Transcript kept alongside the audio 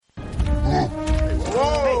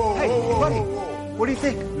do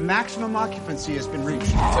you think? Maximum occupancy has been reached.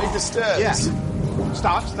 Take the stairs. Yes.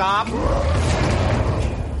 Stop.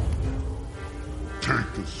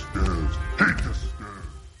 Take the stairs. Take the stairs.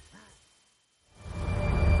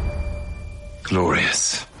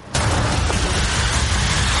 Glorious.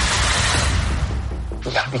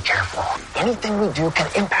 We gotta be careful. Anything we do can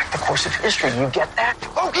impact the course of history. You get that?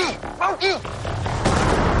 Loki! Loki!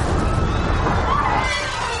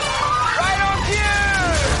 Right on cue!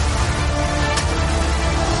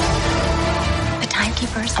 The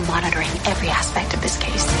timekeepers are monitoring every aspect of this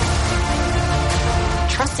case.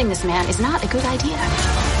 Trusting this man is not a good idea.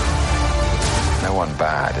 No one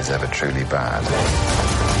bad is ever truly bad.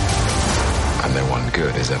 And no one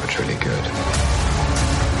good is ever truly good.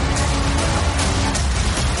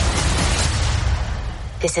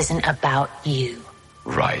 This isn't about you.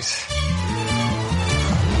 Right.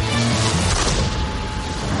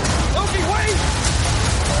 Loki, wait!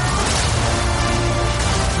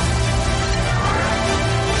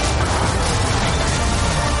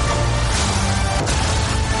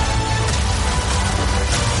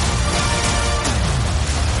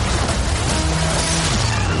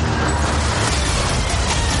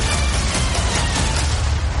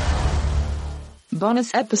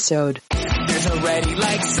 Bonus episode. There's already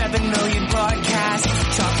like 7 million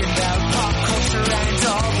podcasts talking about pop culture and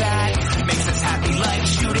all that. Makes us happy like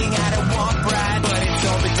shooting at a womp rat, but it's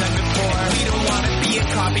all been done before. We don't want to be a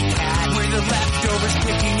copycat. We're the leftovers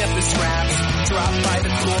picking up the scraps dropped by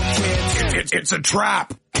the cool kids. It's a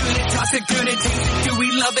trap. Good at toss it, good at taste it. Do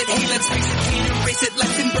we love it? Hey, let's face it, can't erase it.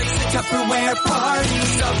 Let's embrace the Tupperware party.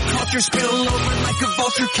 Subculture spill over like a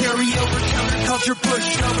vulture. Carry over counterculture,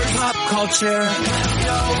 pushovers, pop culture.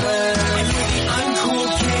 Leftovers. And we're the uncool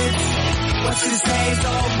kids. What's to say's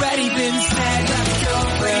already been said.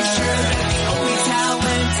 Leftovers. Pretty sure that the only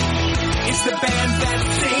talent is the band that's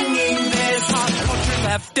singing this. Pop culture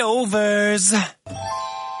leftovers.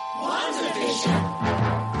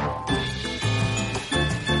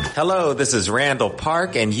 Hello, this is Randall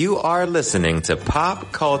Park, and you are listening to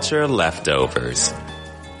Pop Culture Leftovers.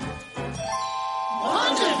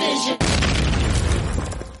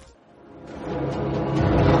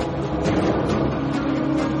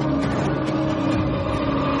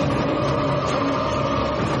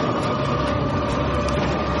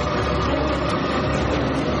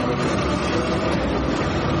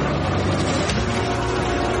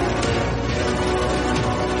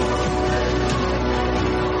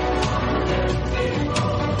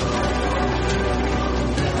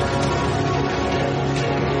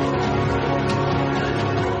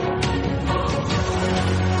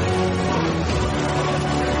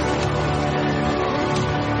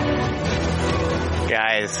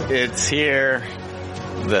 It's here,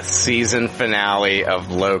 the season finale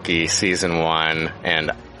of Loki, season 1.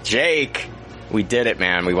 And Jake, we did it,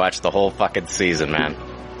 man. We watched the whole fucking season, man.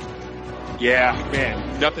 Yeah,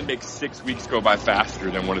 man. Nothing makes 6 weeks go by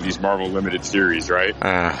faster than one of these Marvel Limited series, right?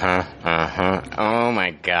 Oh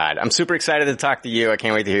my God. I'm super excited to talk to you. I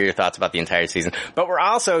can't wait to hear your thoughts about the entire season. But we're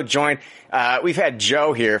also joined, we've had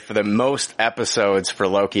Joe here for the most episodes for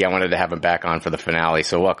Loki. I wanted to have him back on for the finale.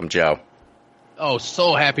 So welcome, Joe. Oh,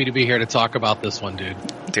 so happy to be here to talk about this one, dude.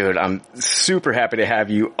 Dude, I'm super happy to have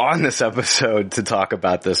you on this episode to talk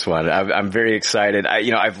about this one. I'm very excited.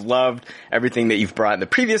 I've loved everything that you've brought in the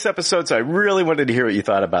previous episode, so I really wanted to hear what you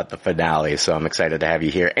thought about the finale. So I'm excited to have you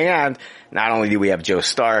here. And not only do we have Joe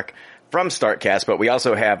Stark from Starkcast, but we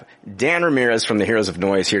also have Dan Ramirez from the Heroes of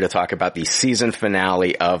Noise here to talk about the season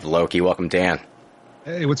finale of Loki. Welcome, Dan.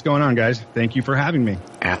 Hey, what's going on, guys? Thank you for having me.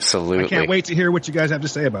 Absolutely. I can't wait to hear what you guys have to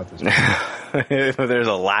say about this. There's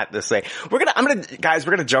a lot to say. We're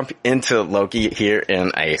gonna jump into Loki here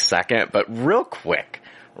in a second, but real quick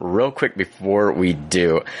before we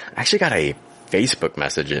do, I actually got a Facebook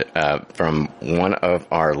message from one of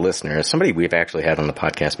our listeners, somebody we've actually had on the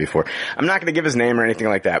podcast before. I'm not gonna give his name or anything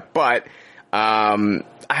like that, but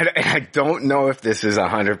I don't know if this is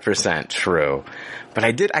 100% true, but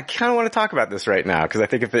I kind of want to talk about this right now because I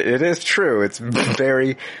think if it is true, it's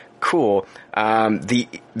very cool. The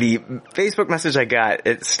Facebook message I got,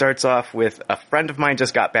 it starts off with, a friend of mine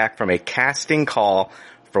just got back from a casting call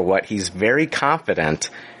for what he's very confident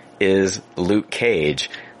is Luke Cage.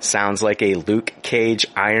 Sounds like a Luke Cage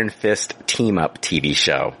Iron Fist team-up TV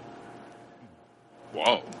show.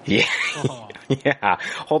 Whoa. Yeah. Yeah.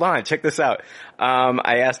 Hold on. Check this out.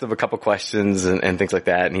 I asked him a couple questions and things like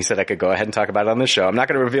that, and he said I could go ahead and talk about it on the show. I'm not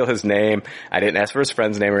going to reveal his name. I didn't ask for his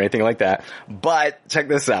friend's name or anything like that. But check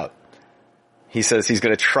this out. He says he's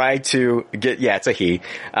going to try to get, it's a he.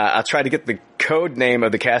 I'll try to get the code name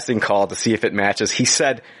of the casting call to see if it matches. He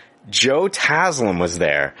said Joe Taslim was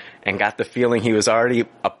there and got the feeling he was already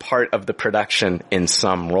a part of the production in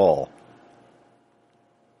some role.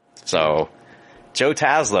 So, Joe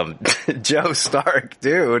Taslim, Joe Stark,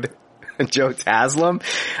 dude. Joe Taslim.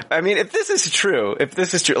 I mean, if this is true,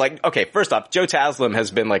 like, okay, first off, Joe Taslim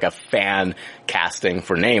has been like a fan casting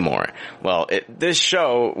for Namor. Well, this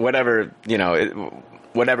show, whatever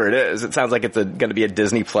it is, it sounds like it's going to be a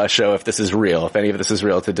Disney Plus show if this is real. If any of this is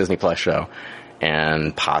real, it's a Disney Plus show.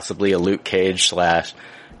 And possibly a Luke Cage / Iron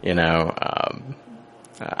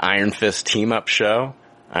Fist team-up show.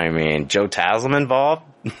 I mean, Joe Taslim involved?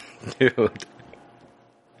 Dude,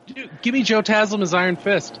 give me Joe Taslim as Iron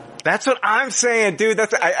Fist. That's what I'm saying, dude.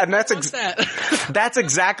 That's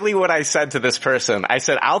exactly what I said to this person. I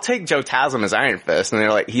said, I'll take Joe Taslim as Iron Fist. And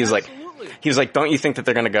they're like, he was like, don't you think that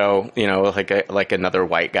they're going to go, like another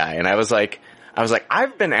white guy? And I was like,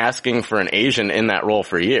 I've been asking for an Asian in that role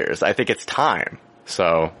for years. I think it's time.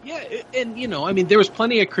 So. Yeah. And, I mean, there was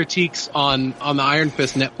plenty of critiques on the Iron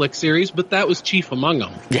Fist Netflix series, but that was chief among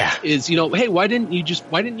them. Yeah. Is, hey, why didn't you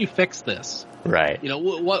fix this? Right.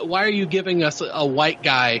 Why are you giving us a white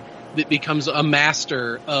guy that becomes a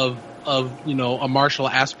master of a martial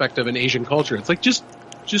aspect of an Asian culture? It's like, just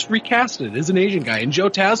recast it as an Asian guy, and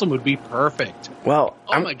Joe Taslim would be perfect. Well,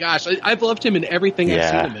 my gosh, I've loved him in everything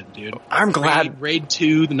I've seen him in, dude. I'm glad. Raid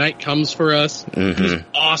 2, The Night Comes for Us. Mm-hmm. He's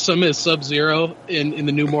awesome as Sub-Zero in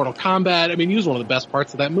the new Mortal Kombat. I mean, he was one of the best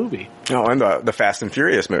parts of that movie. Oh, and the Fast and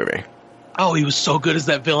Furious movie. Oh, he was so good as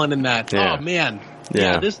that villain in that. Yeah. Oh man.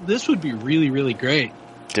 Yeah. This would be really, really great.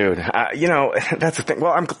 Dude, that's the thing.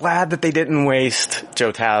 Well, I'm glad that they didn't waste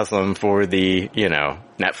Joe Taslim for the,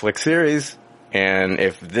 Netflix series. And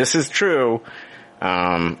if this is true,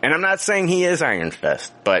 and I'm not saying he is Iron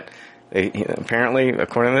Fist, but apparently,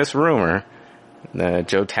 according to this rumor,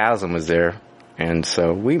 Joe Taslim was there. And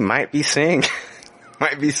so we might be seeing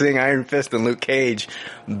Iron Fist and Luke Cage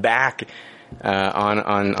back,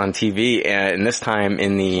 on TV, and this time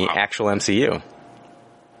in the actual MCU.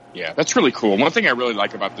 Yeah, that's really cool. One thing I really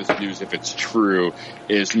like about this news, if it's true,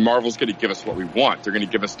 is Marvel's going to give us what we want. They're going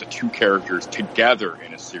to give us the two characters together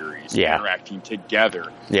in a series, interacting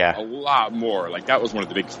together. Yeah. A lot more. Like, that was one of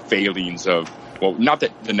the big failings of, well, not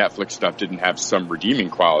that the Netflix stuff didn't have some redeeming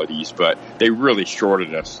qualities, but they really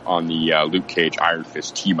shorted us on the Luke Cage Iron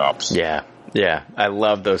Fist team-ups. Yeah. Yeah, I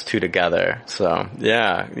love those two together. So,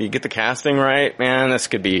 yeah, you get the casting right, man, this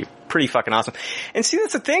could be pretty fucking awesome. And see,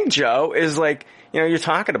 that's the thing, Joe, is like, you're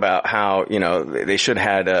talking about how, they should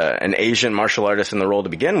have had an Asian martial artist in the role to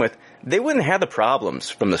begin with. They wouldn't have the problems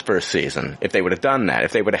from this first season if they would have done that.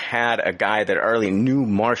 If they would have had a guy that already knew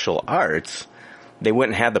martial arts, they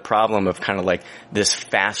wouldn't have the problem of kind of like this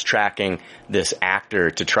fast tracking this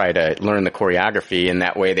actor to try to learn the choreography, and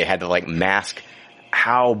that way they had to like mask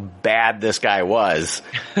how bad this guy was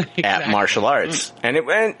exactly. at martial arts. And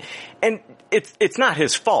it's not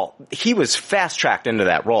his fault. He was fast-tracked into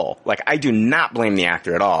that role. Like, I do not blame the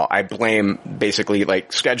actor at all. I blame basically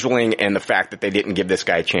like scheduling and the fact that they didn't give this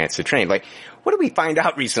guy a chance to train. Like, what did we find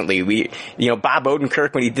out recently? Bob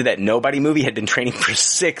Odenkirk, when he did that Nobody movie, had been training for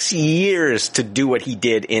 6 years to do what he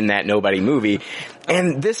did in that Nobody movie.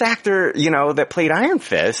 And this actor, that played Iron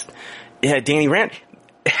Fist, Danny Rand,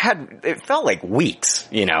 it felt like weeks,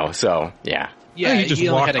 so yeah. Yeah, he just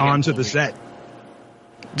walked onto the set.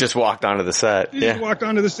 Just walked onto the set. He just walked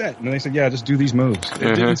onto the set, and they said, "Yeah, just do these moves."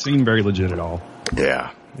 It didn't seem very legit at all.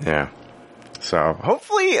 Yeah. So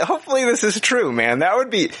hopefully this is true, man. That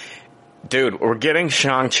would be, dude. We're getting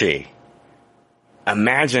Shang-Chi.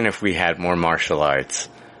 Imagine if we had more martial arts,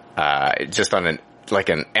 just on an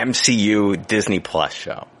MCU Disney Plus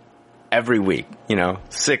show every week.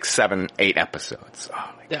 6, 7, 8 episodes. Oh,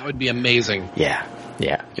 that would be amazing. Yeah.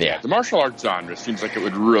 The martial arts genre seems like it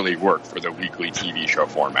would really work for the weekly TV show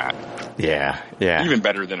format. Yeah. Even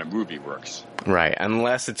better than a movie works. Right,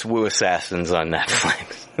 unless it's Wu Assassins on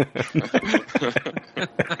Netflix.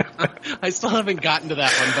 I still haven't gotten to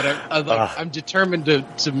that one, but I'm determined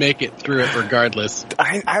to make it through it regardless.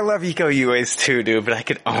 I love Iko Uwais too, dude, but I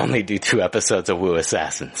could only do 2 episodes of Wu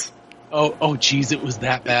Assassins. Oh, geez, it was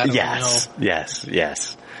that bad. Yes.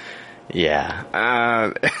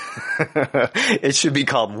 Yeah. It should be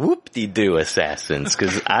called Whoop-de-Doo Assassins,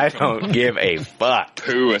 because I don't give a fuck.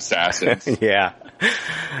 Poo Assassins. Yeah.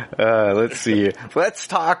 Let's see. Let's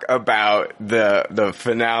talk about the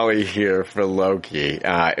finale here for Loki.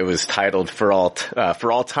 It was titled For All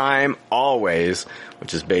Time, Always,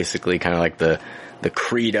 which is basically kind of like the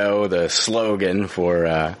credo, the slogan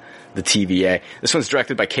for the TVA. This one's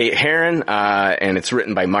directed by Kate Herron, and it's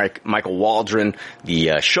written by Michael Waldron, the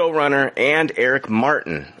showrunner, and Eric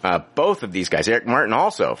Martin. Both of these guys. Eric Martin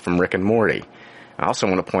also from Rick and Morty. I also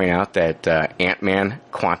want to point out that Ant-Man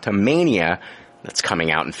Quantumania, that's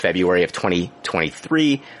coming out in February of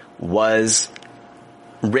 2023, was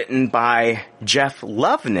written by Jeff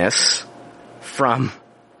Loveness from,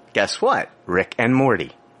 guess what? Rick and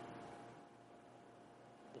Morty.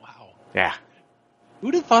 Wow. Yeah.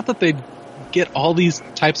 Who'd have thought that they'd get all these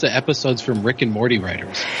types of episodes from Rick and Morty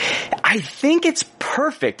writers? I think it's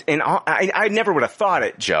perfect, and I never would have thought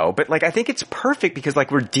it, Joe, but like I think it's perfect because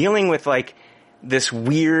like we're dealing with like this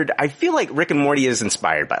weird, I feel like Rick and Morty is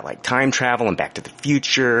inspired by like time travel and Back to the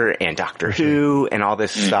Future and Doctor Who and all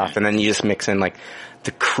this stuff, and then you just mix in like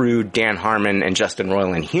the crude Dan Harmon and Justin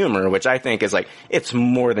Roiland humor, which I think is like, it's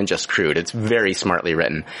more than just crude. It's very smartly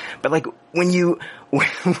written. But like when you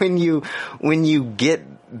get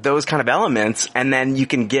those kind of elements, and then you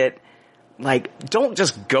can get like, don't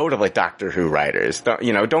just go to like Doctor Who writers.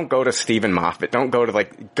 Don't go to Stephen Moffat. Don't go to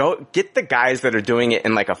go get the guys that are doing it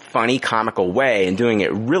in like a funny, comical way and doing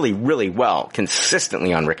it really, really well,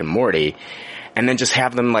 consistently on Rick and Morty, and then just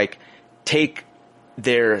have them like take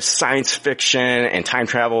their science fiction and time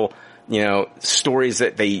travel, stories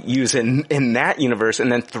that they use in that universe,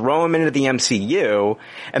 and then throw them into the MCU,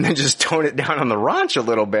 and then just tone it down on the raunch a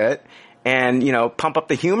little bit, and pump up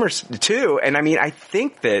the humor too. And I mean, I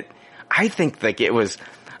think like it was,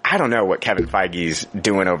 I don't know what Kevin Feige's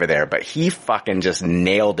doing over there, but he fucking just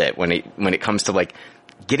nailed it when it comes to like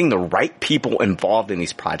getting the right people involved in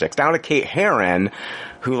these projects. Down to Kate Herron,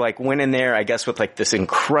 who like went in there, I guess, with like this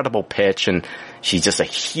incredible pitch, and she's just a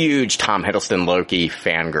huge Tom Hiddleston Loki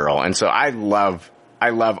fangirl. And so I love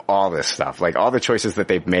all this stuff, like all the choices that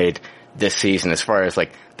they've made this season as far as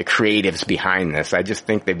like the creatives behind this. I just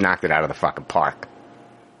think they've knocked it out of the fucking park.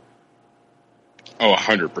 Oh,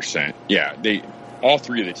 100%. Yeah, all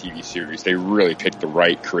three of the TV series, they really picked the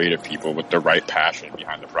right creative people with the right passion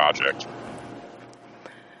behind the project.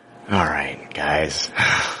 All right, guys.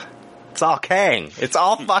 It's all Kang. It's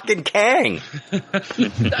all fucking Kang.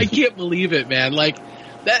 I can't believe it, man. Like,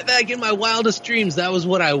 that back in my wildest dreams, that was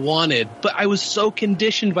what I wanted. But I was so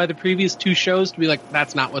conditioned by the previous two shows to be like,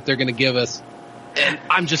 that's not what they're going to give us. And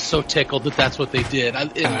I'm just so tickled that that's what they did.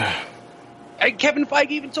 Kevin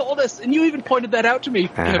Feige even told us, and you even pointed that out to me.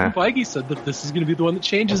 Kevin Feige said that this is going to be the one that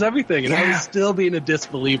changes everything, and I was still being a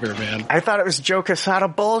disbeliever, man. I thought it was Joe Quesada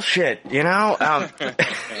bullshit, Here's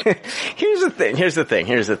the thing.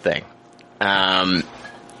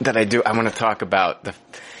 That I want to talk about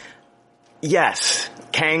yes,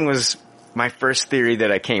 Kang was my first theory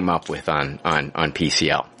that I came up with on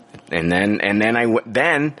PCL. And then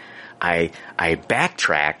I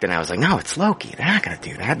backtracked and I was like, no, it's Loki. They're not going to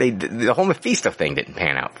do that. The whole Mephisto thing didn't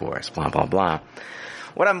pan out for us, blah, blah, blah.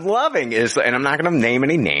 What I'm loving is, and I'm not going to name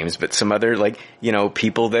any names, but some other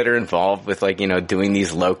people that are involved with doing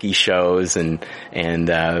these Loki shows and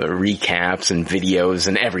recaps and videos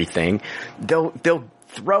and everything. They'll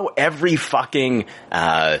throw every fucking,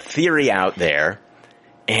 theory out there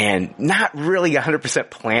and not really 100%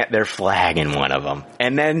 plant their flag in one of them.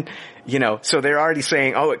 And then, so they're already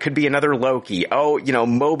saying, oh, it could be another Loki. Oh,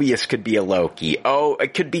 Mobius could be a Loki. Oh,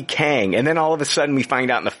 it could be Kang. And then all of a sudden we find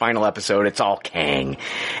out in the final episode it's all Kang.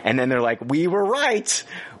 And then they're like, we were right.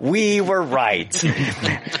 We were right.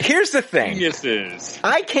 Here's the thing. Geniuses.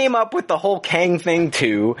 I came up with the whole Kang thing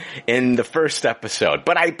too in the first episode,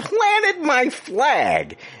 but I planted my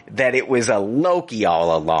flag that it was a Loki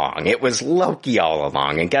all along. It was Loki all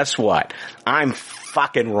along. And guess what? I'm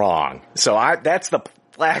fucking wrong. So that's the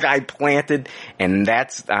flag I planted, and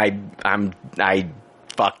I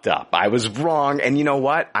fucked up. I was wrong, and you know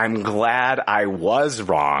what? I'm glad I was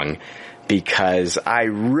wrong, because I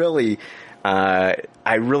really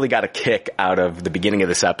got a kick out of the beginning of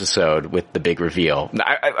this episode with the big reveal.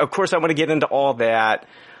 Of course, I want to get into all that,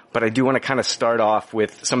 but I do want to kind of start off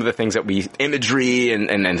with some of the things that imagery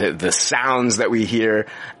and the sounds that we hear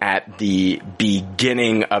at the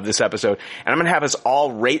beginning of this episode. And I'm going to have us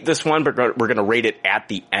all rate this one, but we're going to rate it at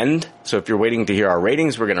the end. So if you're waiting to hear our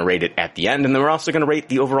ratings, we're going to rate it at the end. And then we're also going to rate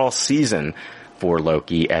the overall season for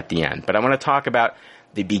Loki at the end. But I want to talk about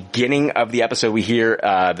the beginning of the episode. We hear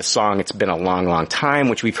the song It's Been a Long, Long Time,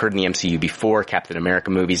 which we've heard in the MCU before, Captain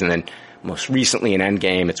America movies, and then most recently in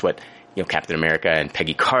Endgame, it's what Captain America and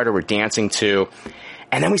Peggy Carter were dancing to.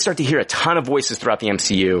 And then we start to hear a ton of voices throughout the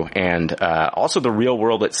MCU and also the real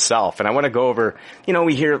world itself. And I want to go over,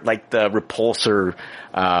 we hear like the repulsor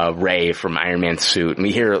ray from Iron Man's suit, and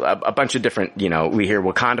we hear a bunch of different, we hear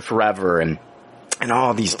Wakanda Forever and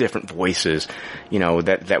all these different voices,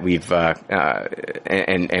 that we've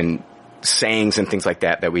and sayings and things like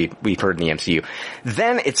that we've heard in the MCU.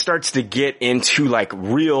 Then it starts to get into like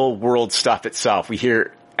real world stuff itself. We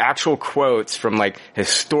hear actual quotes from like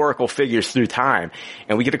historical figures through time.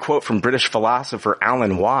 And we get a quote from British philosopher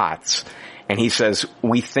Alan Watts. And he says,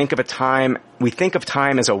 we think of time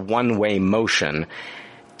as a one-way motion.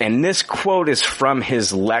 And this quote is from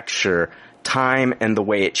his lecture, Time and the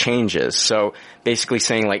Way It Changes. So basically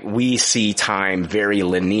saying like we see time very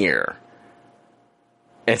linear.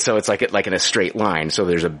 And so it's like in a straight line. So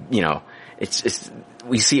there's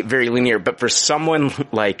we see it very linear. But for someone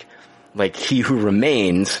like He Who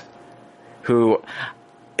Remains, who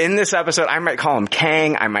in this episode, I might call him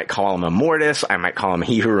Kang, I might call him Immortus, I might call him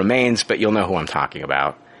He Who Remains, but you'll know who I'm talking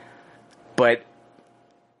about. But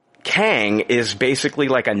Kang is basically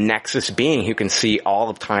like a Nexus being who can see all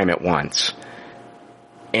of time at once.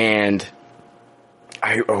 And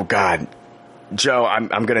oh God, Joe,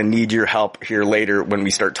 I'm gonna need your help here later when we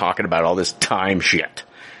start talking about all this time shit.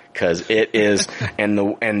 Cause it is,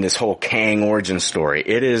 and this whole Kang origin story,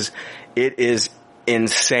 it is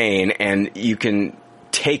insane, and you can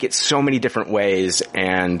take it so many different ways,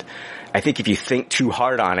 and I think if you think too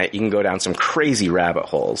hard on it, you can go down some crazy rabbit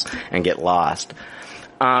holes and get lost.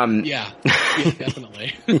 Yeah,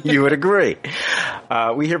 definitely. You would agree.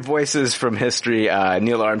 We hear voices from history,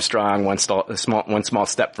 Neil Armstrong, one small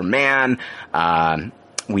step for man.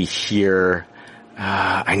 We hear,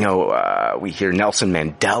 we hear Nelson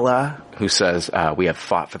Mandela, who says, we have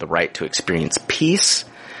fought for the right to experience peace.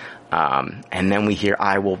 And then we hear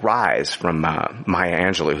I Will Rise from Maya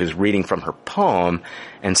Angelou, who's reading from her poem,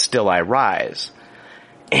 And Still I Rise.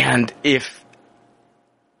 And if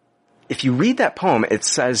you read that poem, it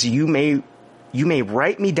says, you may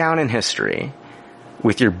write me down in history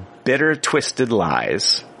with your bitter, twisted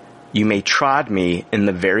lies. You may trod me in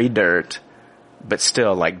the very dirt, but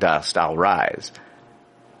still like dust I'll rise.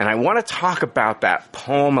 And I want to talk about that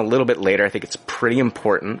poem a little bit later. I think it's pretty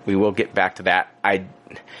important. We will get back to that.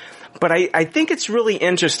 But I think it's really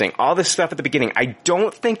interesting. All this stuff at the beginning, I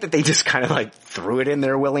don't think that they just kind of like threw it in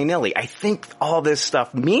there willy-nilly. I think all this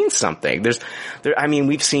stuff means something.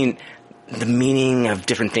 We've seen the meaning of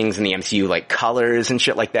different things in the MCU, like colors and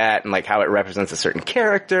shit like that, and like how it represents a certain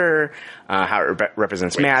character, how it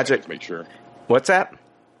represents magic. Make sure. What's that?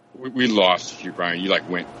 We lost you, Brian. You like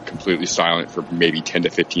went completely silent for maybe 10 to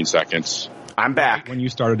 15 seconds. I'm back. When you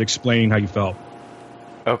started explaining how you felt.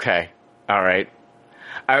 Okay. All right.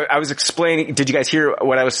 I was explaining. Did you guys hear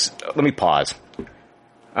what I was? Let me pause.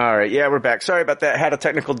 All right. Yeah, we're back. Sorry about that. Had a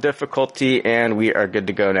technical difficulty, and we are good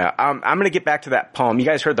to go now. I'm going to get back to that poem. You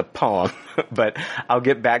guys heard the poem, but I'll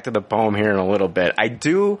get back to the poem here in a little bit. I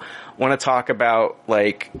do want to talk about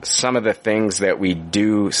like some of the things that we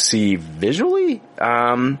do see visually.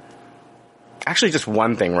 Actually, just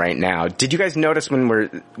one thing right now. Did you guys notice when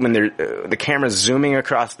the camera's zooming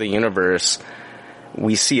across the universe,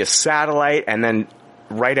 we see a satellite, and then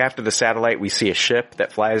right after the satellite, we see a ship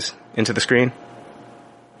that flies into the screen?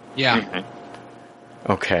 Yeah.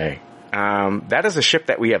 Okay. That is a ship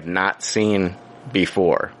that we have not seen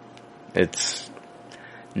before. It's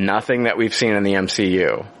nothing that we've seen in the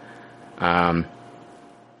MCU.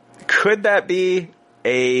 Could that be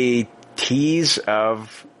a tease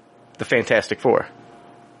of the Fantastic Four?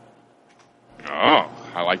 Oh,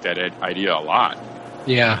 I like that idea a lot.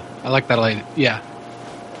 Yeah, I like that idea. Yeah.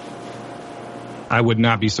 I would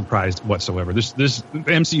not be surprised whatsoever. This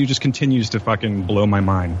MCU just continues to fucking blow my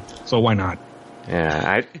mind. So why not?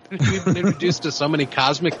 Yeah, we've been introduced to so many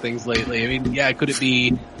cosmic things lately. I mean, yeah, could it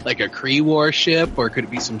be like a Kree warship, or could it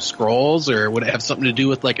be some Skrulls, or would it have something to do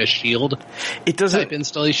with like a shield? It doesn't type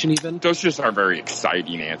installation even. Those just are very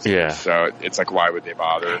exciting answers. Yeah. So it's like, why would they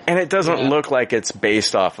bother? And it doesn't look like it's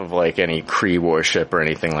based off of like any Kree warship or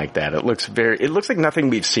anything like that. It looks like nothing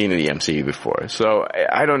we've seen in the MCU before. So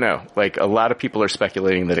I don't know. Like a lot of people are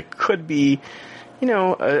speculating that it could be,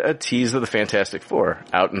 a tease of the Fantastic Four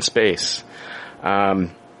out in space. And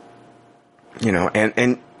we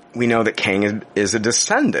know that Kang is a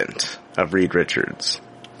descendant of Reed Richards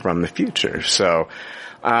from the future. So,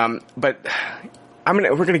 but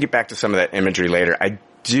we're going to get back to some of that imagery later. I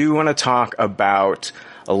do want to talk a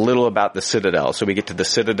little about the Citadel. So we get to the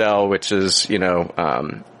Citadel, which is,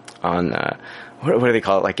 what do they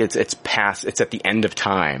call it? Like it's at the end of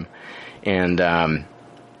time. And,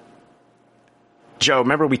 Joe,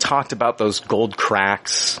 remember we talked about those gold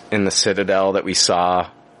cracks in the Citadel that we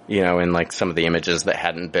saw, in like some of the images that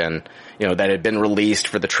hadn't been, that had been released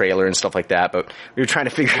for the trailer and stuff like that. But we were trying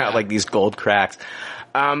to figure out like these gold cracks.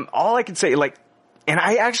 All I can say, and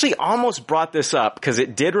I actually almost brought this up because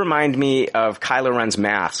it did remind me of Kylo Ren's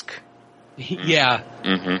mask. Yeah.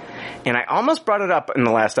 Mm-hmm. And I almost brought it up in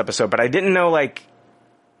the last episode, but I didn't know, I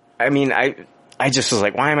just was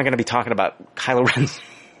like, why am I going to be talking about Kylo Ren's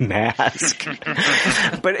mask.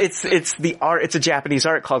 But it's the art. It's a Japanese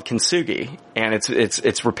art called kintsugi, and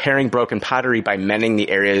it's repairing broken pottery by mending the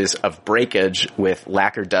areas of breakage with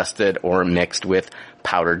lacquer dusted or mixed with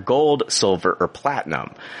powdered gold, silver, or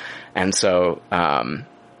platinum. And so,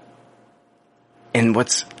 and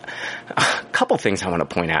what's a couple things I want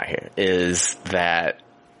to point out here is that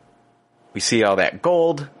we see all that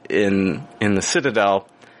gold in the Citadel.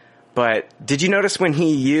 But did you notice when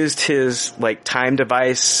he used his like time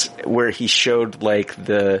device where he showed like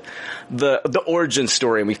the origin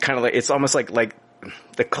story, and we kind of like, it's almost like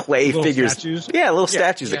the clay little figures. Statues? Yeah, little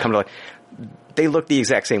statues that come to life. They look the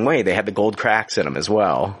exact same way. They had the gold cracks in them as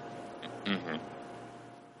well. Mm-hmm.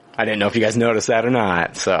 I didn't know if you guys noticed that or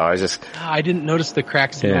not, so I didn't notice the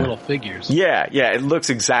cracks in the little figures. Yeah, it looks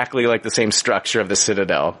exactly like the same structure of the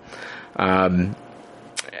Citadel. And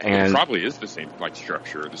it probably is the same like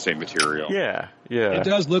structure, the same material. Yeah. It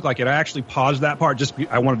does look like it. I actually paused that part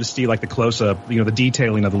I wanted to see like the close up, the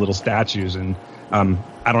detailing of the little statues. And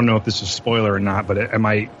I don't know if this is a spoiler or not, but am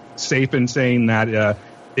I safe in saying that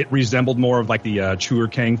it resembled more of like the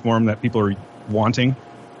Chuer Kang form that people are wanting?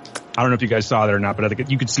 I don't know if you guys saw that or not, but I think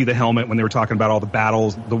you could see the helmet when they were talking about all the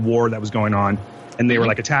battles, the war that was going on, and they were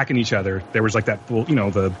like attacking each other. There was like that full,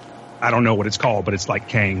 I don't know what it's called, but it's like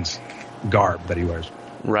Kang's garb that he wears.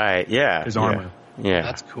 Right, yeah. His armor. Yeah.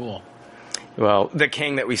 That's cool. Well, the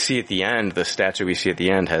Kang that we see at the end, the statue we see at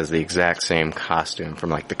the end, has the exact same costume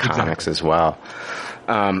from like the comics as well.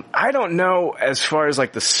 I don't know as far as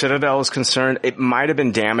like the Citadel is concerned. It might have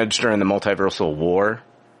been damaged during the Multiversal War.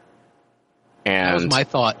 And that was my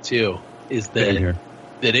thought too, is that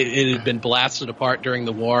it had been blasted apart during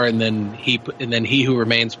the war, and then He Who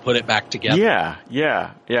Remains put it back together.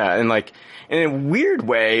 Yeah. And like in a weird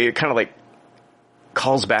way, it kind of like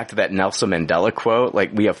calls back to that Nelson Mandela quote,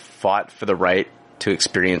 like, we have fought for the right to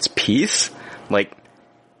experience peace. Like,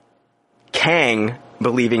 Kang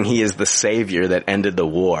believing he is the savior that ended the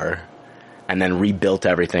war and then rebuilt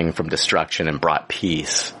everything from destruction and brought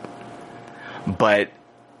peace. But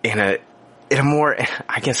in a more,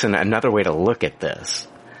 I guess in another way to look at this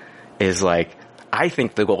is like, I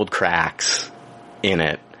think the gold cracks in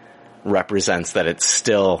it represents that it's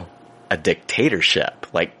still a dictatorship.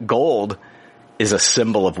 Like, gold is a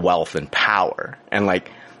symbol of wealth and power. And like,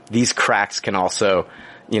 these cracks can also,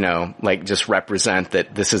 like just represent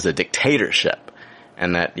that this is a dictatorship.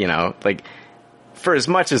 And that, like, for as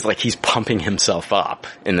much as like he's pumping himself up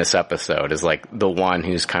in this episode as like the one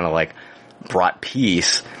who's kind of like brought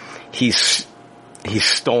peace, he's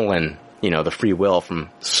stolen, the free will from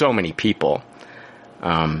so many people.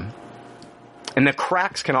 And the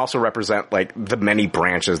cracks can also represent like the many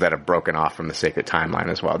branches that have broken off from the sacred timeline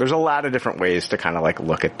as well. There's a lot of different ways to kind of like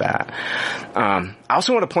look at that. I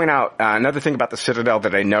also want to point out another thing about the Citadel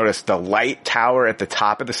that I noticed: the light tower at the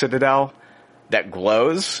top of the Citadel that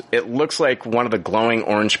glows. It looks like one of the glowing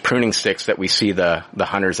orange pruning sticks that we see the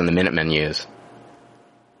hunters and the Minutemen use.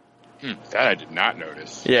 That I did not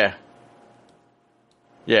notice. Yeah.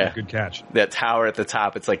 Good catch. That tower at the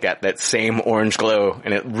top, it's like that same orange glow,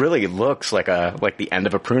 and it really looks like the end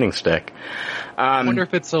of a pruning stick. I wonder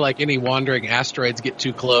if it's so like any wandering asteroids get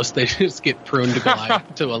too close, they just get pruned to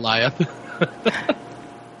Goliath.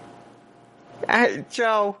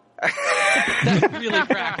 Joe. That's really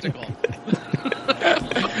practical.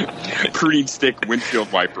 Pruning stick windshield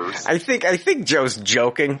wipers. I think Joe's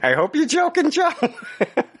joking. I hope you're joking, Joe.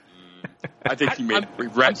 I think he made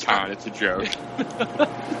retcon. It's a joke.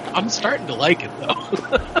 I'm starting to like it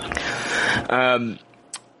though.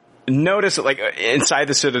 Notice like inside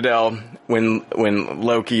the Citadel when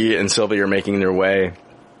Loki and Sylvie are making their way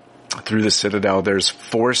through the Citadel, there's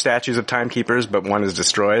 4 statues of timekeepers, but one is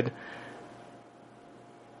destroyed.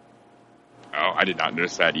 Oh, I did not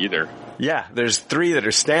notice that either. Yeah, there's 3 that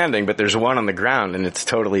are standing, but there's one on the ground and it's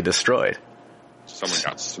totally destroyed. Someone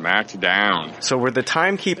got smacked down. So were the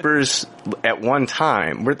timekeepers at one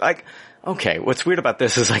time, we're like, okay, what's weird about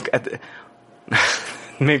this is like,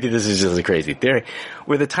 maybe this is just a crazy theory.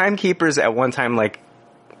 Were the timekeepers at one time like,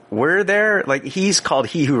 were there, like he's called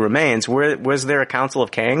He Who Remains, was there a council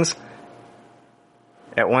of Kangs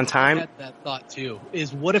at one time? I had that thought too,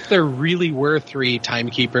 is what if there really were 3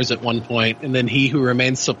 timekeepers at one point and then He Who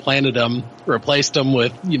Remains supplanted them, replaced them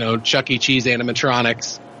with, Chuck E. Cheese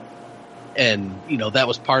animatronics. And, that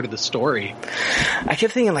was part of the story. I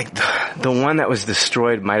kept thinking, like, the one that was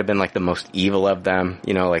destroyed might have been, like, the most evil of them.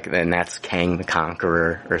 And that's Kang the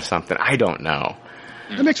Conqueror or something. I don't know.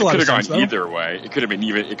 That makes a lot of sense, It could have gone either way. It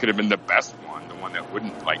could have been the best one. The one that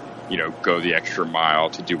wouldn't, go the extra mile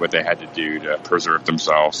to do what they had to do to preserve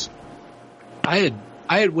themselves. I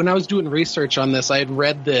had when I was doing research on this, I had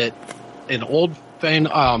read that an old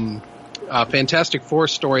Fantastic Four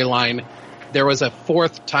storyline, there was a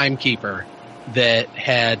fourth timekeeper that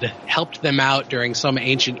had helped them out during some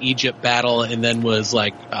ancient Egypt battle, and then was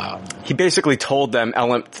like, he basically told them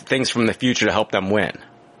things from the future to help them win.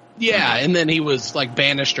 Yeah, and then he was like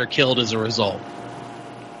banished or killed as a result.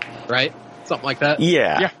 Right? Something like that?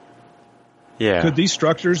 Yeah. Could these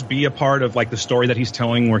structures be a part of like the story that he's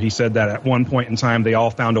telling, where he said that at one point in time they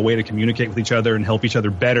all found a way to communicate with each other and help each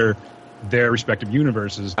other better their respective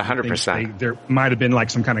universes? 100%. There might have been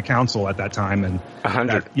like some kind of council at that time, and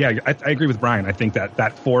 100. I agree with Brian. I think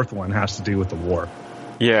that fourth one has to do with the war.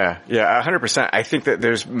 Yeah, 100%. I think that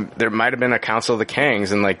there might have been a Council of the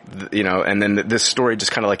Kangs, and like, you know, and then this story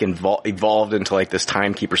just kind of like evolved into like this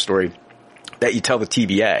timekeeper story that you tell the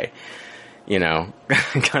TVA, you know,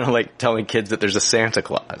 kind of like telling kids that there's a Santa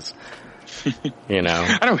Claus. You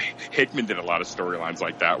know, I know Hickman did a lot of storylines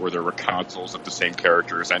like that where there were consoles of the same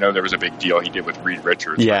characters. I know there was a big deal he did with Reed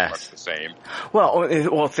Richards. Yes, much the same.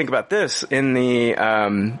 Well, think about this in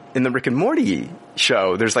the Rick and Morty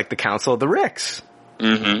show. There's like the Council of the Ricks.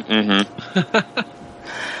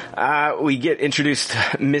 We get introduced.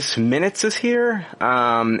 Miss Minutes is here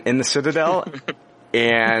in the Citadel.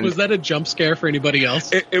 And was that a jump scare for anybody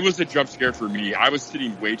else? It was a jump scare for me. I was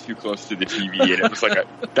sitting way too close to the TV, and it was like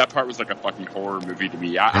that part was like a fucking horror movie to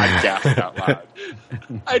me. I gasped out loud.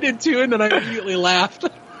 I did too, and then I immediately laughed.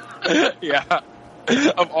 Yeah.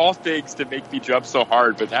 Of all things to make me jump so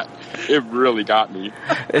hard, but it really got me.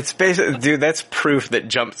 It's basically, dude, that's proof that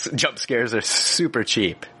jump scares are super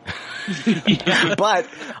cheap. Yeah. But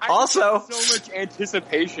also so much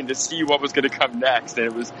anticipation to see what was going to come next,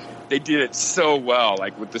 and they did it so well,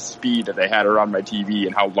 like with the speed that they had her on my TV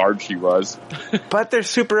and how large she was. But they're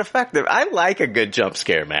super effective. I like a good jump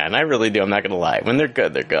scare, man. I really do. I'm not going to lie. When they're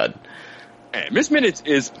good, they're good. Hey, Miss Minutes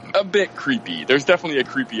is a bit creepy. There's definitely a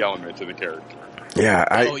creepy element to the character.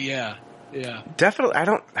 Yeah. Yeah.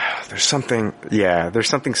 Definitely. There's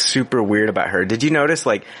something super weird about her. Did you notice,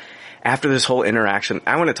 like, after this whole interaction,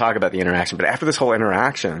 I want to talk about the interaction, but after this whole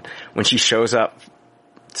interaction, when she shows up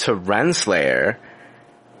to Renslayer,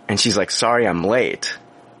 and she's like, sorry, I'm late.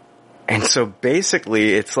 And so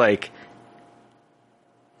basically, it's like,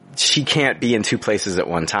 she can't be in two places at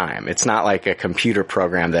one time. It's not like a computer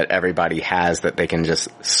program that everybody has that they can just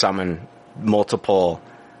summon multiple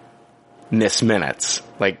Miss Minutes.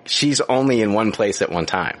 Like, she's only in one place at one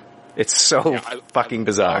time. It's so fucking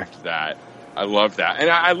bizarre. I love that. And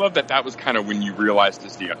I love that was kind of when you realized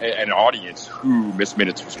as an audience who Miss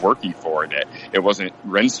Minutes was working for, that it wasn't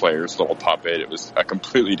Renslayer's little puppet. It was a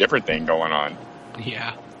completely different thing going on.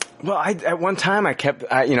 Yeah. Well, at one time I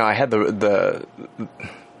had the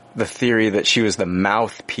theory that she was the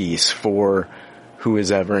mouthpiece for who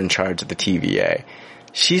is ever in charge of the TVA.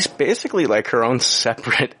 She's basically like her own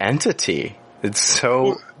separate entity. It's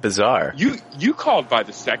so bizarre. You called by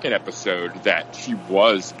the second episode that she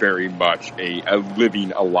was very much a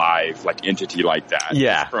living, alive, like entity like that.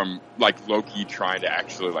 Yeah. Just from like Loki trying to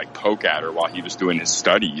actually like poke at her while he was doing his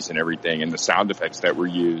studies and everything, and the sound effects that were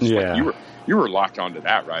used. Yeah. Like, you were locked onto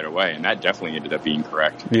that right away, and that definitely ended up being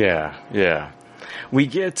correct. Yeah. We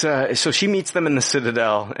get so she meets them in the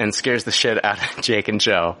Citadel and scares the shit out of Jake and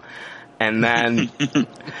Joe. And then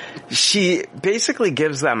she basically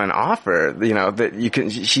gives them an offer, you know,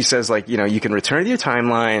 that she says, like, you know, you can return to your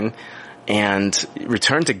timeline and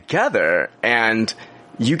return together, and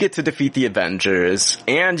you get to defeat the Avengers,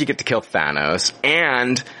 and you get to kill Thanos.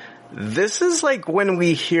 And this is like when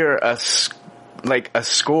we hear a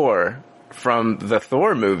score from the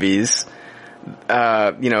Thor movies.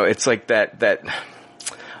 You know, it's like that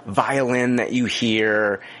violin that you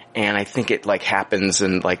hear. And I think it like happens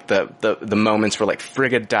in like the moments where like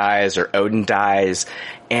Frigga dies or Odin dies.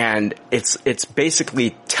 And it's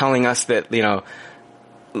basically telling us that, you know,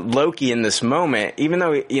 Loki in this moment, even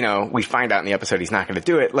though, you know, we find out in the episode he's not going to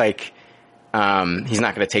do it, like, he's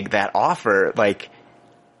not going to take that offer. Like,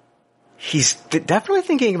 he's definitely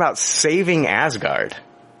thinking about saving Asgard,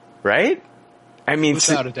 right? I mean,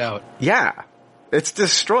 without a doubt. Yeah. It's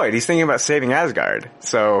destroyed. He's thinking about saving Asgard.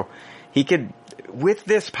 So he could, with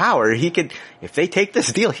this power, if they take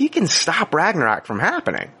this deal, he can stop Ragnarok from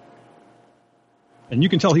happening. And you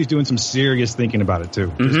can tell he's doing some serious thinking about it too.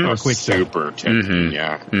 Mm-hmm. A quick super tempting,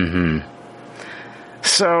 yeah. Mm-hmm.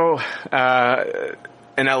 So,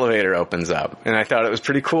 an elevator opens up, and I thought it was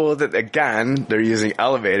pretty cool that, again, they're using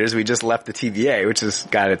elevators. We just left the TVA, which has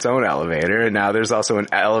got its own elevator, and now there's also an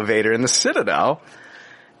elevator in the Citadel.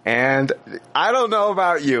 And I don't know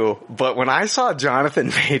about you, but when I saw Jonathan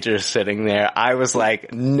Majors sitting there, I was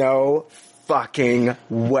like, no fucking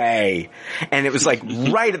way. And it was like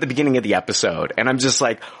right at the beginning of the episode. And I'm just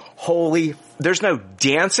like, there's no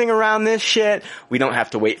dancing around this shit. We don't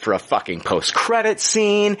have to wait for a fucking post-credit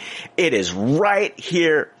scene. It is right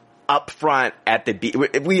here up front at the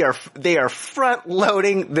they are front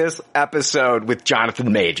loading this episode with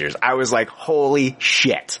Jonathan Majors. I was like, holy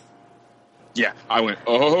shit. Yeah, I went,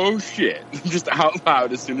 oh shit, just out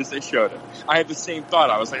loud as soon as they showed him. I had the same thought.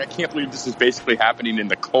 I was like, I can't believe this is basically happening in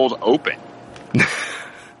the cold open.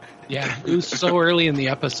 Yeah, it was so early in the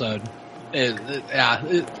episode. It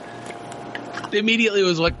immediately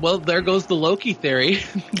was like, well, there goes the Loki theory.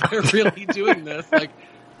 They're really doing this. Like,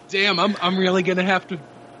 damn, I'm really gonna have to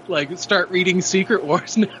like start reading Secret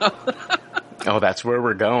Wars now. Oh, that's where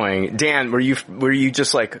we're going. Dan, were you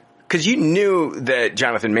just like, because you knew that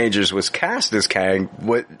Jonathan Majors was cast as Kang?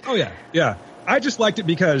 What? Oh yeah. I just liked it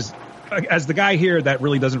because, as the guy here that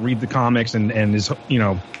really doesn't read the comics and is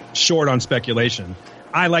short on speculation,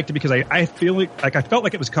 I liked it because I feel like I felt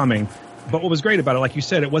like it was coming. But what was great about it, like you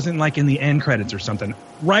said, it wasn't like in the end credits or something.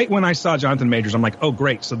 Right when I saw Jonathan Majors, I'm like, oh,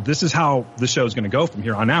 great. So this is how the show's going to go from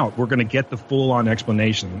here on out. We're going to get the full-on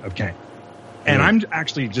explanation of Kang. And I'm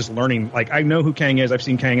actually just learning. Like, I know who Kang is. I've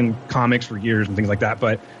seen Kang in comics for years and things like that.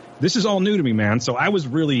 But this is all new to me, man. So I was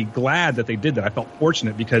really glad that they did that. I felt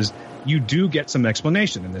fortunate because you do get some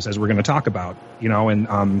explanation in this, as we're going to talk about,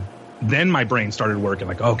 and then my brain started working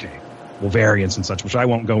like, okay, well, variants and such, which I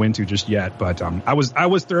won't go into just yet. But I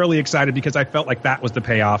was thoroughly excited because I felt like that was the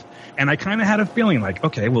payoff. And I kind of had a feeling like,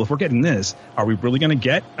 okay, well, if we're getting this, are we really going to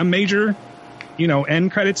get a major,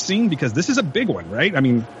 end credits scene? Because this is a big one, right? I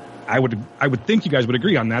mean, I would think you guys would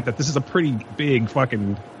agree on that this is a pretty big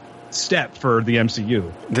fucking step for the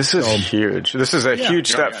MCU. This is huge. This is a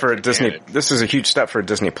huge step for a Disney. This is a huge step for a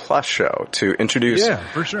Disney Plus show to introduce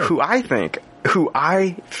for sure. who I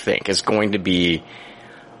think is going to be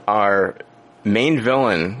our main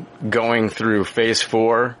villain going through Phase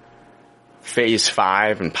 4, Phase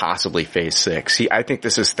 5, and possibly Phase 6. I think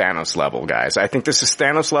this is Thanos level, guys. I think this is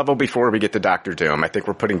Thanos level before we get to Doctor Doom. I think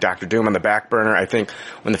we're putting Doctor Doom on the back burner. I think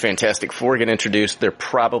when the Fantastic Four get introduced, they're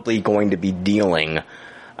probably going to be dealing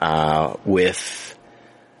with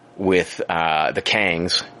the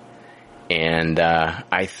Kangs, and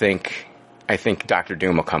I think Doctor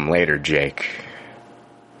Doom will come later, Jake.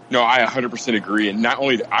 No, I 100% agree. And not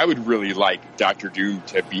only I would really like Doctor Doom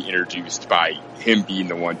to be introduced by him being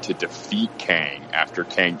the one to defeat Kang after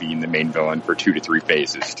Kang being the main villain for 2 to 3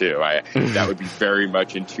 phases too. That would be very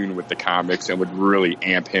much in tune with the comics and would really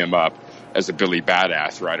amp him up as a Billy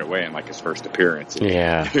Badass right away in like his first appearance.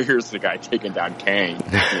 Yeah. Here's the guy taking down Kang,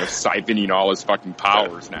 siphoning all his fucking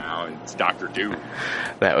powers now, and it's Doctor Doom.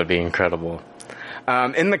 That would be incredible.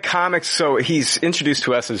 In the comics, so he's introduced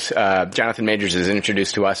to us as, Jonathan Majors is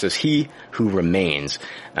introduced to us as He Who Remains.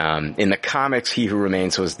 In the comics, He Who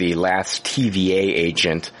Remains was the last TVA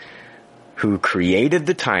agent who created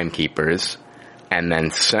the Timekeepers and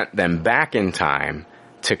then sent them back in time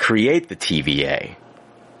to create the TVA,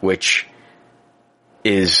 which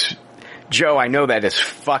is, Joe, I know that is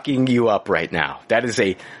fucking you up right now. That is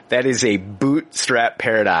a bootstrap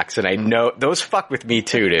paradox, and I know those fuck with me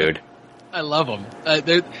too, dude. I love them.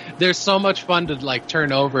 They're so much fun to like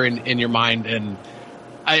turn over in your mind, and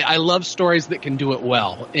I love stories that can do it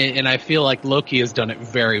well. And I feel like Loki has done it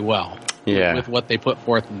very well. Yeah. With what they put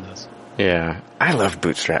forth in this. Yeah. I love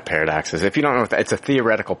bootstrap paradoxes. If you don't know, it's a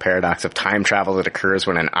theoretical paradox of time travel that occurs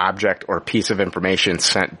when an object or piece of information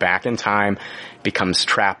sent back in time becomes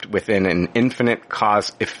trapped within an infinite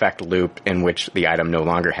cause-effect loop in which the item no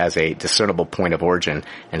longer has a discernible point of origin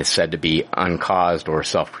and is said to be uncaused or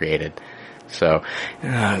self-created. So,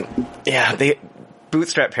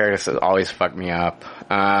 bootstrap paradoxes always fuck me up.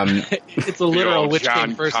 It's a literal which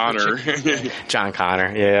came first. John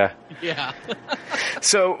Connor, yeah. Yeah.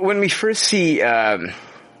 So when we first see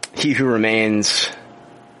He Who Remains,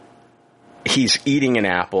 he's eating an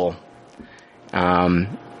apple,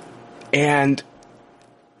 and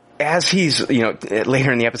as he's,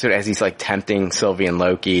 later in the episode, as he's like tempting Sylvie and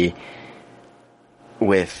Loki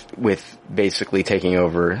with basically taking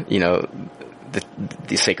over,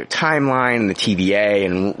 the sacred timeline and the TVA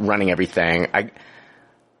and running everything,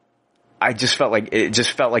 I just felt like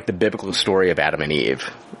the biblical story of Adam and Eve,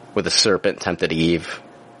 where the serpent tempted Eve.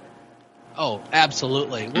 Oh,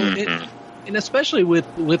 absolutely. Well, and especially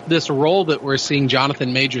with this role that we're seeing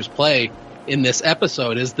Jonathan Majors play in this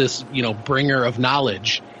episode as this, bringer of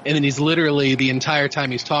knowledge. And then he's literally the entire time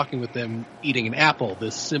he's talking with them eating an apple,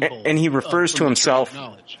 this symbol. And he refers to himself,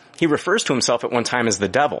 at one time as the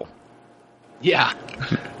devil. Yeah.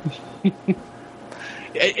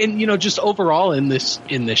 And, just overall in this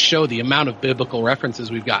show, the amount of biblical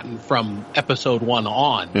references we've gotten from episode 1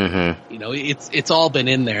 on, it's all been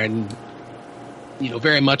in there. And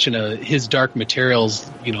very much in his Dark Materials,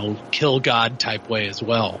 kill God type way as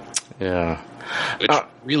well. Yeah. Which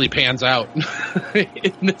really pans out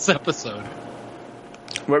in this episode.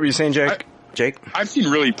 What were you saying, Jake? I've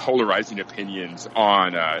seen really polarizing opinions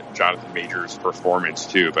on Jonathan Majors' performance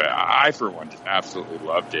too, but I, for one, just absolutely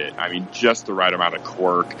loved it. I mean, just the right amount of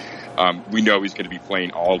quirk. We know he's going to be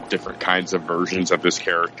playing all different kinds of versions of this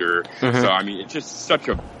character. Mm-hmm. So, I mean, it's just such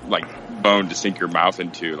a, bone to sink your mouth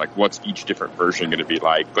into. What's each different version going to be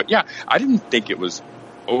like? But yeah, I didn't think it was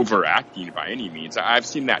overacting by any means. I've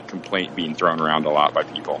seen that complaint being thrown around a lot by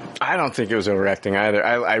people. I don't think it was overacting either.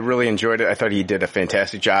 I really enjoyed it. I thought he did a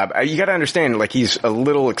fantastic job. You got to understand, he's a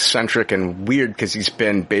little eccentric and weird because he's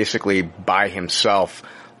been basically by himself,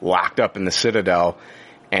 locked up in the Citadel,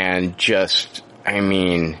 and just,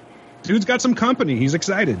 dude's got some company. He's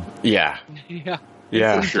excited. Yeah. Yeah.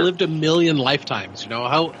 Yeah. He's lived a million lifetimes.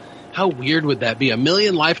 How weird would that be? A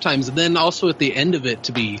million lifetimes, and then also at the end of it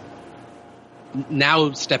to be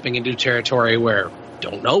now stepping into territory where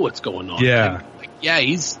don't know what's going on. Yeah.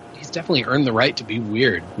 He's definitely earned the right to be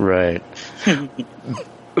weird. Right.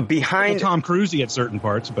 Behind Tom Cruise at certain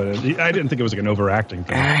parts, but I didn't think it was an overacting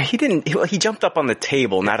thing. He didn't. He jumped up on the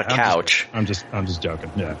table, not a couch. I'm just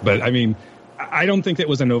joking. Yeah, but I don't think that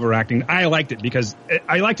was an overacting. I liked it because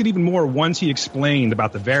I liked it even more once he explained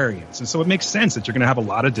about the variants. And so it makes sense that you're going to have a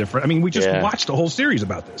lot of different, we just watched a whole series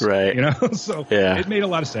about this. Right. So it made a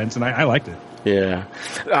lot of sense and I liked it. Yeah.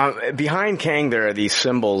 Behind Kang, there are these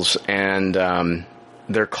symbols and,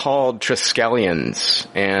 they're called Triskelions.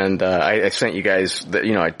 And, I sent you guys that,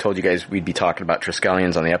 I told you guys we'd be talking about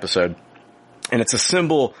Triskelions on the episode. And it's a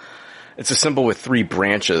symbol with 3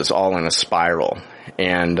 branches all in a spiral.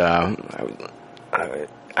 And I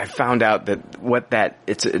found out that what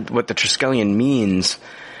the Triskelion means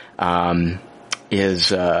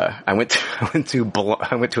is I went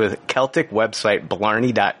to a Celtic website,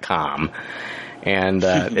 blarney.com, and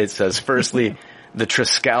it says, firstly, the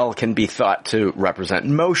Triskel can be thought to represent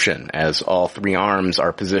motion, as all 3 arms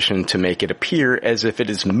are positioned to make it appear as if it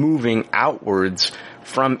is moving outwards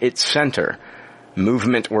from its center.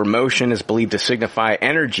 Movement or motion is believed to signify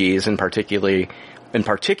energies, in particular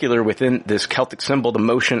within this Celtic symbol, the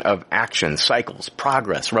motion of action, cycles,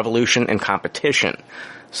 progress, revolution, and competition.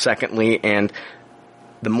 Secondly, and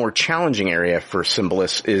the more challenging area for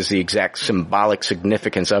symbolists is the exact symbolic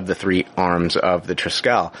significance of the 3 arms of the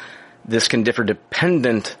Triskel. This can differ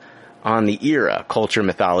dependent on the era, culture,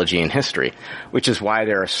 mythology, and history, which is why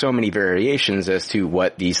there are so many variations as to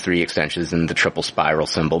what these 3 extensions in the triple spiral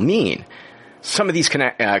symbol mean. Some of these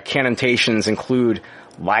connotations include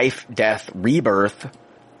life, death, rebirth,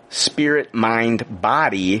 spirit, mind,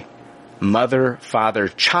 body, mother, father,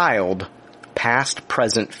 child, past,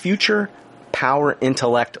 present, future, power,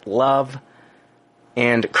 intellect, love,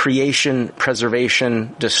 and creation,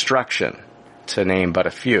 preservation, destruction, to name but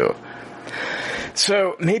a few.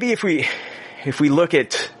 So maybe if we look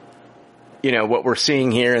at, what we're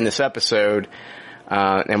seeing here in this episode,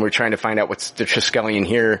 and we're trying to find out what's the Triskelion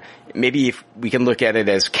here, maybe if we can look at it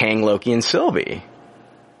as Kang, Loki, and Sylvie.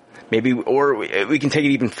 Maybe, or we can take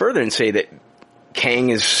it even further and say that Kang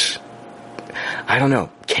is,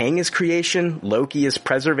 Kang is creation, Loki is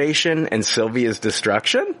preservation, and Sylvie is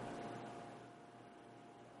destruction?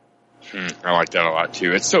 I like that a lot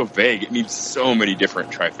too. It's so vague. It means so many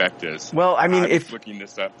different trifectas. Well, if looking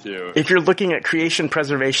this up too, if you're looking at creation,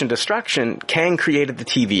 preservation, destruction, Kang created the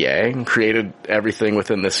TVA and created everything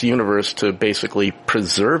within this universe to basically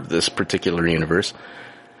preserve this particular universe.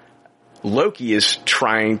 Loki is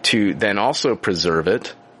trying to then also preserve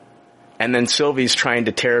it, and then Sylvie's trying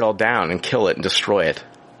to tear it all down and kill it and destroy it.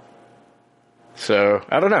 So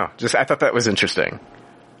I don't know. I thought that was interesting.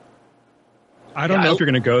 I don't know if you're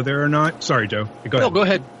going to go there or not. Sorry, Joe. Go ahead. No, go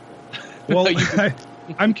ahead. Well,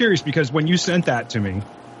 I'm curious because when you sent that to me,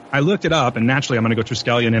 I looked it up, and naturally I'm going to go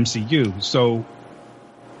Triskelion MCU. So,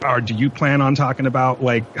 do you plan on talking about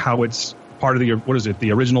how it's part of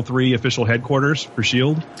the original 3 official headquarters for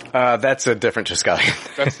S.H.I.E.L.D.? That's a different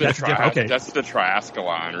Triskelion. That's the That's the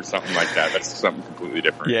Triascalon or something like that. That's something completely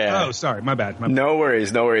different. Yeah. Oh, sorry. My bad. No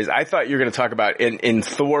worries. I thought you were going to talk about in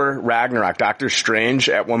Thor Ragnarok, Doctor Strange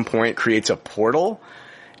at one point creates a portal.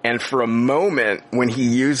 And for a moment, when he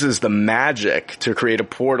uses the magic to create a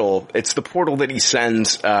portal, it's the portal that he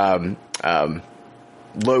sends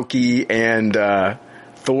Loki and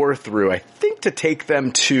Thor through, I think, to take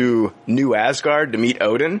them to New Asgard to meet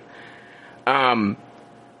Odin.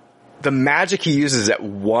 The magic he uses at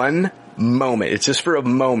one moment, it's just for a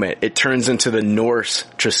moment, it turns into the Norse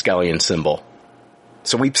Triskelion symbol.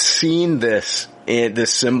 So we've seen this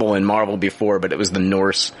symbol in Marvel before, but it was the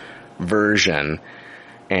Norse version.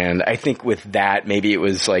 And I think with that, maybe it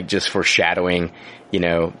was like just foreshadowing,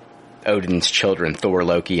 Odin's children, Thor,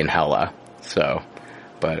 Loki, and Hela. So,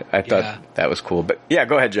 but I thought that was cool. But yeah,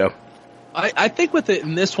 go ahead, Joe. I think with it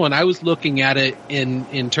in this one, I was looking at it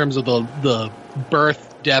in terms of the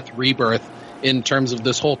birth, death, rebirth, in terms of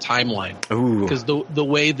this whole timeline. Ooh. Because the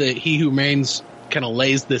way that He Who Remains kind of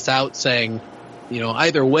lays this out, saying,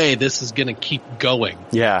 either way, this is going to keep going.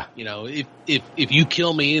 Yeah. If you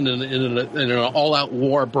kill me and an all-out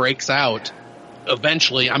war breaks out,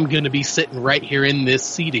 eventually I'm going to be sitting right here in this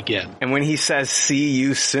seat again. And when he says, see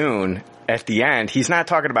you soon, at the end, he's not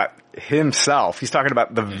talking about himself. He's talking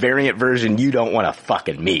about the variant version you don't want to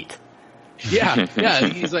fucking meet. Yeah.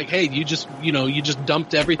 He's like, hey, you just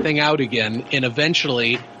dumped everything out again, and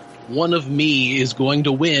eventually one of me is going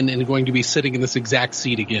to win and going to be sitting in this exact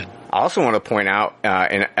seat again. I also want to point out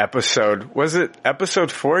in was it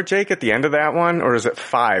episode 4, Jake, at the end of that one, or is it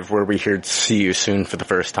 5 where we heard see you soon for the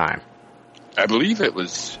first time? I believe it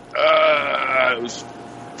was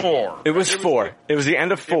 4. It was 4. It was the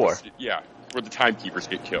end of 4. Where the timekeepers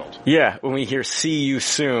get killed. Yeah, when we hear see you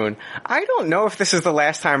soon. I don't know if this is the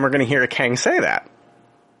last time we're going to hear Kang say that.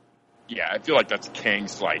 Yeah, I feel like that's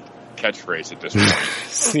Kang's, catchphrase at this point.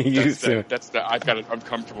 See you soon. I've got an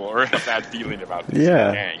uncomfortable or a bad feeling about this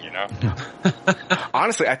Kang,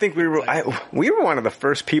 Honestly, I think we were one of the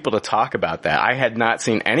first people to talk about that. I had not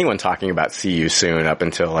seen anyone talking about see you soon up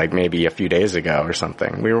until, maybe a few days ago or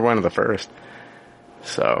something. We were one of the first.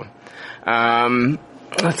 So,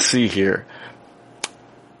 let's see here.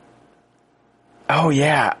 Oh,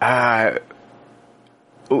 yeah.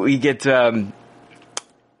 We get,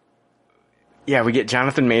 we get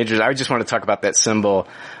Jonathan Majors. I just want to talk about that symbol.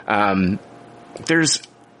 There's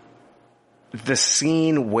the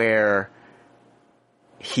scene where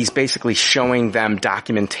he's basically showing them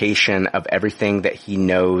documentation of everything that he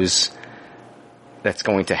knows that's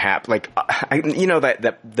going to happen.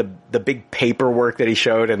 The big paperwork that he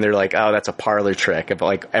showed, and they're like, oh, that's a parlor trick of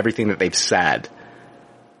everything that they've said.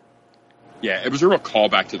 Yeah, it was a real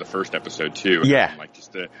callback to the first episode too. Yeah.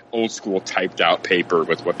 Just the old school typed out paper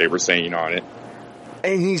with what they were saying on it.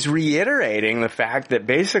 And he's reiterating the fact that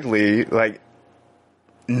basically,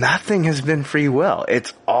 nothing has been free will.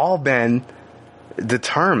 It's all been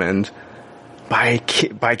determined by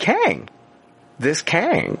Kang. This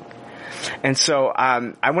Kang. And so,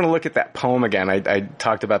 I want to look at that poem again. I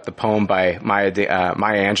talked about the poem by Maya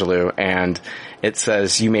Angelou, and it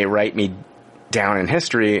says, you may write me down in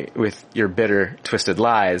history with your bitter, twisted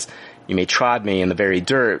lies. You may trod me in the very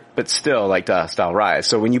dirt, but still, like dust, I'll rise.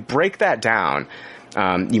 So when you break that down,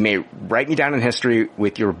 you may write me down in history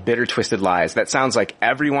with your bitter, twisted lies. That sounds like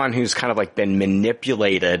everyone who's kind of been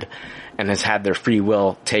manipulated and has had their free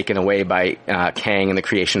will taken away by Kang and the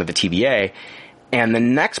creation of the TVA. And the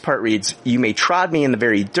next part reads, you may trod me in the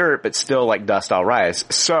very dirt, but still, like dust, I'll rise.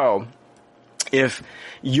 So if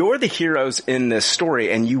you're the heroes in this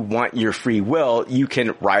story and you want your free will, you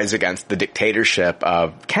can rise against the dictatorship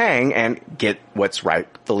of Kang and get what's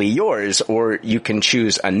rightfully yours, or you can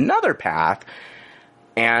choose another path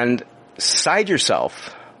and side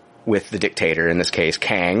yourself with the dictator, in this case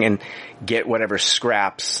Kang, and get whatever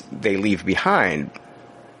scraps they leave behind.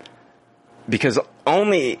 Because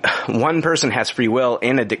only one person has free will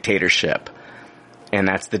in a dictatorship, and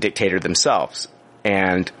that's the dictator themselves.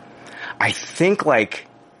 And I think that's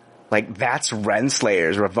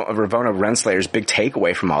Renslayer's, Ravonna Renslayer's big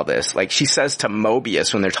takeaway from all this. She says to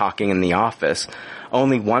Mobius when they're talking in the office,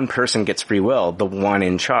 only one person gets free will, the one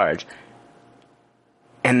in charge.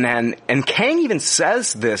 And Kang even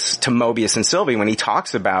says this to Mobius and Sylvie when he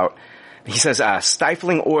talks about, he says,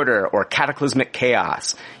 stifling order or cataclysmic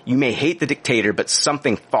chaos. You may hate the dictator, but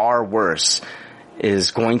something far worse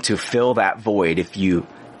is going to fill that void if you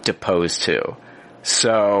depose to.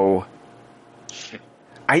 So,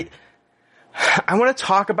 I want to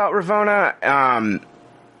talk about Ravonna,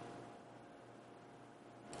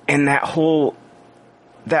 and that whole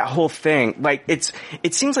thing.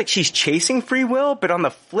 It seems like she's chasing free will, but on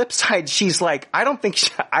the flip side, she's I don't think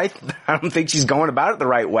she's going about it the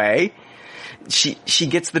right way. She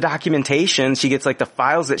gets the documentation, she gets the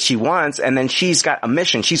files that she wants, and then she's got a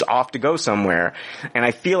mission. She's off to go somewhere. And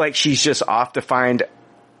I feel like she's just off to find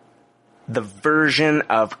the version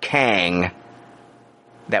of Kang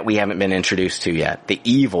that we haven't been introduced to yet, the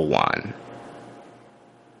evil one.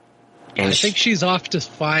 And I think she's off to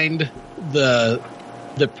find the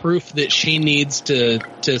proof that she needs to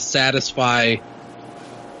satisfy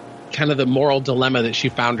kind of the moral dilemma that she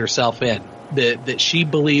found herself in. That she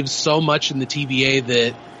believes so much in the TVA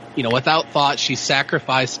that, without thought, she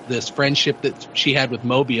sacrificed this friendship that she had with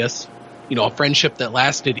Mobius, a friendship that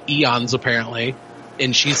lasted eons apparently,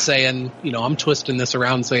 and she's saying, you know, I'm twisting this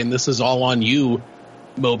around saying this is all on you,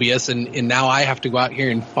 Mobius, and now I have to go out here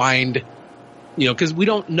and find, you know, because we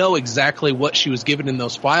don't know exactly what she was given in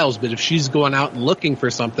those files, but if she's going out and looking for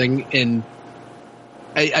something, and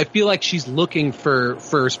I feel like she's looking for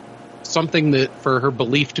something that for her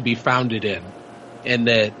belief to be founded in, and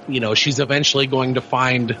that, you know, she's eventually going to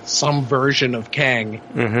find some version of Kang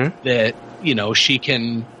that, you know, she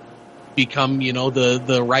can become, you know,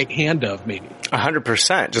 the right hand of, maybe.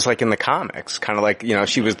 100%, just like in the comics. Kind of like, you know,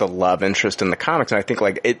 she was the love interest in the comics, and I think,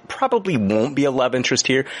 like, it probably won't be a love interest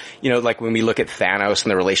here. You know, like when we look at Thanos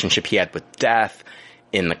and the relationship he had with Death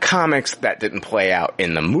in the comics, that didn't play out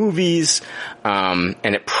in the movies, and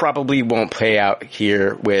it probably won't play out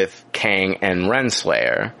here with Kang and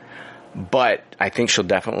Renslayer. But I think she'll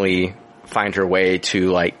definitely find her way to,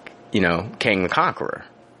 like, you know, Kang the Conqueror.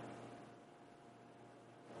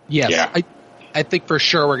 Yes, Yeah. I think for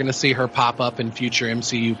sure we're going to see her pop up in future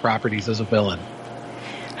MCU properties as a villain.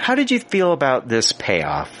 How did you feel about this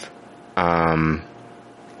payoff? And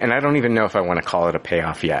I don't even know if I want to call it a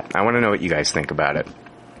payoff yet. I want to know what you guys think about it.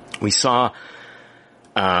 We saw,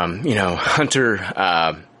 you know, Hunter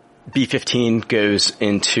B-15 goes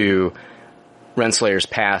into Renslayer's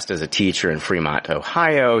past as a teacher in Fremont,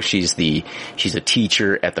 Ohio. She's a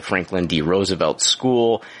teacher at the Franklin D. Roosevelt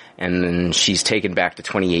School, and then she's taken back to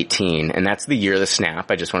 2018, and that's the year of the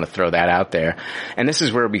snap. I just want to throw that out there. And this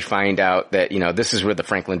is where we find out that, you know, this is where the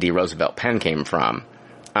Franklin D. Roosevelt pen came from.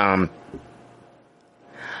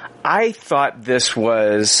 I thought this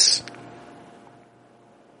was,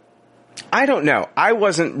 I don't know. I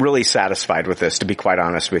wasn't really satisfied with this, to be quite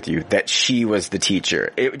honest with you, that she was the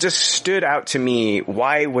teacher. It just stood out to me.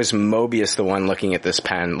 Why was Mobius the one looking at this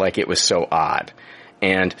pen? Like, it was so odd.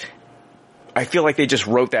 And I feel like they just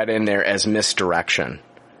wrote that in there as misdirection.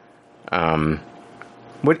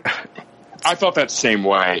 I felt that same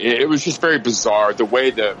way. It was just very bizarre, the way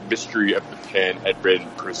the mystery of the pen had been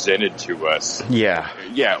presented to us. Yeah.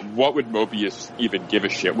 Yeah, what would Mobius even give a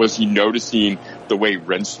shit? Was he noticing the way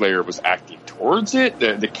Renslayer was acting towards it?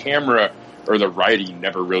 The camera or the writing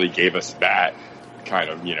never really gave us that kind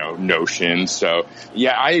of, you know, notion. So,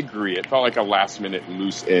 yeah, I agree. It felt like a last-minute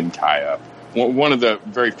loose-end tie-up. One of the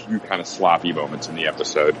very few kind of sloppy moments in the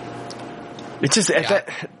episode. It just,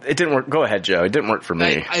 it didn't work. Go ahead, Joe. It didn't work for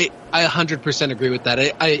me. I 100% agree with that.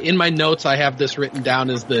 In my notes, I have this written down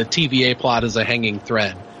as the TVA plot as a hanging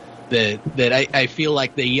thread. That I feel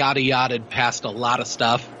like they yada-yada'd past a lot of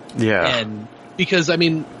stuff. Yeah. And because, I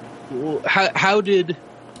mean, how did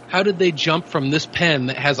they jump from this pen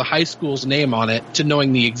that has a high school's name on it to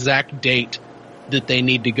knowing the exact date that they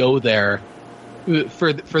need to go there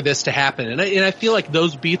for this to happen? And I feel like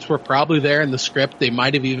those beats were probably there in the script. They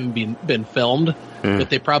might have even been filmed, but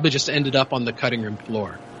they probably just ended up on the cutting room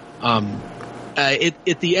floor.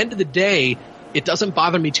 At the end of the day, it doesn't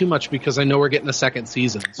bother me too much because I know we're getting a second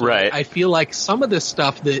season. So right. I feel like some of this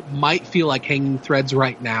stuff that might feel like hanging threads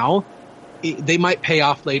right now, they might pay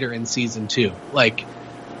off later in season 2. Like,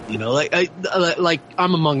 you know, like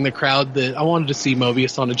I'm among the crowd that I wanted to see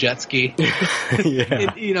Mobius on a jet ski. Yeah.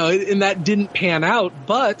 And, you know, and that didn't pan out.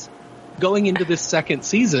 But going into this second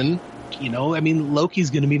season, you know, I mean, Loki's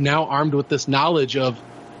going to be now armed with this knowledge of,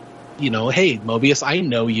 you know, hey, Mobius, I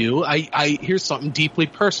know you. I here's something deeply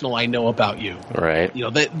personal I know about you. Right. You know,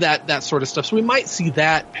 that sort of stuff. So we might see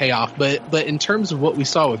that pay off. But in terms of what we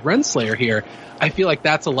saw with Renslayer here, I feel like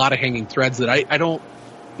that's a lot of hanging threads that I don't,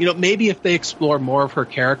 you know, maybe if they explore more of her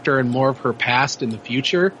character and more of her past in the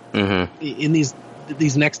future, in these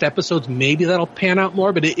next episodes, maybe that'll pan out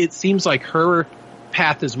more. But it seems like her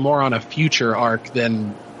path is more on a future arc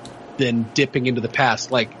than dipping into the past.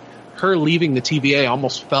 Like, her leaving the TVA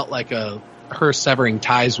almost felt like her severing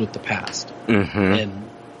ties with the past.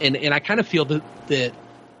 And I kind of feel that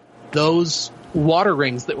those water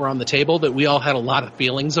rings that were on the table that we all had a lot of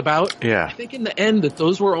feelings about. Yeah. I think in the end that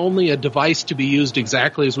those were only a device to be used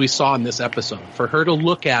exactly as we saw in this episode, for her to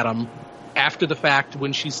look at them after the fact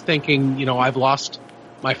when she's thinking, you know, I've lost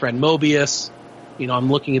my friend Mobius. You know, I'm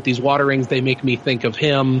looking at these water rings. They make me think of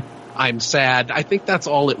him. I'm sad. I think that's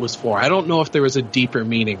all it was for. I don't know if there was a deeper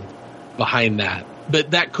meaning behind that,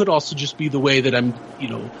 but that could also just be the way that I'm, you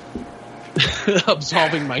know,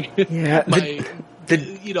 absolving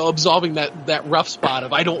absolving that rough spot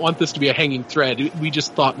of, I don't want this to be a hanging thread. We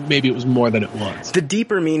just thought maybe it was more than it was. The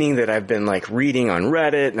deeper meaning that I've been, like, reading on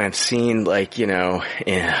Reddit, and I've seen, like, you know,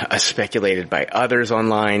 speculated by others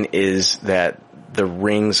online, is that the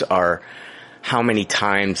rings are how many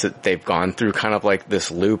times that they've gone through kind of like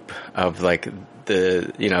this loop of, like,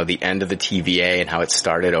 the end of the TVA and how it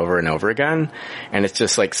started over and over again. And it's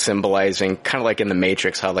just like symbolizing, kind of like in the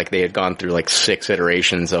Matrix, how like they had gone through like 6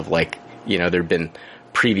 iterations of like, there'd been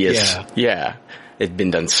previous, it'd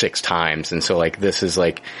been done 6 times. And so like this is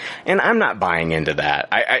like, and I'm not buying into that.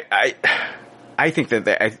 I think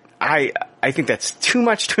that I think that's too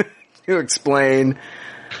much to explain.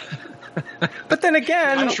 But then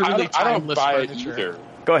again, I don't buy it either.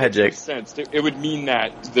 Go ahead, Jake. Sense. It would mean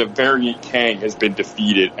that the variant Kang has been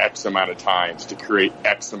defeated X amount of times to create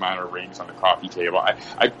X amount of rings on the coffee table.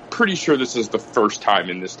 I'm pretty sure this is the first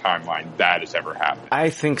time in this timeline that has ever happened.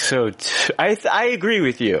 I think so too. I agree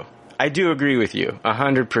with you. I do agree with you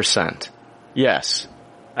 100%. Yes,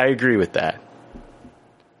 I agree with that.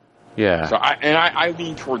 Yeah. So I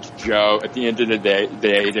lean towards Joe. At the end of the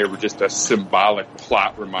day, they were just a symbolic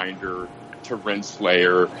plot reminder to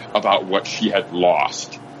Renslayer about what she had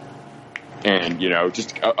lost. And,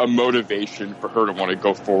 just a motivation for her to want to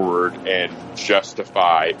go forward and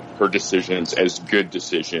justify her decisions as good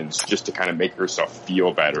decisions, just to kind of make herself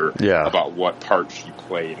feel better about what part she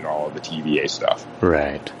played in all of the TVA stuff.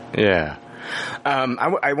 Right. Yeah.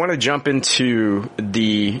 I want to jump into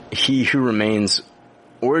the He Who Remains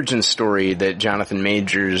origin story that Jonathan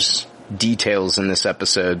Majors details in this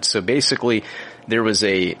episode. So basically, there was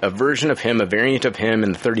a version of him, a variant of him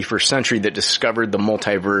in the 31st century that discovered the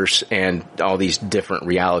multiverse and all these different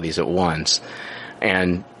realities at once.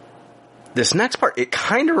 And this next part, it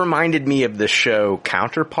kind of reminded me of the show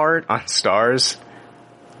Counterpart on Starz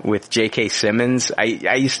with J.K. Simmons. I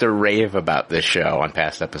used to rave about this show on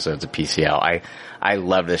past episodes of PCL. I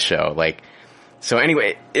love this show. So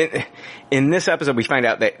anyway, in this episode, we find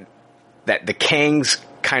out that the Kangs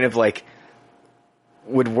kind of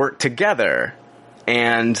would work together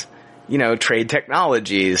and, trade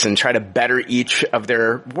technologies and try to better each of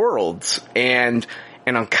their worlds. And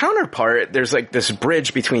on Counterpart, there's this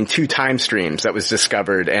bridge between 2 time streams that was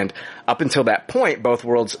discovered. And up until that point, both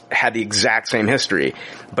worlds had the exact same history.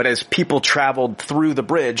 But as people traveled through the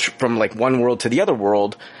bridge from one world to the other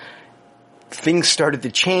world, things started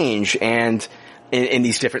to change. And in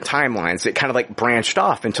these different timelines, it kind of branched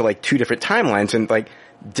off into 2 different timelines, and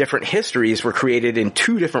different histories were created in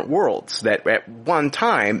 2 different worlds that at one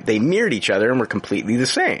time they mirrored each other and were completely the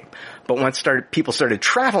same. But once people started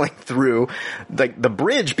traveling through the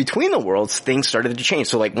bridge between the worlds, things started to change.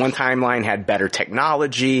 So one timeline had better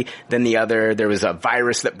technology than the other. There was a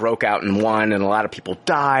virus that broke out in one and a lot of people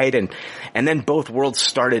died. And then both worlds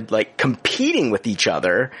started competing with each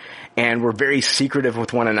other and were very secretive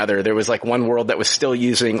with one another. There was one world that was still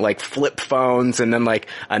using flip phones, and then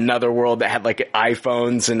another world that had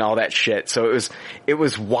iPhones and all that shit. So it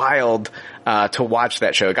was wild to watch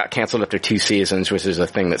that show. It got canceled after 2 seasons, which is a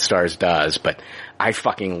thing that Starz does, but I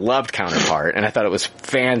fucking loved Counterpart, and I thought it was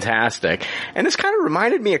fantastic. And this kind of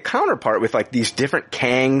reminded me of Counterpart with these different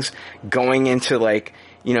Kangs going into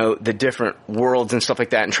the different worlds and stuff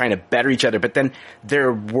like that and trying to better each other. But then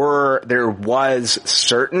there was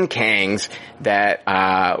certain Kangs that,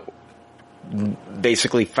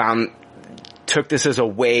 basically took this as a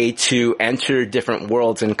way to enter different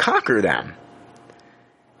worlds and conquer them.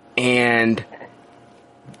 And,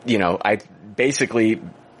 I basically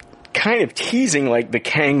kind of teasing the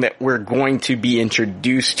Kang that we're going to be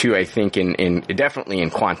introduced to, I think, in definitely in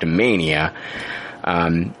Quantumania.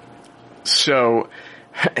 So,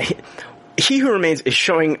 He Who Remains is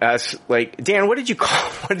showing us, Dan, what did you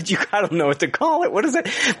I don't know what to call it. What is it?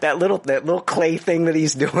 That little clay thing that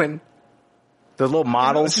he's doing? The little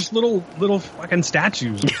models? It's just little fucking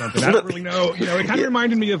statues or something. I don't really know. It kind of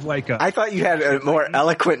reminded me of I thought you had a more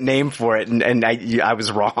eloquent name for it, and I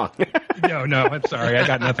was wrong. No, I'm sorry. I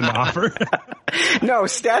got nothing to offer. No,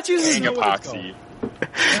 statues is epoxy.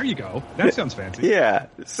 There you go. That sounds fancy. Yeah.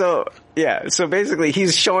 So basically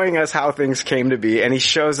he's showing us how things came to be, and he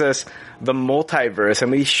shows us the multiverse. And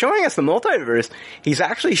when he's showing us the multiverse, he's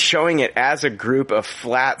actually showing it as a group of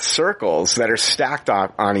flat circles that are stacked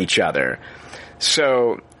on each other.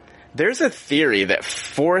 So there's a theory that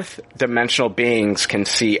 4th dimensional beings can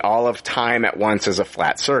see all of time at once as a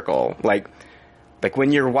flat circle. Like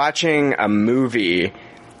when you're watching a movie,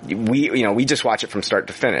 we just watch it from start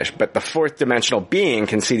to finish, but the 4th dimensional being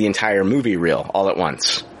can see the entire movie reel all at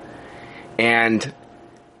once. And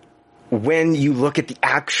when you look at the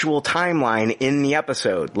actual timeline in the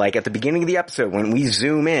episode, at the beginning of the episode, when we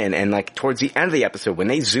zoom in, and towards the end of the episode, when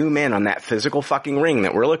they zoom in on that physical fucking ring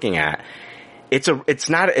that we're looking at, it's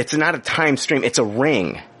not a time stream, it's a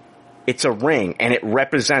ring. It's a ring, and it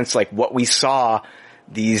represents what we saw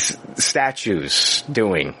these statues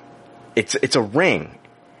doing. It's a ring.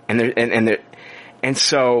 And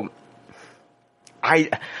so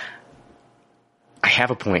I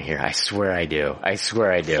have a point here. I swear I do.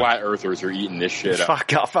 Flat earthers are eating this shit up.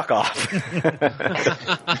 Fuck off.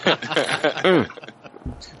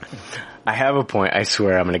 I have a point. I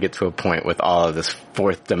swear I'm going to get to a point with all of this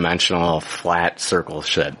fourth dimensional flat circle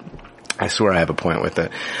shit. I swear I have a point with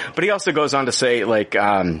it. But he also goes on to say, like,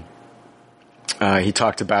 he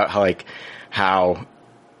talked about how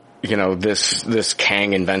you know, this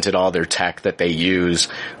Kang invented all their tech that they use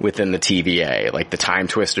within the TVA, like the time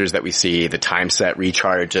twisters that we see, the time set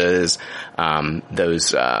recharges,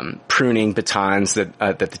 those pruning batons that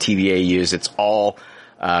the TVA use. It's all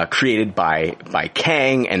created by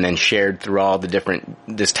Kang and then shared through all the different,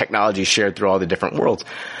 this technology shared through all the different worlds.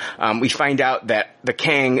 We find out that the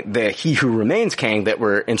Kang, the He Who Remains Kang that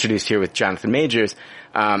we're introduced here with Jonathan Majors,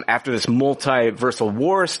 after this multiversal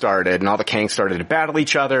war started and all the Kangs started to battle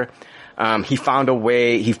each other, he found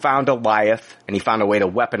Alioth, and he found a way to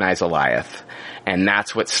weaponize Alioth. And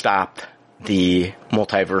that's what stopped the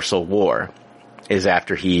multiversal war, is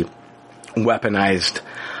after he weaponized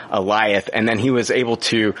Alioth, and then he was able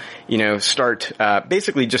to, you know, start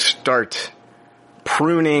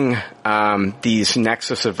pruning these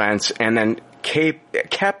Nexus events, and then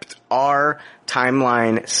kept our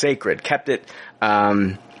timeline sacred, kept it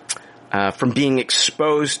from being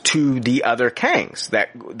exposed to the other Kangs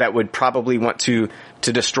that would probably want to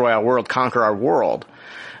destroy our world, conquer our world.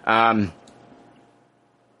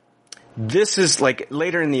 This is like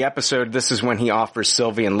later in the episode, this is when he offers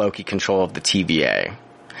Sylvie and Loki control of the TVA.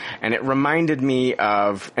 And it reminded me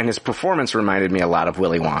of, and his performance reminded me a lot of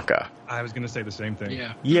Willy Wonka. I was going to say the same thing.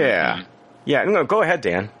 Yeah. No, go ahead,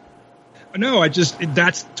 Dan. No,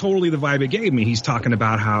 that's totally the vibe it gave me. He's talking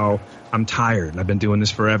about how I'm tired and I've been doing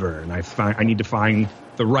this forever and I need to find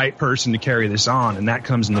the right person to carry this on, and that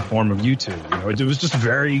comes in the form of you two. You know, it was just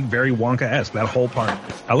very, very Wonka-esque, that whole part.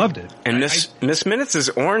 I loved it. And Miss Minutes is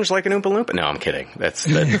orange like an Oompa Loompa. No, I'm kidding. That's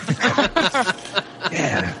yeah.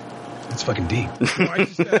 It's fucking deep.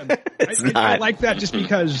 No, I like that just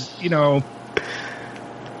because, you know,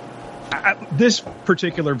 this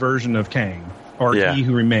particular version of Kang, or He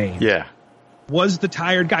Who Remains, was the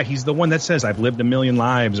tired guy. He's the one that says, I've lived 1,000,000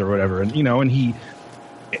 lives or whatever. And, you know,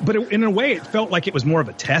 in a way, it felt like it was more of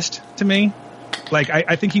a test to me. Like,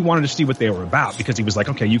 I think he wanted to see what they were about, because he was like,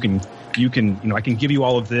 okay, you can, you know, I can give you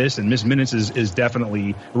all of this. And Miss Minutes is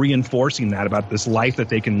definitely reinforcing that about this life that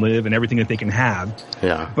they can live and everything that they can have.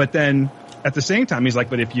 Yeah. But then at the same time, he's like,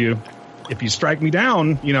 but if you strike me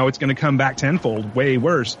down, you know, it's going to come back tenfold, way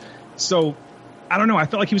worse. So I don't know. I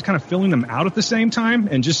felt like he was kind of filling them out at the same time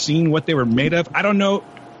and just seeing what they were made of. I don't know.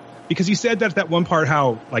 Because he said that one part,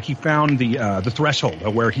 how like he found the threshold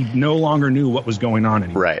where he no longer knew what was going on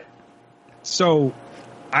anymore. Right. So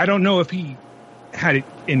I don't know if he had it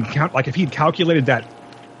if he had calculated that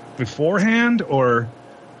beforehand, or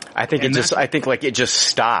I think it just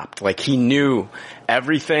stopped. Like he knew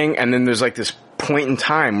everything, and then there's like this point in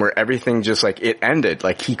time where everything just like it ended.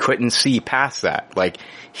 Like he couldn't see past that. Like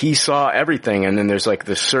he saw everything, and then there's like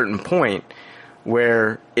this certain point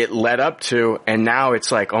where it led up to, and now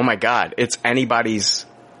it's like, oh my God, it's anybody's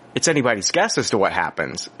guess as to what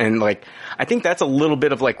happens. And like, I think that's a little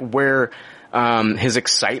bit of like where, his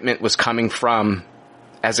excitement was coming from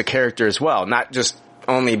as a character as well. Not just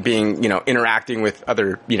only being, you know, interacting with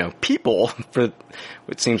other, you know, people for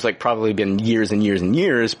what seems like probably been years and years and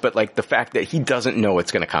years, but like the fact that he doesn't know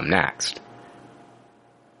what's going to come next.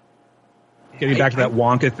 Getting back to that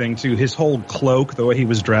Wonka thing too, his whole cloak, the way he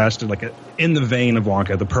was dressed, like in the vein of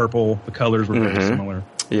Wonka, the purple, the colors were very similar.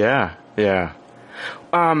 Yeah.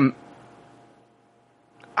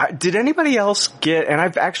 Did anybody else get, and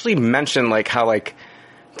I've actually mentioned like how like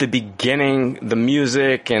the beginning, the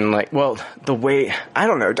music and like, well, the way, I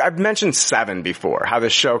don't know, I've mentioned Seven before, how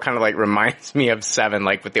this show kind of like reminds me of Seven,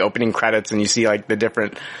 like with the opening credits and you see like the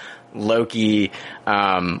different Loki,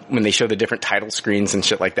 when they show the different title screens and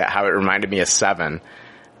shit like that, how it reminded me of Seven.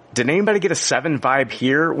 Did anybody get a Seven vibe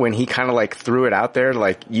here when he kind of like threw it out there,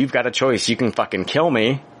 like, you've got a choice, you can fucking kill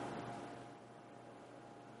me?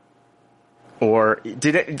 Or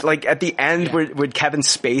did it, like, at the end, would Kevin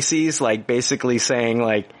Spacey's like basically saying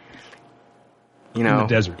like, you know, in the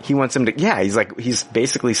desert. He wants him to, he's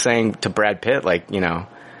basically saying to Brad Pitt, like, you know,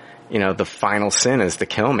 the final sin is to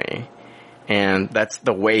kill me. And that's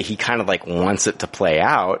the way he kind of like wants it to play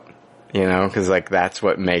out, you know, cause like that's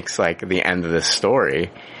what makes like the end of this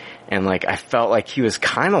story. And like, I felt like he was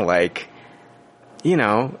kind of like, you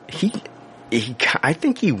know, I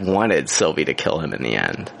think he wanted Sylvie to kill him in the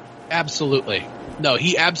end. Absolutely. No,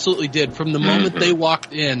 he absolutely did. From the moment they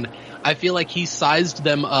walked in, I feel like he sized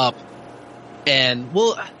them up. And,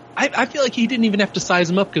 well, I feel like he didn't even have to size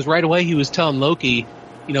them up, because right away he was telling Loki,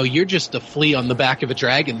 you're just a flea on the back of a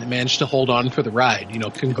dragon that managed to hold on for the ride.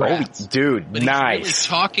 Congrats. Oh, dude, but nice. He's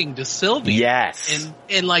really talking to Sylvie. Yes.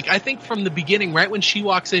 And like, I think from the beginning, right when she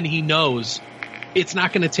walks in, he knows it's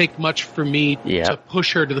not going to take much for me to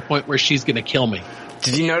push her to the point where she's going to kill me.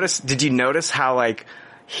 Did you notice how, like,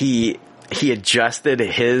 he adjusted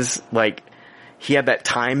his, like, he had that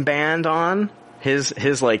time band on,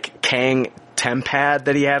 his like Kang temp pad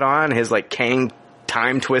that he had on, his like Kang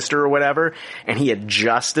time twister or whatever, and he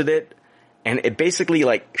adjusted it, and it basically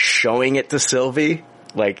like showing it to Sylvie,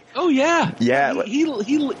 like, oh yeah, yeah, he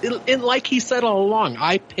and like he said all along,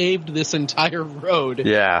 I paved this entire road,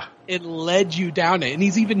 yeah, it led you down it, and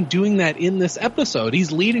he's even doing that in this episode.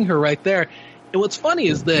 He's leading her right there, and what's funny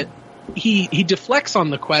is that he deflects on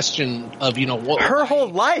the question of, what her whole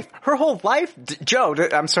life, Joe,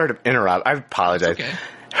 I'm sorry to interrupt, I apologize. Okay.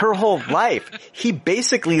 Her whole life, he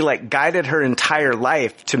basically like guided her entire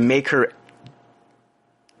life to make her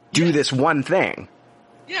do this one thing.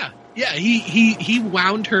 Yeah. He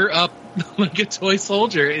wound her up like a toy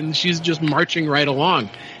soldier, and she's just marching right along.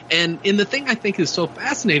 And the thing I think is so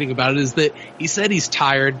fascinating about it is that he said he's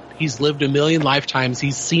tired, he's lived a million lifetimes,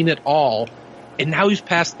 he's seen it all, and now he's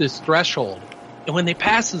past this threshold. And when they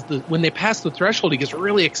pass the threshold, he gets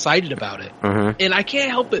really excited about it. Mm-hmm. And I can't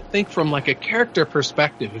help but think from like a character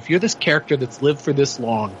perspective, if you're this character that's lived for this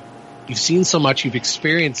long, you've seen so much, you've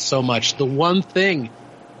experienced so much, the one thing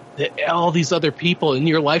that all these other people in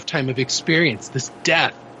your lifetime have experienced, this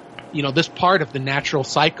death, this part of the natural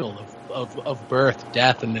cycle of birth,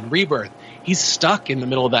 death, and then rebirth, he's stuck in the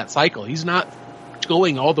middle of that cycle. He's not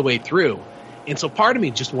going all the way through. And so part of me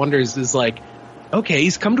just wonders is like, okay,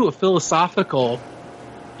 he's come to a philosophical,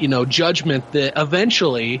 judgment that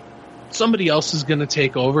eventually somebody else is going to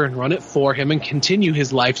take over and run it for him and continue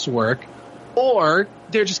his life's work, or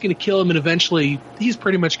they're just going to kill him and eventually he's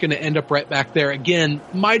pretty much going to end up right back there again.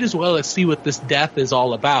 Might as well see what this death is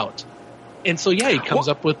all about. And so, he comes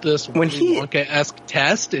up with this Wonka-esque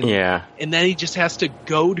test, and then he just has to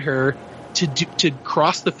goad her to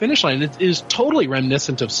cross the finish line. It is totally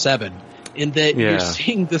reminiscent of Seven, in that you're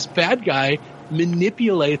seeing this bad guy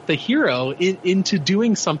manipulate the hero into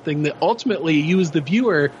doing something that ultimately you as the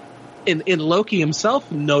viewer and Loki himself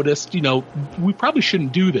noticed, we probably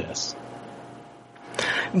shouldn't do this.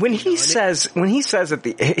 He says,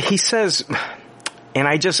 and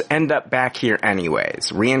I just end up back here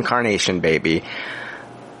anyways, reincarnation, baby.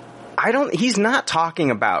 He's not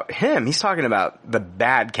talking about him. He's talking about the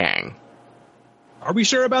bad Kang. Are we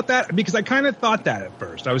sure about that? Because I kind of thought that at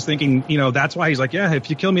first. I was thinking, that's why he's like, yeah,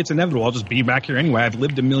 if you kill me, it's inevitable. I'll just be back here anyway. I've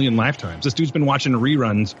lived a million lifetimes. This dude's been watching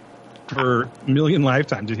reruns for a million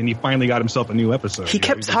lifetimes, and he finally got himself a new episode. He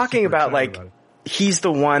kept talking about, like, he's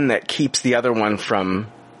the one that keeps the other one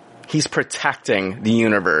from, he's protecting the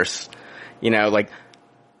universe. Like,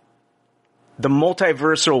 the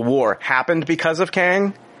multiversal war happened because of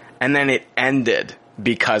Kang, and then it ended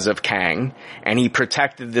because of Kang, and he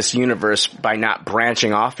protected this universe by not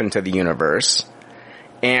branching off into the universe.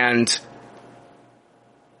 And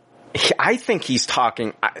I think he's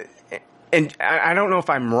talking, and I don't know if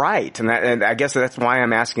I'm right, and I guess that's why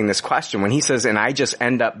I'm asking this question. When he says, and I just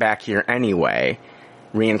end up back here anyway,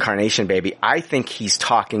 reincarnation, baby, I think he's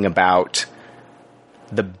talking about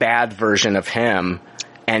the bad version of him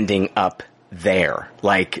ending up there.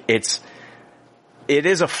 Like, it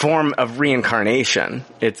is a form of reincarnation.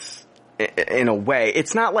 It's, in a way,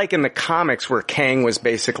 it's not like in the comics where Kang was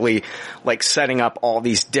basically like setting up all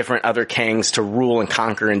these different other Kangs to rule and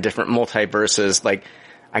conquer in different multiverses. Like,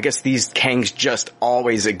 I guess these Kangs just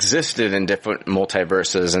always existed in different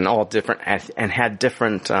multiverses and all different, and had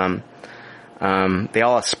different, they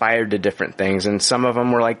all aspired to different things, and some of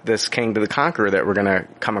them were like this Kang the Conqueror that we're gonna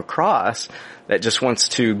come across that just wants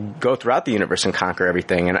to go throughout the universe and conquer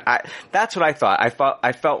everything. And that's what I thought.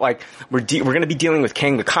 I felt like we're gonna be dealing with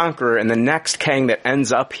Kang the Conqueror, and the next Kang that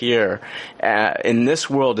ends up here, in this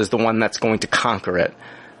world is the one that's going to conquer it.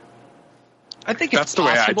 I think that's the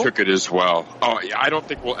way I took it as well. Oh, I don't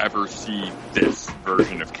think we'll ever see this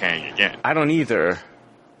version of Kang again. I don't either.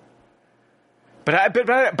 But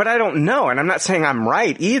I don't know, and I'm not saying I'm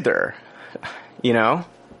right either. Well,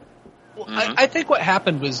 I think what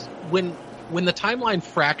happened was when the timeline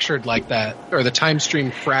fractured like that, or the time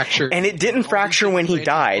stream fractured, and it didn't fracture when he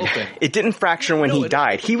died. It didn't fracture when he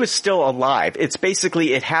died. He was still alive. It's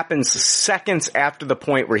basically, it happens seconds after the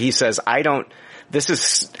point where he says, this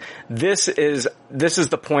is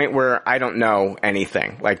the point where I don't know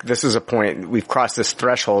anything. Like, this is a point, we've crossed this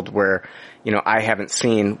threshold where, I haven't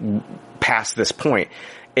seen past this point.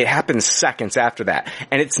 It happens seconds after that.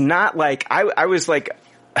 And it's not like, I was like,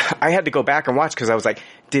 I had to go back and watch because I was like,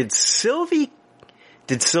 did Sylvie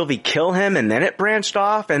did Sylvie kill him and then it branched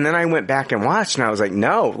off? And then I went back and watched and I was like,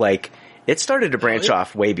 no, like it started to branch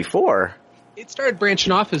off way before. It started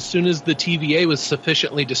branching off as soon as the TVA was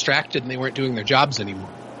sufficiently distracted and they weren't doing their jobs anymore.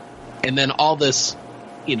 And then all this,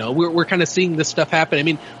 you know, we're kind of seeing this stuff happen. I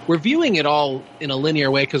mean, we're viewing it all in a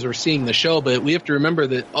linear way because we're seeing the show, but we have to remember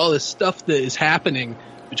that all this stuff that is happening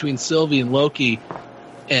between Sylvie and Loki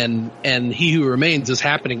and He Who Remains is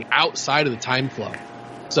happening outside of the time flow.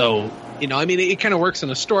 So, you know, I mean, it kind of works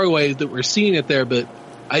in a story way that we're seeing it there, but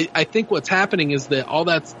I think what's happening is that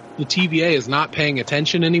the TVA is not paying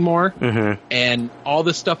attention anymore, and all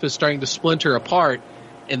this stuff is starting to splinter apart,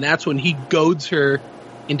 and that's when he goads her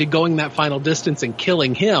into going that final distance and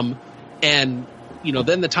killing him, and, you know,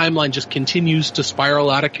 then the timeline just continues to spiral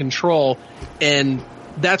out of control, and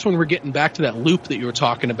that's when we're getting back to that loop that you were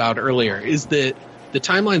talking about earlier, is that the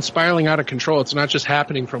timeline spiraling out of control. It's not just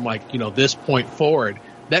happening from, like, you know, this point forward.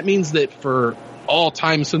 That means that for all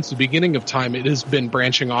time since the beginning of time, it has been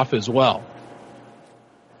branching off as well.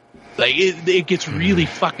 Like, it gets really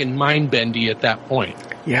fucking mind-bendy at that point.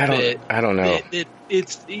 Yeah, I don't know.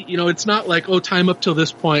 It's, you know, it's not like, oh, time up till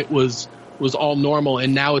this point was all normal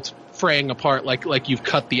and now it's fraying apart like you've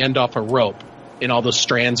cut the end off a rope and all the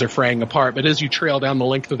strands are fraying apart. But as you trail down the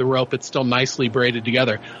length of the rope, it's still nicely braided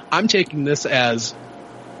together. I'm taking this as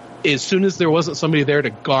soon as there wasn't somebody there to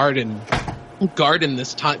guard in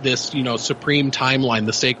this, you know, supreme timeline,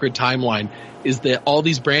 the sacred timeline, is that all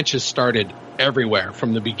these branches started everywhere.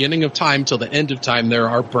 From the beginning of time till the end of time, there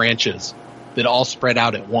are branches that all spread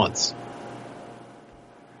out at once.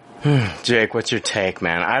 Jake, what's your take,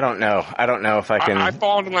 man? I don't know if I can... I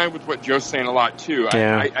fall in line with what Joe's saying a lot, too.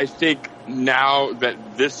 Yeah. I think now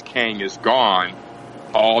that this Kang is gone,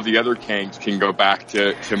 all the other Kangs can go back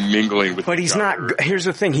to mingling with each other. But here's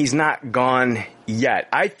the thing, he's not gone yet.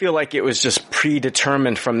 I feel like it was just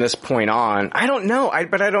predetermined from this point on. I don't know,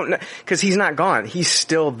 but I don't know, because he's not gone. He's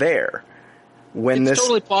still there. It's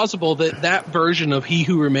totally plausible that version of He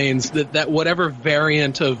Who Remains, that whatever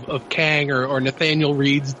variant of Kang or Nathaniel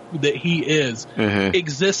Reed's that he is,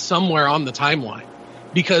 exists somewhere on the timeline.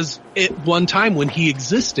 Because at one time when he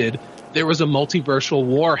existed, there was a multiversal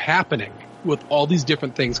war happening with all these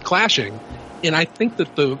different things clashing. And I think that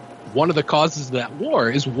one of the causes of that war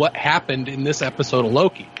is what happened in this episode of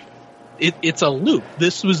Loki. It's a loop.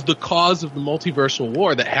 This was the cause of the multiversal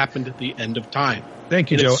war that happened at the end of time. Thank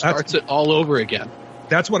you, and Joe. It starts it all over again.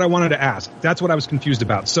 That's what I wanted to ask. That's what I was confused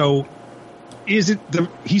about. So, is it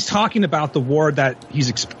he's talking about the war that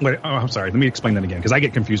I'm sorry. Let me explain that again because I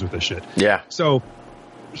get confused with this shit. Yeah. So,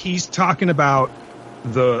 he's talking about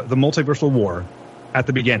the multiversal war at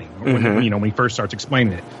the beginning when he first starts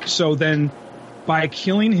explaining it. So then, by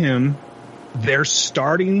killing him, they're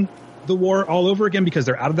starting the war all over again because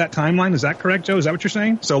they're out of that timeline. Is that correct, Joe? Is that what you're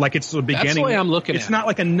saying? So like it's the beginning. That's the way I'm looking at it. It's not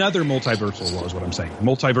like another multiversal war is what I'm saying.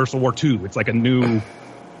 Multiversal War 2. It's like a new,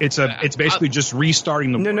 it's basically just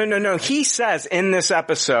restarting the war. No. He says in this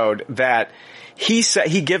episode that he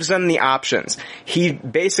gives them the options. He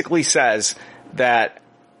basically says that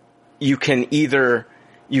you can either,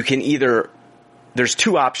 there's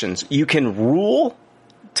two options. You can rule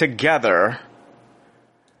together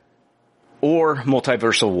or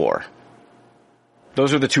multiversal war.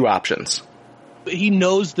 Those are the two options. He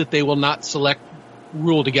knows that they will not select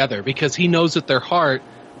rule together because he knows at their heart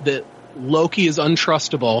that Loki is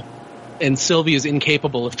untrustable and Sylvie is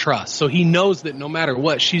incapable of trust. So he knows that no matter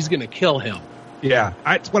what, she's going to kill him. Yeah,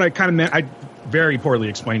 that's what I kind of meant. I very poorly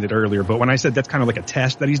explained it earlier, but when I said that's kind of like a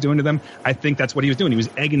test that he's doing to them, I think that's what he was doing. He was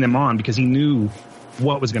egging them on because he knew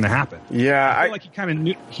what was going to happen. Yeah, I feel like he kind of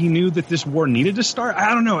knew that this war needed to start.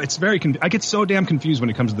 I don't know. It's very. I get so damn confused when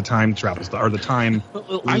it comes to the time travel stuff or the time.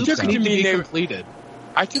 I took it to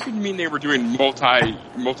mean they were doing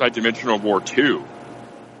multi-dimensional War 2.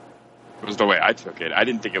 Was the way I took it. I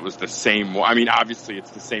didn't think it was the same. I mean, obviously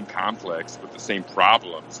it's the same conflicts with the same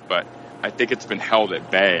problems, but I think it's been held at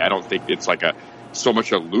bay. I don't think it's like so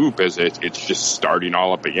much a loop as it's just starting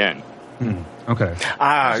all up again. Okay.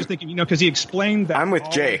 I was just thinking, because he explained that. I'm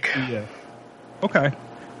with Jake. Okay.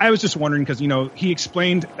 I was just wondering because, he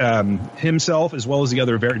explained himself as well as the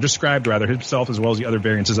other described himself as well as the other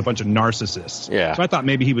variants as a bunch of narcissists. Yeah. So I thought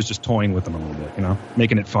maybe he was just toying with them a little bit,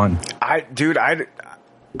 making it fun. I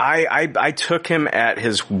took him at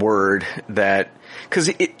his word that,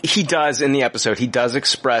 because he does in the episode, he does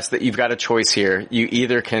express that you've got a choice here. You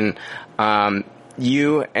either can,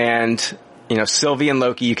 you and Sylvie and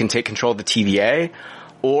Loki, you can take control of the TVA,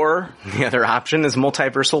 or the other option is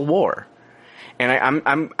multiversal war. And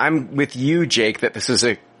I'm with you, Jake, that this is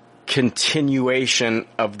a continuation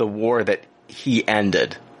of the war that he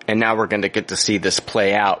ended. and now we're going to get to see this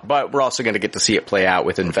play out, but we're also going to get to see it play out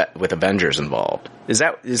with Avengers involved. Is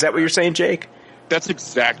that what you're saying, Jake? That's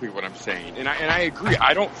exactly what I'm saying. And I agree.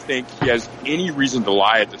 I don't think he has any reason to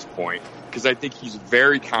lie at this point, because I think he's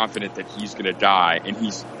very confident that he's going to die, and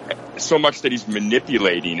he's so much that he's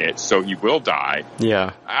manipulating it so he will die.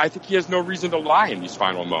 Yeah. I think he has no reason to lie in these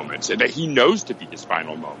final moments, and that he knows to be his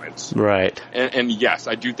final moments. Right. And yes,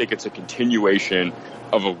 I do think it's a continuation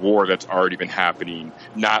of a war that's already been happening,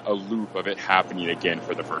 not a loop of it happening again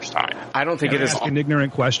for the first time. I don't think it is. Ask an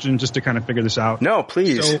ignorant question just to kind of figure this out. No,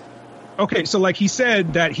 please. So like he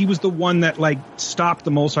said that he was the one that like stopped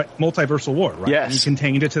the multiversal war, right? Yes. And he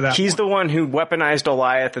contained it to that He's point. the one who weaponized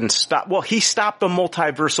Alioth and he stopped the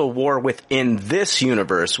multiversal war within this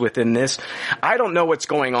universe, within this. I don't know what's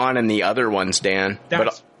going on in the other ones, Dan.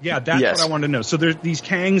 That's yes. what I wanted to know. So there's these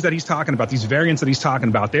Kangs that he's talking about, these variants that he's talking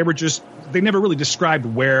about. They never really described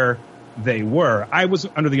where they were. I was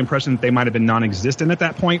under the impression that they might have been non-existent at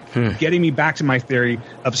that point, getting me back to my theory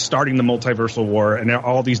of starting the multiversal war and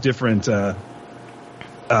all these different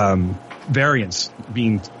variants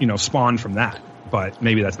being, spawned from that. But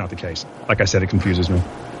maybe that's not the case. Like I said, it confuses me.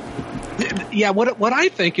 Yeah, what I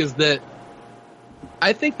think is that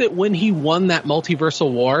when he won that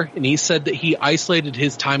multiversal war and he said that he isolated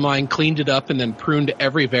his timeline, cleaned it up, and then pruned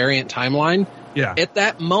every variant timeline, at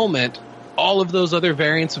that moment, all of those other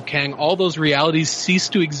variants of Kang, all those realities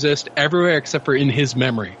ceased to exist everywhere except for in his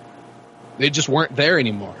memory. They just weren't there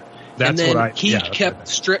anymore. He kept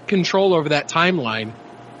strict control over that timeline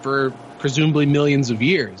for presumably millions of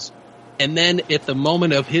years. And then at the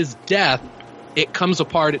moment of his death, it comes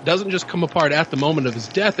apart. It doesn't just come apart at the moment of his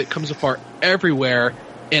death. It comes apart everywhere.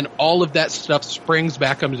 And all of that stuff springs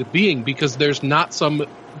back into being because there's not some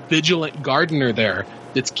vigilant gardener there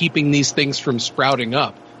that's keeping these things from sprouting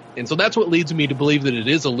up. And so that's what leads me to believe that it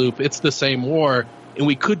is a loop. It's the same war, and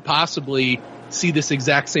we could possibly see this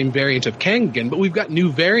exact same variant of Kang again. But we've got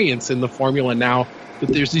new variants in the formula now, that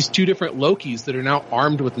there's these two different Lokis that are now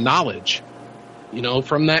armed with knowledge,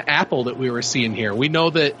 from that apple that we were seeing here. We know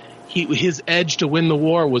that his edge to win the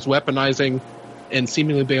war was weaponizing and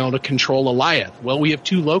seemingly being able to control Alioth. Well, we have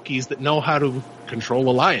two Lokis that know how to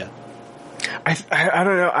control Alioth. I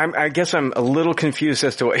don't know. I guess I'm a little confused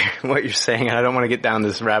as to what you're saying, and I don't want to get down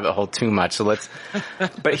this rabbit hole too much. So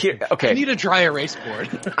but here, okay. I need a dry erase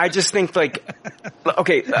board. I just think let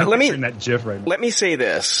me say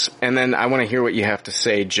this, and then I want to hear what you have to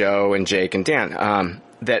say, Joe and Jake and Dan.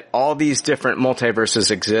 That all these different multiverses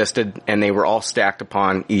existed, and they were all stacked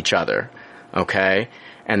upon each other. Okay,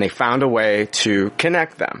 and they found a way to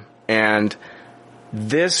connect them, and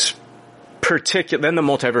then the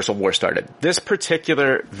multiversal war started. This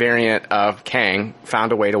particular variant of Kang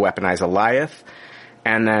found a way to weaponize Alioth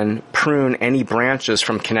and then prune any branches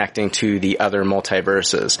from connecting to the other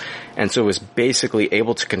multiverses. And so it was basically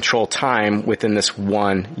able to control time within this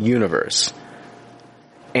one universe.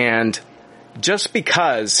 And just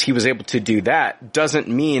because he was able to do that doesn't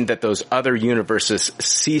mean that those other universes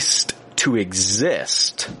ceased to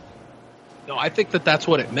exist. No, I think that that's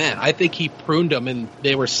what it meant. I think he pruned them and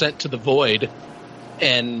they were sent to the void,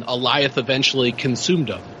 and Alioth eventually consumed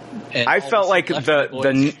them. And I felt like I felt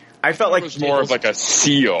like it was more of like a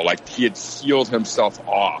seal, like he had sealed himself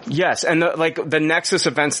off. Yes, and the Nexus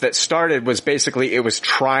events that started was basically it was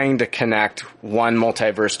trying to connect one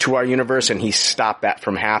multiverse to our universe, and he stopped that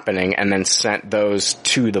from happening, and then sent those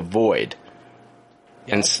to the void.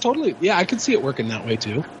 Yeah, and totally. Yeah, I could see it working that way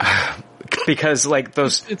too. Because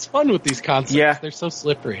it's fun with these concepts. Yeah. They're so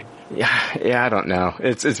slippery. Yeah, I don't know.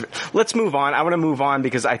 Let's move on. I want to move on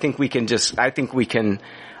because I think if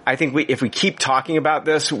we keep talking about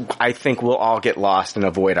this, I think we'll all get lost and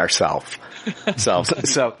avoid ourselves. So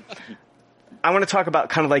I want to talk about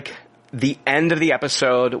kind of like the end of the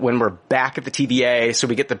episode when we're back at the TVA. So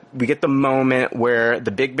we get the moment where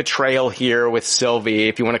the big betrayal here with Sylvie,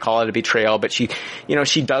 if you want to call it a betrayal, but she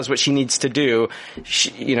does what she needs to do.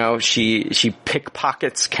 She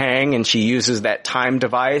pickpockets Kang and she uses that time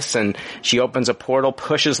device and she opens a portal,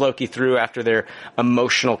 pushes Loki through after their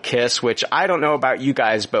emotional kiss, which I don't know about you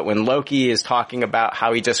guys, but when Loki is talking about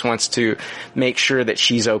how he just wants to make sure that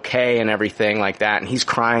she's okay and everything like that, and he's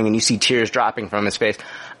crying and you see tears dropping from his face,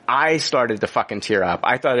 I started to fucking tear up.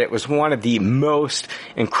 I thought it was one of the most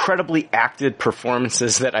incredibly acted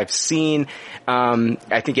performances that I've seen.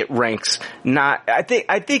 I think it ranks I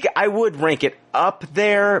think I would rank it up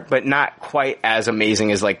there, but not quite as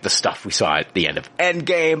amazing as like the stuff we saw at the end of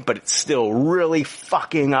Endgame, but it's still really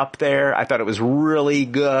fucking up there. I thought it was really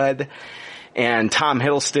good. And Tom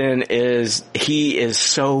Hiddleston he is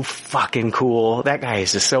so fucking cool. That guy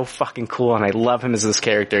is just so fucking cool, and I love him as this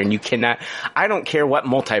character, and I don't care what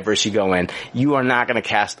multiverse you go in, you are not gonna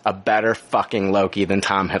cast a better fucking Loki than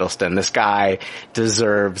Tom Hiddleston. This guy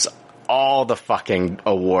deserves all the fucking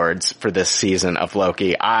awards for this season of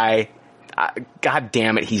Loki. God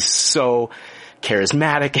damn it, he's so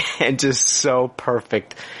charismatic and just so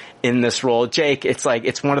perfect in this role. Jake, it's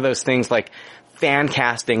one of those things like fan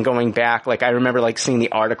casting going back. Like I remember seeing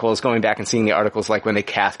the articles, going back and seeing the articles like when they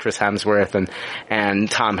cast Chris Hemsworth and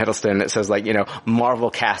Tom Hiddleston. It says Marvel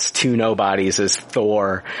cast two nobodies as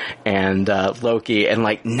Thor and Loki, and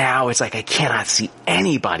now it's I cannot see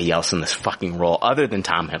anybody else in this fucking role other than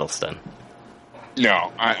Tom Hiddleston.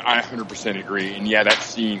 No, I 100% agree. And yeah, that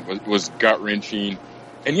scene was gut-wrenching.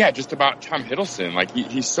 And yeah, just about Tom Hiddleston.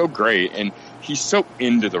 He's so great, and he's so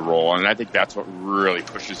into the role, and I think that's what really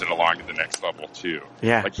pushes it along to the next level, too.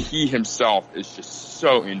 Yeah. He himself is just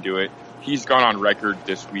so into it. He's gone on record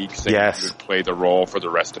this week saying he would play the role for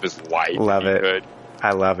the rest of his life. Love it.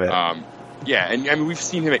 I love it. Yeah, and I mean, we've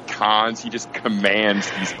seen him at cons. He just commands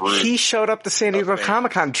these rooms. He showed up to San Diego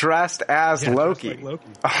Comic-Con dressed as Loki. Like Loki.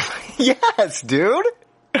 Yes, dude.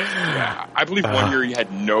 Yeah, I believe one year he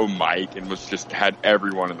had no mic and had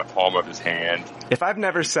everyone in the palm of his hand. If I've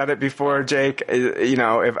never said it before, Jake,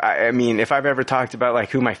 if I've ever talked about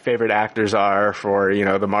who my favorite actors are for,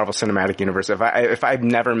 the Marvel Cinematic Universe, if I've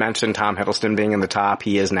never mentioned Tom Hiddleston being in the top,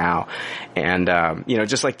 he is now. And,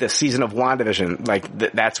 just like the season of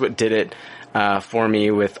WandaVision, that's what did it, for me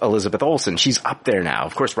with Elizabeth Olsen. She's up there now.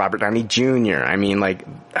 Of course, Robert Downey Jr. I mean,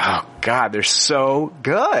 oh God, they're so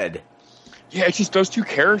good. Yeah, it's just those two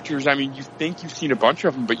characters. I mean, you think you've seen a bunch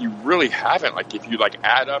of them, but you really haven't. If you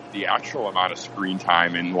add up the actual amount of screen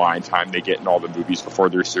time and line time they get in all the movies before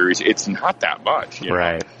their series, it's not that much.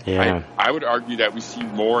 Right. Yeah. I would argue that we see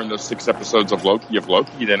more in those 6 episodes of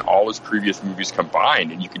Loki than all his previous movies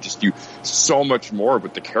combined, and you could just do so much more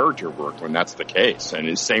with the character work when that's the case. And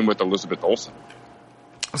it's same with Elizabeth Olsen.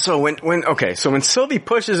 So when Sylvie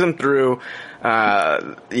pushes him through,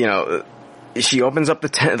 she opens up the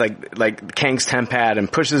Kang's temp pad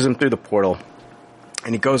and pushes him through the portal,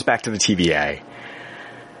 and he goes back to the TVA.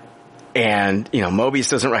 And Mobius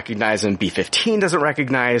doesn't recognize him. B-15 doesn't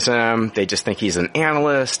recognize him. They just think he's an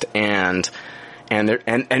analyst. And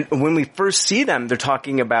when we first see them, they're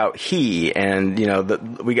talking about he and he.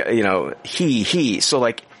 So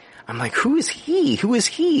I'm who is he? Who is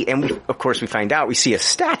he? And of course we find out. We see a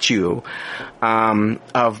statue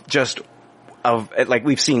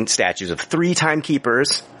we've seen statues of 3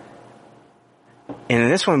 timekeepers, and in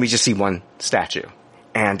this one we just see one statue,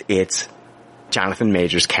 and it's Jonathan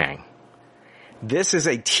Majors Kang. This is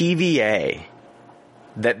a TVA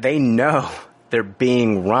that they know they're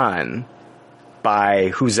being run by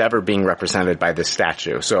who's ever being represented by this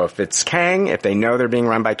statue. So if it's Kang, if they know they're being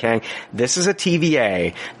run by Kang, this is a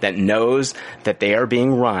TVA that knows that they are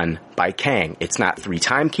being run by Kang. It's not 3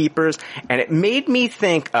 timekeepers. And it made me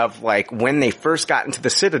think of when they first got into the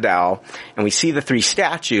Citadel and we see the 3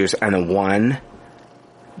 statues and the one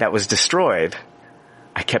that was destroyed.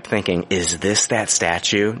 I kept thinking, is this that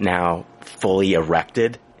statue now fully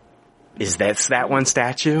erected? Is that one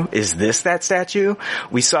statue? Is this that statue?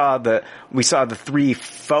 We saw the 3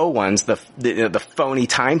 faux ones, the phony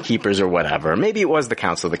timekeepers or whatever. Maybe it was the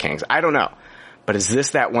Council of the Kings. I don't know. But is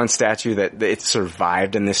this that one statue that it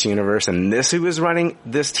survived in this universe, and this who is running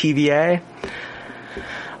this TVA?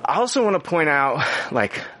 I also want to point out,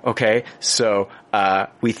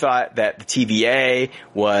 we thought that the TVA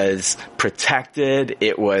was protected.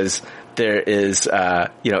 There is,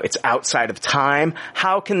 it's outside of time.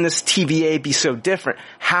 How can this TVA be so different?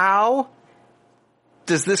 How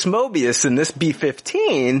does this Mobius and this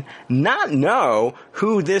B-15 not know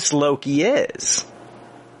who this Loki is?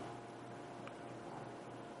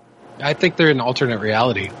 I think they're in an alternate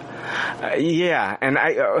reality. Yeah, and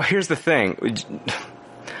here's the thing.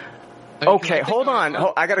 Okay, hold on.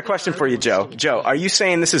 I got a question for you, Joe. Joe, are you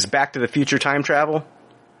saying this is Back to the Future time travel?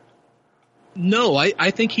 No,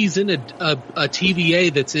 I think he's in a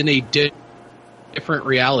TVA that's in a different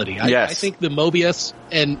reality. Yes. I think the Mobius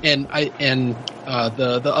and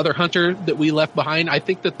the other hunter that we left behind, I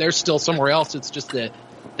think that they're still somewhere else. It's just that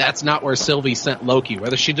that's not where Sylvie sent Loki,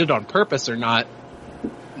 whether she did it on purpose or not.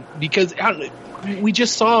 Because we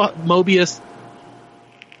just saw Mobius.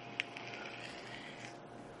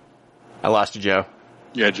 I lost you, Joe.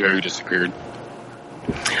 Yeah, Joe disappeared.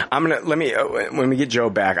 when we get Joe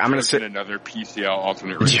back, I'm gonna sit another PCL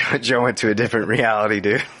alternate. Joe went to a different reality,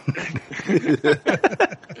 dude.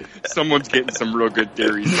 Someone's getting some real good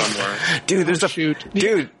theory somewhere. Dude,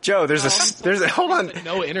 Joe, there's a hold on.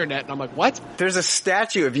 No internet, and I'm like, what? There's a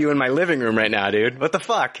statue of you in my living room right now, dude. What the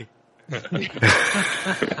fuck? I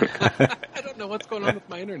don't know what's going on with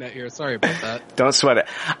my internet here. Sorry about that. Don't sweat it.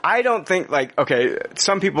 I don't think,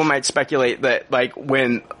 some people might speculate that,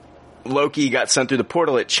 when Loki got sent through the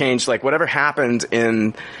portal, it changed, whatever happened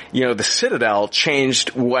in, the Citadel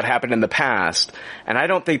changed what happened in the past. And I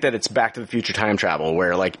don't think that it's Back to the Future time travel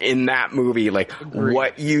where, in that movie,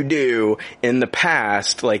 what you do in the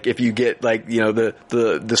past, if you get,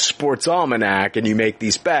 the sports almanac and you make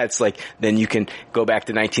these bets, then you can go back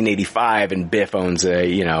to 1985 and Biff owns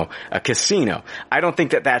a casino. I don't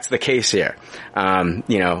think that that's the case here.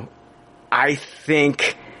 I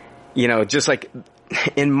think, just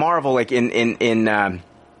in Marvel, in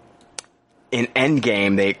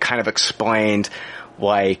Endgame, they kind of explained,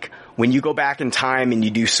 when you go back in time and you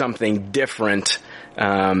do something different,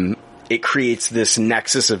 it creates this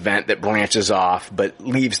nexus event that branches off, but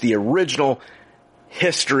leaves the original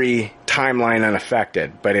history timeline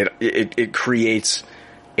unaffected. But it creates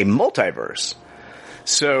a multiverse.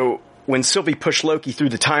 So when Sylvie pushed Loki through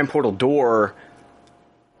the time portal door,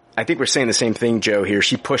 I think we're saying the same thing, Joe, here.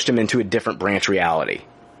 She pushed him into a different branch reality.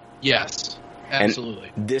 Yes,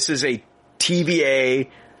 absolutely. And this is a TVA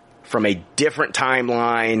from a different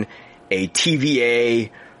timeline, a TVA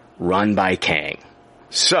run by Kang.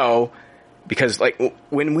 So, because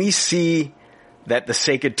when we see that the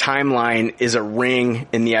Sacred Timeline is a ring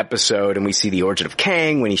in the episode and we see the origin of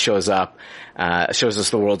Kang when he shows up, shows us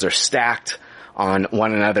the worlds are stacked on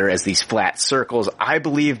one another as these flat circles, I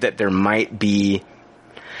believe that there might be,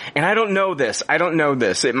 and I don't know this,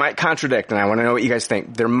 it might contradict, and I want to know what you guys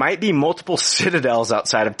think. There might be multiple citadels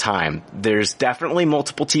outside of time. There's definitely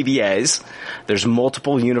multiple TVAs. There's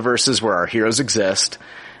multiple universes where our heroes exist.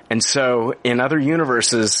 And so, in other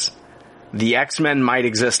universes, the X-Men might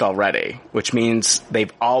exist already, which means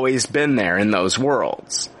they've always been there in those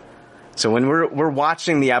worlds. So when we're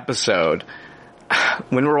watching the episode,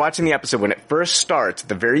 when it first starts, at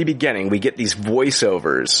the very beginning, we get these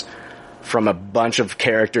voiceovers from a bunch of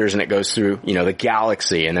characters, and it goes through, the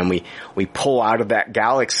galaxy, and then we pull out of that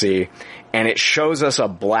galaxy, and it shows us a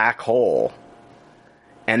black hole.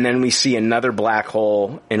 And then we see another black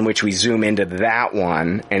hole in which we zoom into that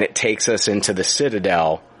one, and it takes us into the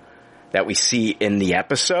Citadel that we see in the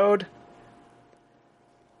episode.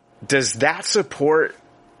 Does that support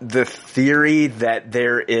the theory that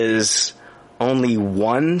there is only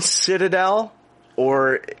one Citadel?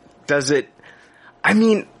 Or does it,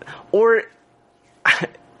 or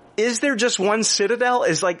is there just one Citadel?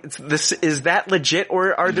 Is that legit,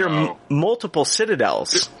 or are there multiple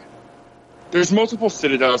Citadels? There's multiple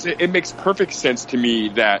Citadels. It makes perfect sense to me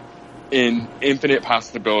that in Infinite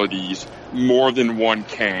Possibilities, more than one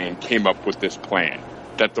Kang came up with this plan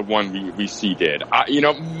that the one we see did.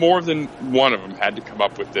 More than one of them had to come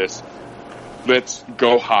up with this. Let's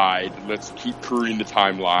go hide. Let's keep pruning the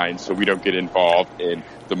timeline so we don't get involved in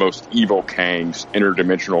the most evil Kang's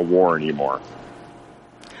interdimensional war anymore.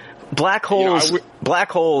 Black holes.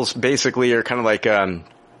 Black holes basically are kind of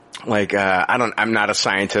I'm not a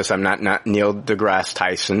scientist. I'm not Neil deGrasse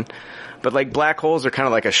Tyson, but black holes are kind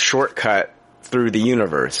of like a shortcut through the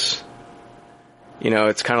universe.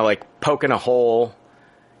 It's kind of like poking a hole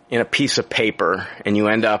in a piece of paper, and you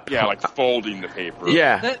end up... Yeah, folding the paper.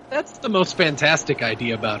 Yeah. That's the most fantastic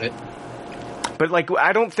idea about it. But,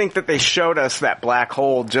 I don't think that they showed us that black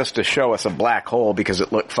hole just to show us a black hole because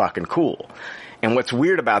it looked fucking cool. And what's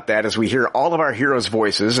weird about that is we hear all of our heroes'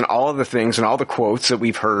 voices and all of the things and all the quotes that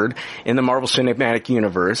we've heard in the Marvel Cinematic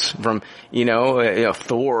Universe from,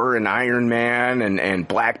 Thor and Iron Man and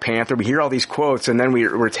Black Panther. We hear all these quotes, and then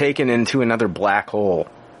we're taken into another black hole.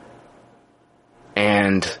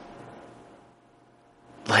 And,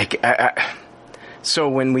 so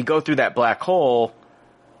when we go through that black hole,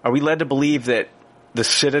 are we led to believe that the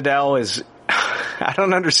Citadel is, I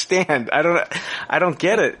don't understand. I don't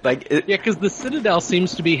get it. Because the Citadel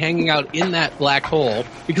seems to be hanging out in that black hole,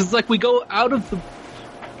 because we go out of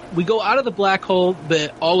the black hole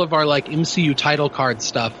that all of our MCU title card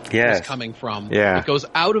stuff is coming from. Yeah. It goes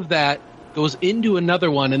out of that, goes into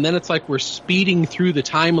another one, and then it's we're speeding through the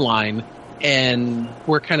timeline. And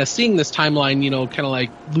we're kind of seeing this timeline, kind of like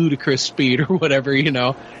ludicrous speed or whatever,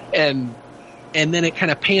 and then it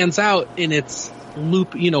kind of pans out in its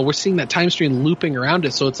loop, we're seeing that time stream looping around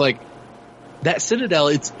it. So it's that Citadel,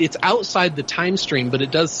 it's outside the time stream, but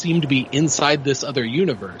it does seem to be inside this other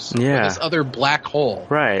universe. Yeah. This other black hole.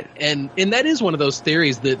 Right. And that is one of those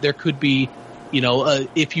theories that there could be,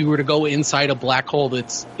 if you were to go inside a black hole,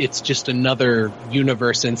 it's just another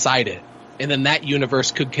universe inside it. And then that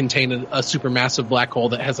universe could contain a supermassive black hole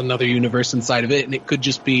that has another universe inside of it, and it could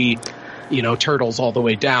just be, turtles all the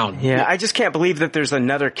way down. Yeah, I just can't believe that there's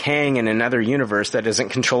another Kang in another universe that isn't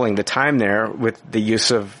controlling the time there with the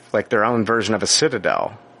use of, like, their own version of a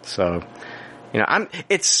Citadel. So,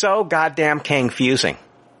 it's so goddamn Kang-fusing.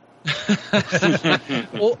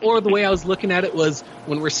 or the way I was looking at it was,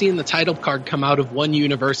 when we're seeing the title card come out of one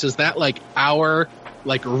universe, is that, like, our,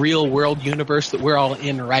 like, real world universe that we're all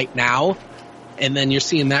in right now? And then you're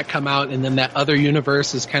seeing that come out, and then that other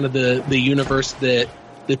universe is kind of the universe that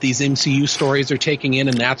these MCU stories are taking in,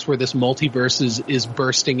 and that's where this multiverse is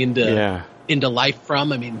bursting into life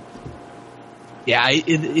from. I mean, yeah,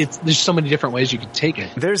 there's so many different ways you could take it.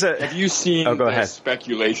 Have you seen the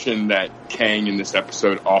speculation that Kang in this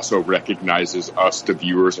episode also recognizes us, the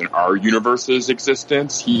viewers, and our universe's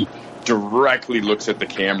existence? He directly looks at the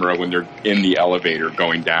camera when they're in the elevator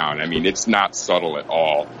going down. I mean, it's not subtle at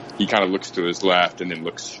all. He kind of looks to his left and then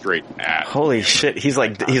looks straight at. Holy shit! He's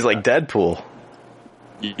like Deadpool.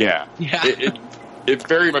 Yeah. It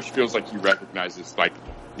very much feels like he recognizes, like,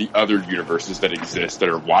 the other universes that exist that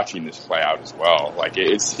are watching this play out as well. Like,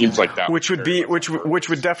 it seems like that, which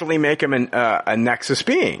would definitely make him a Nexus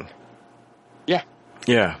being. Yeah.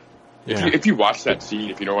 Yeah. If you watch that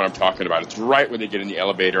scene, if you know what I'm talking about, it's right when they get in the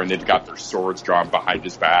elevator and they've got their swords drawn behind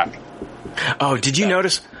his back. Oh, did you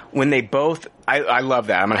notice when they both... I love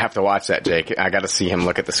that. I'm going to have to watch that, Jake. I got to see him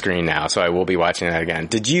look at the screen now, so I will be watching that again.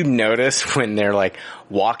 Did you notice when they're, like,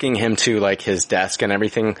 walking him to, like, his desk and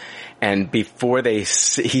everything, and before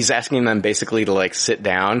he's asking them basically to, like, sit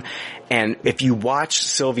down, and if you watch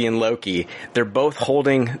Sylvie and Loki, they're both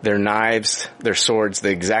holding their knives, their swords the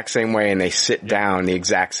exact same way, and they sit down the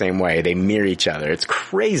exact same way. They mirror each other. It's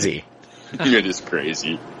crazy. It is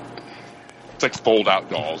crazy. It's like fold-out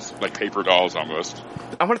dolls, like paper dolls almost.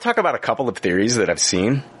 I want to talk about a couple of theories that I've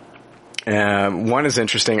seen. One is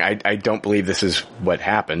interesting. I don't believe this is what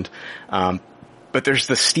happened. But there's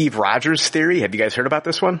the Steve Rogers theory. Have you guys heard about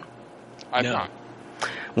this one? I've not.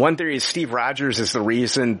 One theory is Steve Rogers is the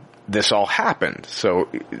reason this all happened. So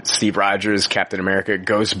Steve Rogers, Captain America,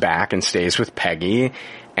 goes back and stays with Peggy,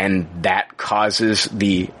 and that causes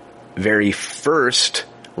the very first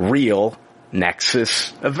real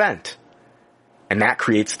Nexus event. And that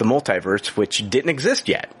creates the multiverse, which didn't exist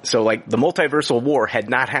yet. So, like, the multiversal war had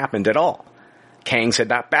not happened at all. Kangs had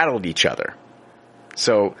not battled each other.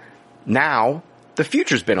 So, now, the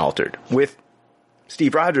future's been altered. With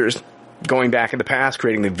Steve Rogers going back in the past,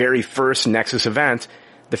 creating the very first Nexus event,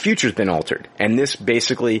 the future's been altered. And this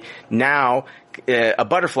basically, now, a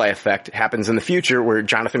butterfly effect happens in the future where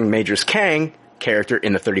Jonathan Majors Kang character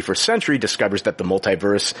in the 31st century discovers that the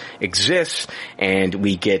multiverse exists, and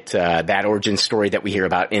we get that origin story that we hear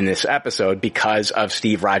about in this episode because of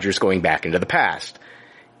Steve Rogers going back into the past.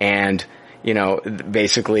 And,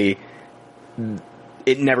 basically,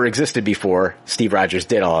 it never existed before Steve Rogers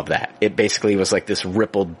did all of that. It basically was like this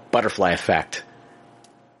rippled butterfly effect.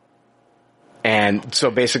 And so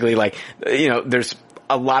basically, like, there's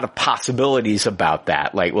a lot of possibilities about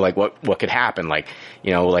that. Like what could happen? Like,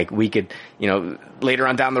 like we could, later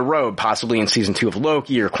on down the road, possibly in season 2 of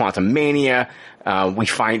Loki or Quantum Mania, we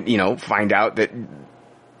find out that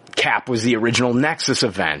Cap was the original Nexus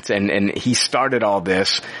event, and he started all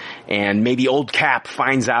this, and maybe old Cap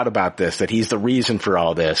finds out about this, that he's the reason for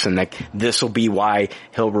all this, and that this will be why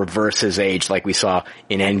he'll reverse his age like we saw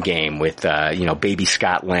in Endgame with, baby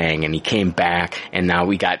Scott Lang, and he came back, and now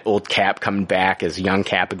we got old Cap coming back as young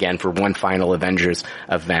Cap again for one final Avengers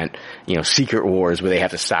event, Secret Wars, where they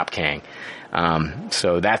have to stop Kang.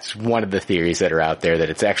 So that's one of the theories that are out there, that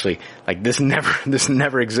it's actually like this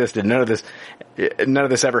never existed. None of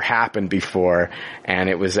this ever happened before. And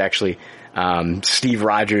it was actually, Steve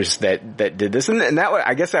Rogers that did this. And that would,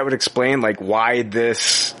 I guess that would explain like why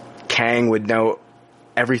this Kang would know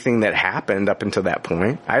everything that happened up until that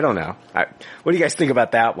point. I don't know. What do you guys think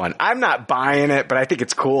about that one? I'm not buying it, but I think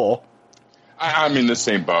it's cool. I'm in the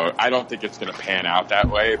same boat. I don't think it's going to pan out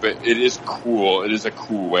that way, but it is cool. It is a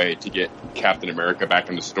cool way to get Captain America back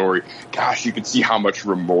in the story. Gosh, you could see how much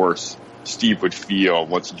remorse Steve would feel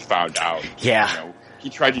once he found out. Yeah.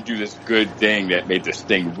 He tried to do this good thing that made this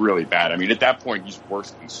thing really bad. I mean, at that point, he's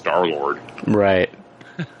worse than Star-Lord. Right.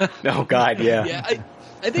 Oh, God, yeah. Yeah,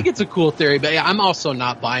 I think it's a cool theory, but I'm also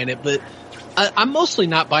not buying it. But I'm mostly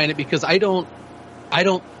not buying it because I don't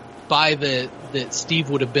buy that Steve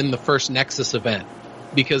would have been the first Nexus event.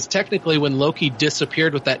 because technically when Loki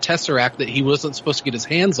disappeared with that Tesseract that he wasn't supposed to get his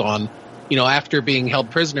hands on, after being held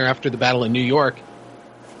prisoner after the battle in New York,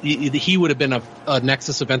 he would have been a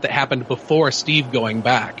Nexus event that happened before Steve going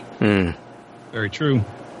back. Very true.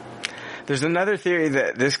 There's another theory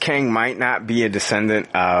that this Kang might not be a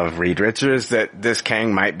descendant of Reed Richards, that this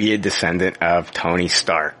Kang might be a descendant of Tony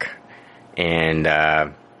Stark. And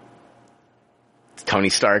Tony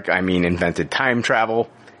Stark, invented time travel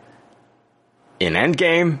in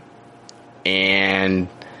Endgame. And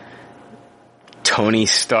Tony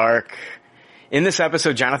Stark... In this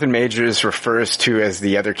episode, Jonathan Majors refers to as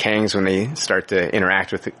the other Kangs when they start to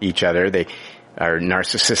interact with each other. They are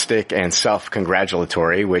narcissistic and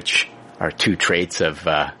self-congratulatory, which are two traits of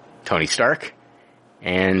Tony Stark.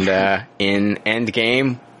 And in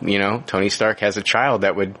Endgame, Tony Stark has a child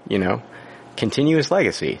that would, continue his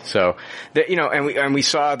legacy. So, and we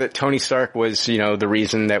saw that Tony Stark was, the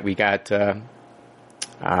reason that we got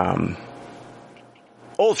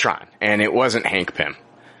Ultron, and it wasn't Hank Pym.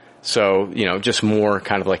 So, just more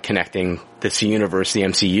kind of like connecting this universe, the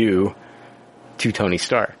MCU, to Tony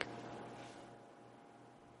Stark.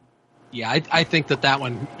 Yeah, I think that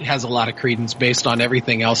one has a lot of credence based on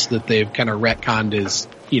everything else that they've kind of retconned as,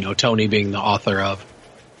 Tony being the author of.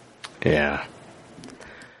 Yeah.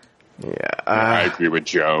 I agree with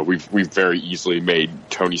Joe. We've very easily made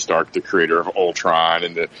Tony Stark the creator of Ultron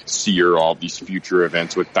and the seer all these future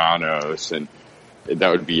events with Thanos, and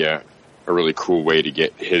that would be a really cool way to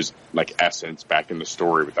get his essence back in the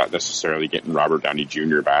story without necessarily getting Robert Downey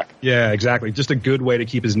Jr. back. Yeah, exactly. Just a good way to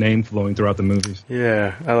keep his name flowing throughout the movies.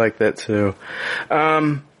 Yeah, I like that too.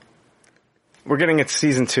 We're getting into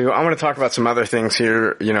season 2. I want to talk about some other things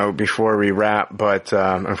here, before we wrap, but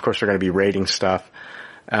of course we're going to be rating stuff.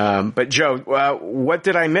 But Joe, what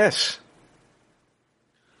did I miss?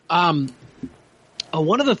 One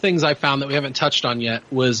of the things I found that we haven't touched on yet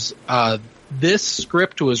was this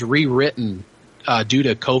script was rewritten due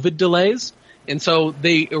to COVID delays. And so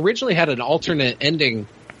they originally had an alternate ending,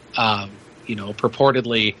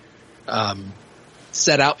 purportedly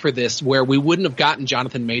set out for this, where we wouldn't have gotten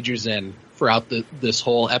Jonathan Majors in throughout this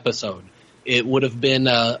whole episode. It would have been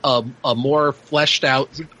a more fleshed out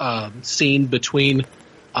scene between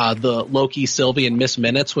the Loki, Sylvie, and Miss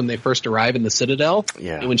Minutes when they first arrive in the Citadel.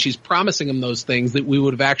 Yeah. And when she's promising them those things, that we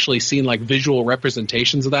would have actually seen visual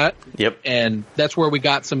representations of that. Yep. And that's where we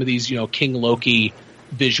got some of these, King Loki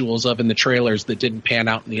visuals of in the trailers that didn't pan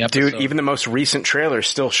out in the episode. Dude, even the most recent trailer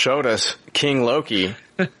still showed us King Loki.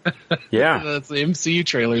 Yeah. That's the MCU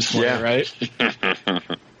trailers for it, right?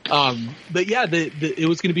 But yeah, it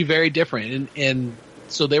was going to be very different. And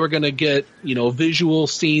so they were going to get, visual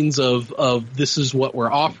scenes of this is what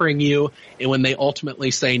we're offering you. And when they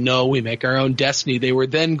ultimately say, no, we make our own destiny, they were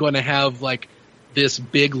then going to have this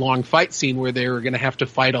big long fight scene where they were going to have to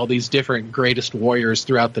fight all these different greatest warriors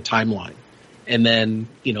throughout the timeline. And then,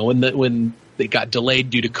 when they got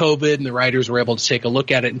delayed due to COVID and the writers were able to take a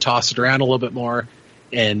look at it and toss it around a little bit more.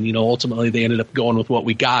 And, ultimately they ended up going with what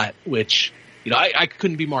we got, which, I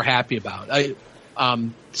couldn't be more happy about.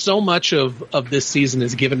 So much of this season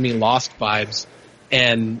has given me Lost vibes,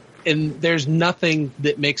 and there's nothing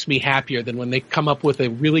that makes me happier than when they come up with a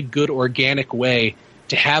really good organic way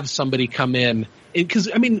to have somebody come in. Because,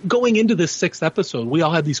 going into this 6th episode, we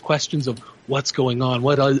all had these questions of what's going on,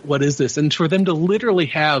 what is this? And for them to literally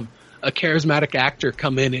have a charismatic actor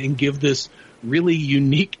come in and give this really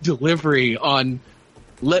unique delivery on,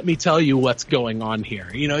 let me tell you what's going on here.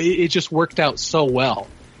 It just worked out so well.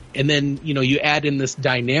 And then, you add in this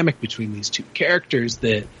dynamic between these two characters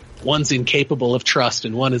that one's incapable of trust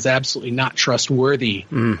and one is absolutely not trustworthy.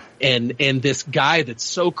 And this guy that's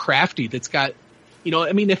so crafty, that's got,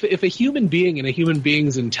 if a human being and a human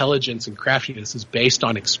being's intelligence and craftiness is based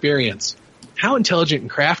on experience, how intelligent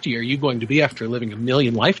and crafty are you going to be after living a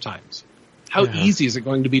million lifetimes? How easy is it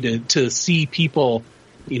going to be to see people,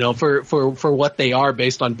 for what they are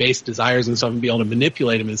based on base desires and stuff and be able to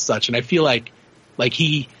manipulate them as such? And I feel like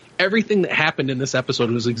everything that happened in this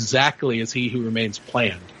episode was exactly as He Who Remains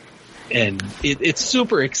planned. And it's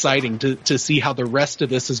super exciting to see how the rest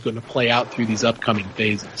of this is going to play out through these upcoming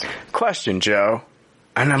phases. Question, Joe.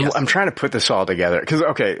 And I'm trying to put this all together. Because,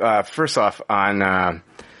 first off, on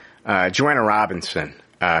Joanna Robinson,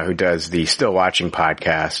 who does the Still Watching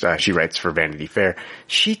podcast, she writes for Vanity Fair.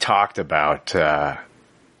 She talked about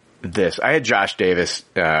this. I had Josh Davis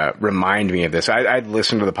remind me of this. I'd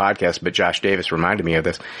listened to the podcast, but Josh Davis reminded me of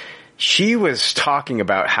this. She was talking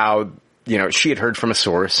about how, she had heard from a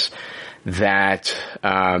source that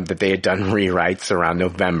they had done rewrites around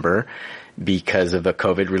November because of a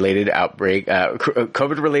COVID-related outbreak,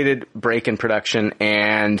 COVID-related break in production,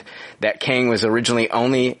 and that Kang was originally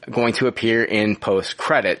only going to appear in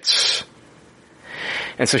post-credits.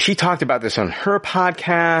 And so she talked about this on her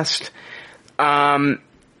podcast. What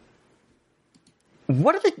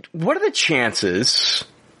are the chances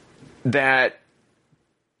that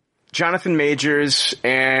Jonathan Majors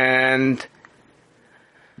knew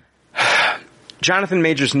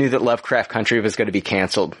that Lovecraft Country was going to be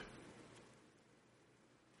canceled,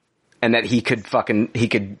 and that he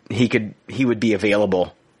would be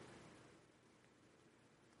available?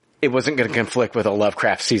 It wasn't going to conflict with a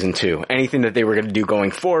Lovecraft season 2. Anything that they were going to do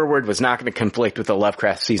going forward was not going to conflict with a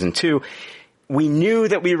Lovecraft season 2. We knew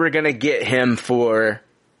that we were going to get him for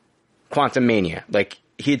Quantumania. Like,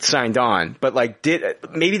 he'd signed on, but like,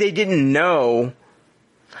 maybe they didn't know.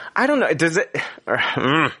 I don't know. Does it?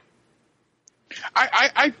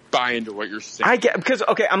 I buy into what you're saying. I get, because,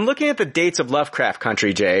 okay, I'm looking at the dates of Lovecraft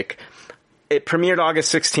Country, Jake. It premiered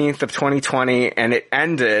August 16th of 2020, and it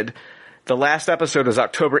ended, the last episode was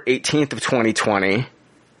October 18th of 2020.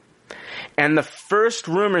 And the first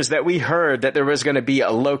rumors that we heard that there was going to be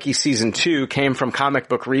a Loki season 2 came from Comic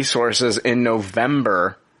Book Resources in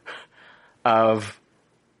November of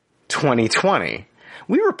 2020.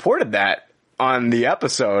 We reported that on the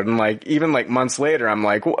episode, and like, even like months later, I'm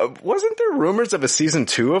like, wasn't there rumors of a season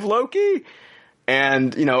 2 of Loki?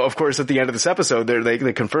 And, you know, of course, at the end of this episode,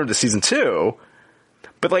 they confirmed a season 2.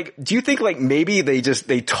 But like, do you think like maybe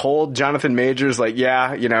they told Jonathan Majors, like,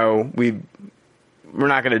 yeah, you know, we're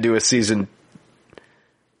not going to do a season.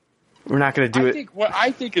 We're not going to do it. What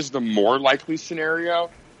I think is the more likely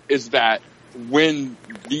scenario is that when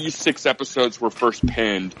these 6 episodes were first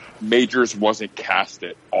pinned, Majors wasn't cast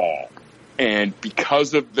at all. And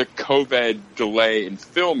because of the COVID delay in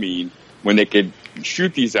filming, when they could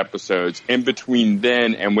shoot these episodes, in between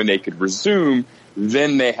then and when they could resume,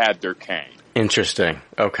 then they had their Kang. Interesting.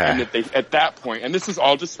 Okay. And that at that point, and this is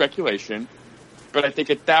all just speculation, but I think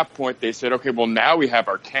at that point they said, okay, well now we have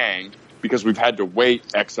our Kang because we've had to wait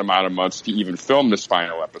X amount of months to even film this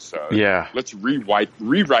final episode. Yeah. Let's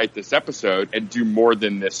rewrite this episode and do more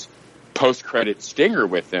than this post-credit stinger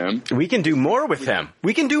with him. We can do more with him.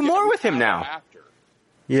 We can do more with him now. After.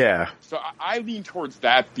 Yeah. So I lean towards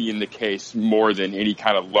that being the case more than any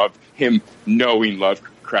kind of him knowing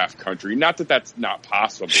Lovecraft Country. Not that that's not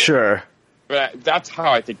possible. Sure. But that's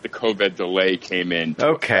how I think the COVID delay came in.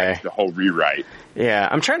 Okay. The whole rewrite. Yeah,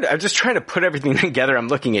 I'm just trying to put everything together. I'm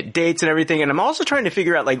looking at dates and everything, and I'm also trying to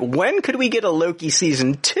figure out, like, when could we get a Loki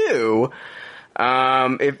season 2?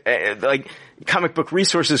 If like, Comic Book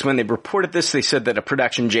Resources, when they reported this, they said that a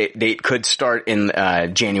production date could start in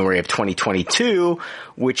January of 2022,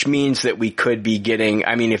 which means that we could be getting,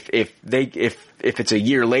 I mean, if it's a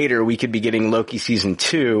year later, we could be getting Loki season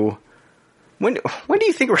 2. When do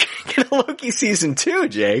you think we're going to get a Loki season 2,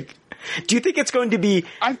 Jake? Do you think it's going to be...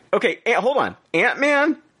 Okay, hold on.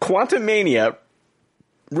 Ant-Man Quantumania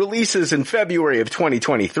releases in February of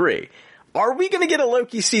 2023. Are we going to get a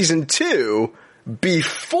Loki season 2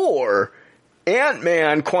 before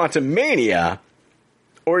Ant-Man Quantumania?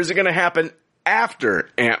 Or is it going to happen after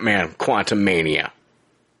Ant-Man Quantumania?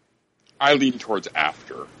 I lean towards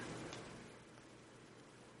after.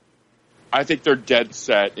 I think they're dead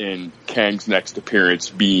set in Kang's next appearance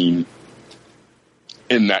being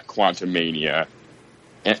in that Quantumania.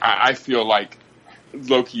 And I feel like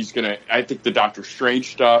Loki's going to... I think the Doctor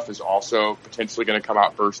Strange stuff is also potentially going to come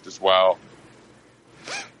out first as well.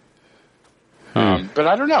 But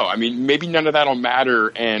I don't know. I mean, maybe none of that will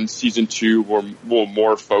matter, and season 2 will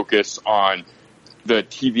more focus on the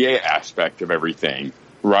TVA aspect of everything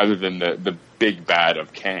rather than the big bad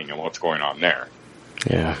of Kang and what's going on there.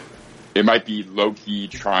 Yeah. It might be Loki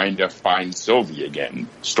trying to find Sylvie again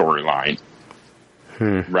storyline.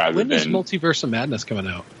 Rather when is Multiverse of Madness coming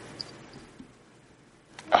out?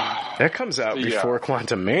 That comes out before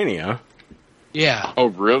Quantumania. Yeah. Oh,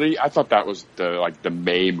 really? I thought that was the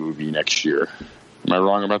May movie next year. Am I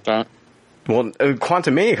wrong about that? Well,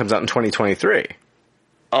 Quantumania comes out in 2023.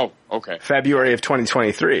 Oh, okay. February of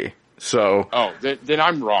 2023. So. Oh, then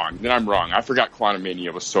I'm wrong. I forgot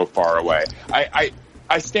Quantumania was so far away.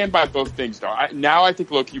 I stand by both things, though. Now I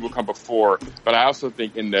think Loki will come before, but I also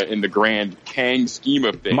think in the grand Kang scheme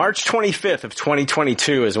of things, March 25th of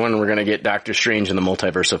 2022 is when we're going to get Doctor Strange in the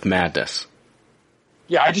Multiverse of Madness.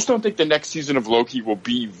 Yeah, I just don't think the next season of Loki will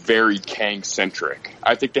be very Kang-centric.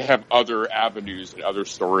 I think they have other avenues and other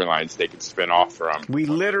storylines they can spin off from. We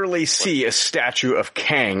literally see a statue of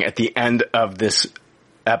Kang at the end of this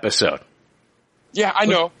episode. Yeah, I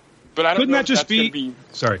know, but I don't know. Couldn't that just be...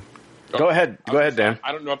 Sorry. Go ahead, Dan.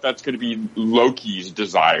 I don't know if that's going to be Loki's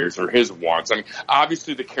desires or his wants. I mean,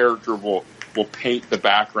 obviously the character will paint the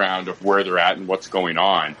background of where they're at and what's going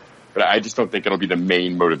on, but I just don't think it'll be the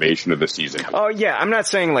main motivation of the season. Oh yeah, I'm not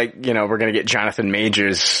saying like, we're going to get Jonathan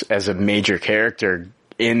Majors as a major character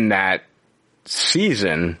in that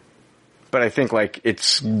season, but I think like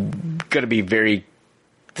it's going to be the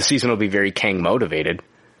season will be very Kang motivated.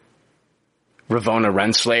 Ravonna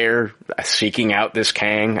Renslayer seeking out this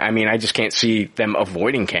Kang. I mean, I just can't see them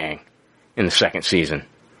avoiding Kang in the second season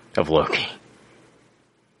of Loki.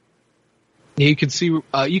 You can see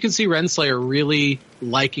Renslayer really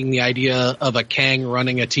liking the idea of a Kang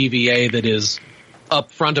running a TVA that is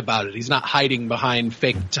upfront about it. He's not hiding behind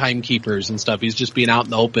fake timekeepers and stuff. He's just being out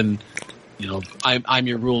in the open. I'm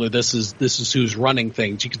your ruler. This is who's running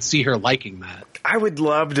things. You can see her liking that. I would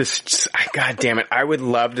love to, God damn it, I would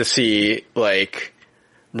love to see, like,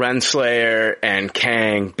 Renslayer and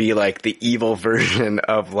Kang be, like, the evil version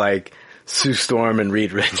of, like, Sue Storm and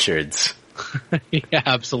Reed Richards. Yeah,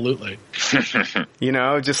 absolutely.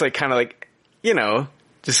 Just, like, kind of like,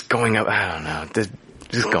 just going up, I don't know,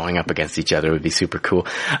 just going up against each other would be super cool.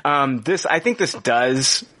 I think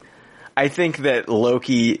that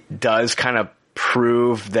Loki does kind of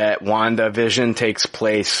prove that WandaVision takes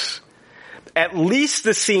place. At least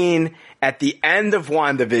the scene at the end of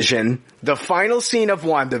WandaVision, the final scene of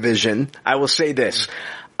WandaVision, I will say this.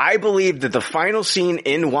 I believe that the final scene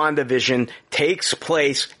in WandaVision takes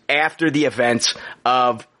place after the events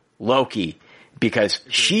of Loki. Because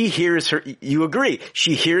she hears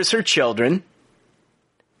she hears her children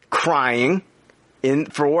crying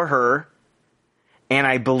for her. And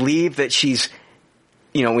I believe that she's,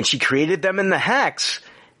 when she created them in the Hex,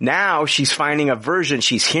 now she's hearing a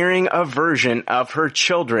version of her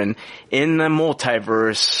children in the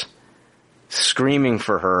multiverse screaming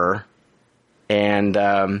for her. And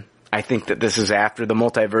I think that this is after the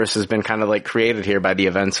multiverse has been kind of like created here by the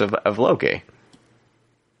events of Loki.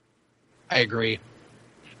 I agree.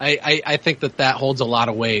 I think that holds a lot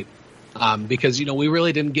of weight because, we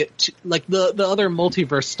really didn't get to, like the other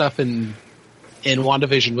multiverse stuff in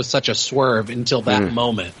WandaVision was such a swerve until that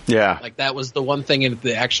moment. Yeah. Like that was the one thing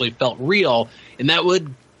that actually felt real. And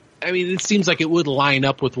it seems like it would line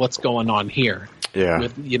up with what's going on here. Yeah.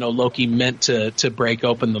 With, Loki meant to break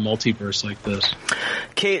open the multiverse like this.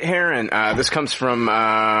 Kate Herron, this comes from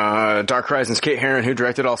Dark Horizons. Kate Herron, who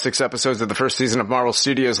directed all 6 episodes of the first season of Marvel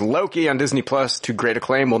Studios' Loki on Disney Plus to great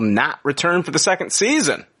acclaim, will not return for the second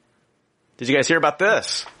season. Did you guys hear about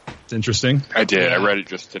this? It's interesting. I did. I read it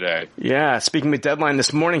just today. Yeah. Speaking with Deadline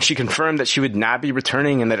this morning, she confirmed that she would not be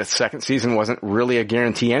returning and that its second season wasn't really a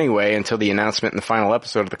guarantee anyway until the announcement in the final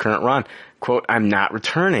episode of the current run. Quote, "I'm not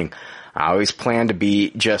returning. I always planned to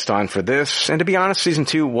be just on for this. And to be honest, season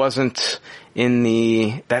 2 wasn't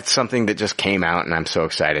that's something that just came out and I'm so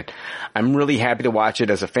excited. I'm really happy to watch it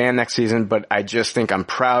as a fan next season, but I just think I'm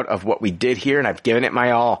proud of what we did here and I've given it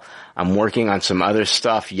my all. I'm working on some other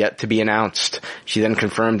stuff yet to be announced." She then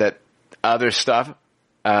confirmed that other stuff,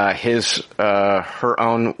 her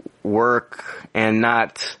own work and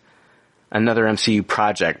not another MCU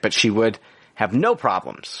project, but she would have no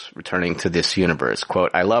problems returning to this universe.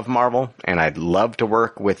 Quote, "I love Marvel and I'd love to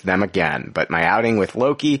work with them again, but my outing with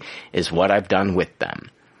Loki is what I've done with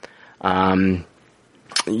them."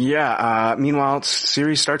 Meanwhile,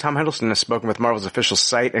 series star Tom Hiddleston has spoken with Marvel's official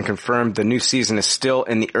site and confirmed the new season is still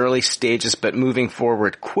in the early stages, but moving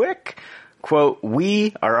forward quick. Quote,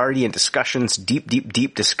 "We are already in discussions,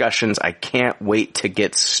 deep discussions. I can't wait to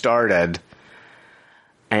get started."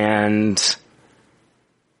 And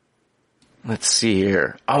let's see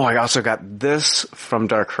here. Oh, I also got this from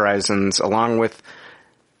Dark Horizons, along with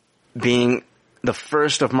being the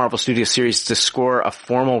first of Marvel Studios series to score a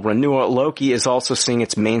formal renewal. Loki is also seeing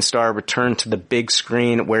its main star return to the big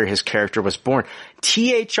screen where his character was born.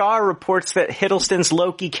 THR reports that Hiddleston's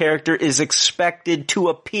Loki character is expected to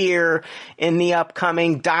appear in the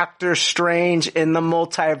upcoming Doctor Strange in the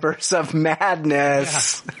Multiverse of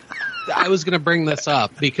Madness. Yeah. I was going to bring this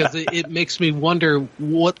up because it makes me wonder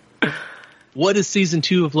what is season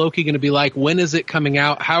 2 of Loki going to be like? When is it coming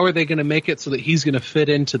out? How are they going to make it so that he's going to fit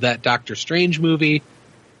into that Doctor Strange movie?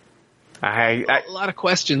 A lot of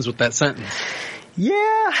questions with that sentence.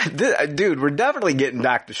 Yeah, dude, we're definitely getting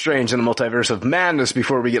Doctor Strange in the Multiverse of Madness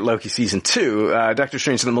before we get Loki season 2. Doctor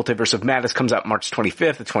Strange in the Multiverse of Madness comes out March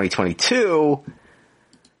 25th of 2022.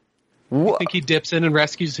 You think he dips in and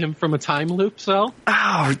rescues him from a time loop cell?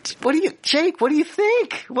 Oh, Jake, what do you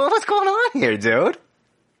think? What's going on here, dude?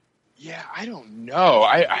 Yeah, I don't know.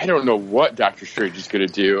 I don't know what Doctor Strange is going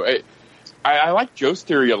to do. I like Joe's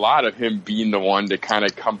theory a lot of him being the one to kind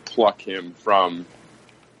of come pluck him from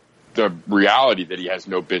the reality that he has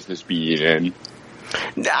no business being in.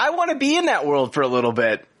 I want to be in that world for a little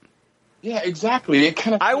bit. Yeah, exactly. It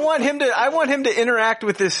kind of. I want him to interact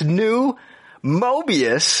with this new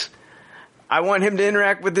Mobius. I want him to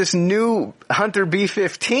interact with this new Hunter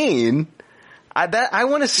B-15. I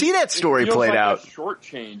want to see that story played out. A short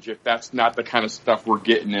change if that's not the kind of stuff we're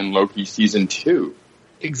getting in Loki season 2.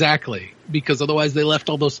 Exactly, because otherwise they left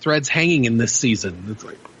all those threads hanging in this season. It's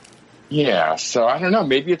like, yeah, so I don't know.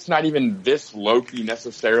 Maybe it's not even this Loki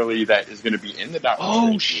necessarily that is going to be in the Doctor Strange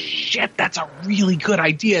movie. Shit, that's a really good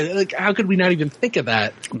idea. Like, how could we not even think of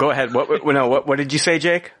that? Go ahead. What did you say,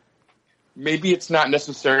 Jake? Maybe it's not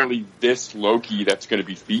necessarily this Loki that's going to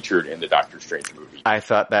be featured in the Doctor Strange movie. I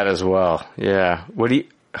thought that as well. Yeah. But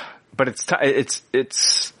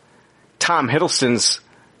it's Tom Hiddleston's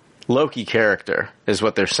Loki character is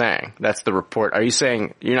what they're saying. That's the report. Are you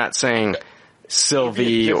saying, you're not saying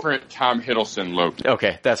Sylvie? Different Tom Hiddleston Loki.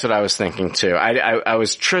 Okay, that's what I was thinking too. I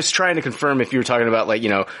was just trying to confirm if you were talking about, like, you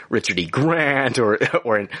know, Richard E. Grant or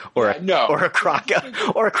a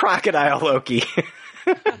crocodile Loki.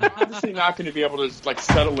 I'm obviously not going to be able to like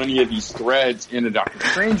settle any of these threads in a Doctor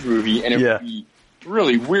Strange movie, and it would be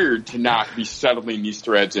really weird to not be settling these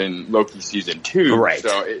threads in Loki season 2. Right.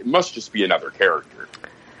 So it must just be another character.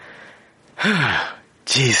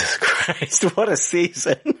 Jesus Christ, what a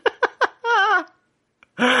season.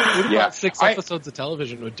 About 6 episodes of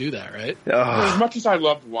television would do that, right? As much as I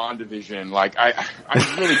loved WandaVision, like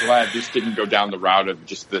I'm really glad this didn't go down the route of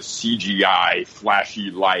just the CGI flashy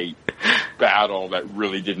light battle that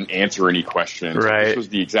really didn't answer any questions. Right. This was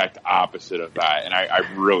the exact opposite of that, and I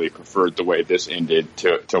really preferred the way this ended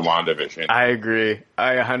to WandaVision. I agree.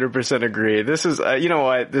 I 100% agree. This is, you know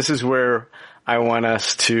what? This is where I want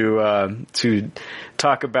us to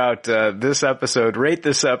talk about this episode, rate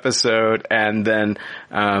this episode, and then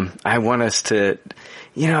I want us to,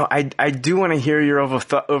 you know, I do want to hear your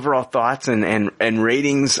overall thoughts and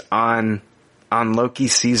ratings on Loki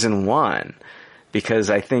season 1, because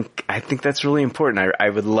I think that's really important. I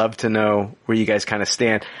would love to know where you guys kind of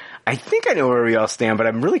stand. I think I know where we all stand, but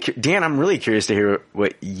I'm really curious to hear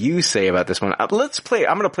what you say about this one. I'm going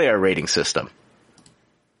to play our rating system.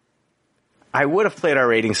 I would have played our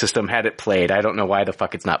rating system had it played. I don't know why the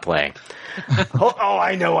fuck it's not playing.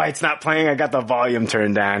 I know why it's not playing. I got the volume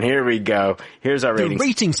turned down. Here we go. Here's our rating. The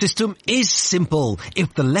rating system is simple.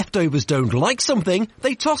 If the leftovers don't like something,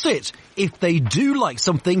 they toss it. If they do like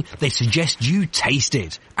something, they suggest you taste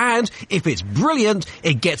it. And if it's brilliant,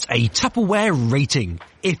 it gets a Tupperware rating.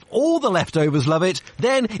 If all the leftovers love it,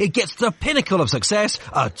 then it gets the pinnacle of success,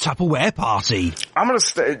 a Tupperware party.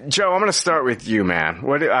 Joe, I'm gonna start with you, man.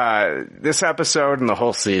 What, this episode and the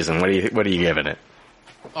whole season, what are you giving it?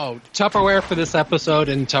 Oh, Tupperware for this episode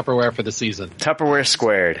and Tupperware for the season. Tupperware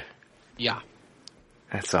squared. Yeah.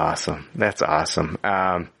 That's awesome. You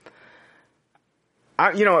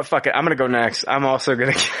know what? Fuck it. I'm gonna go next.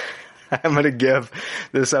 I'm going to give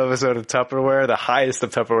this episode of Tupperware the highest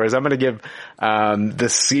of Tupperwares. I'm going to give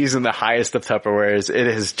this season the highest of Tupperwares.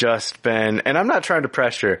 It has just been, and I'm not trying to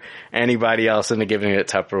pressure anybody else into giving it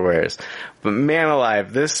Tupperwares, but man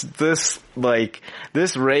alive, this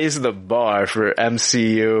raised the bar for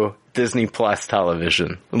MCU Disney Plus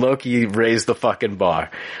television. Loki raised the fucking bar.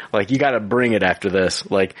 Like, you gotta bring it after this.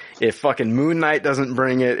 Like, if fucking Moon Knight doesn't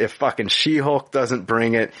bring it, if fucking She-Hulk doesn't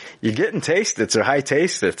bring it, you're getting taste-its or high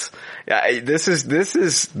taste-its. This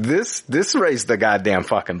raised the goddamn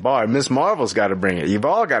fucking bar. Ms. Marvel's gotta bring it. You've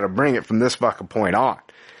all gotta bring it from this fucking point on.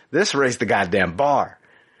 This raised the goddamn bar.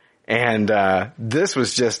 And this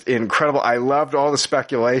was just incredible. I loved all the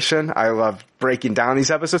speculation. I loved breaking down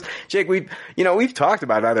these episodes. Jake, we've talked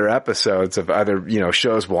about other episodes of other,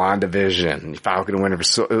 shows, WandaVision, Falcon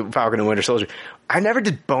and Winter Soldier. I never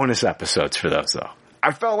did bonus episodes for those, though.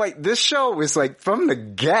 I felt like this show was like, from the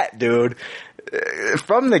get, dude.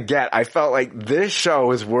 From the get, I felt like this show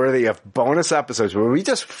was worthy of bonus episodes where we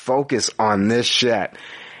just focus on this shit.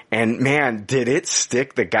 And man, did it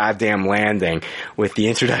stick the goddamn landing with the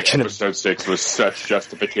introduction of episode 6 was such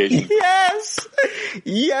justification.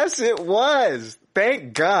 Yes, it was.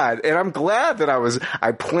 Thank God. And I'm glad that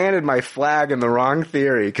I planted my flag in the wrong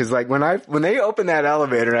theory. Cause like when they opened that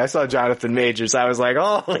elevator and I saw Jonathan Majors, I was like,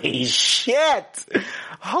 holy shit.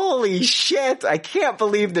 I can't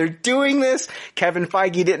believe they're doing this. Kevin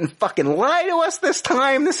Feige didn't fucking lie to us this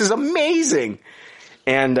time. This is amazing.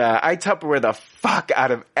 And I Tupperware the fuck out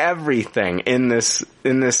of everything in this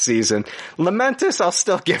season. Lamentus, I'll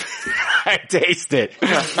still give it. I taste it.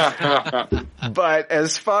 But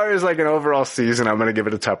as far as like an overall season, I'm going to give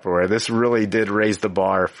it a Tupperware. This really did raise the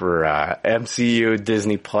bar for MCU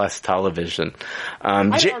Disney Plus television.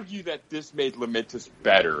 I'd argue that this made Lamentus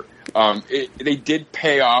better. They did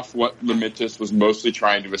pay off what Lamentus was mostly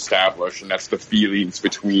trying to establish, and that's the feelings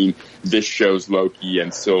between this show's Loki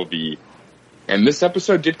and Sylvie. And this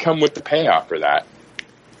episode did come with the payoff for that.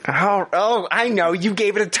 Oh, I know. You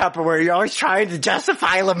gave it a Tupperware. You're always trying to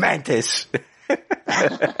justify Lamentus.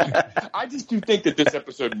 I just do think that this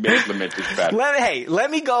episode made Lamentus better.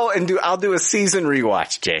 Let me go and I'll do a season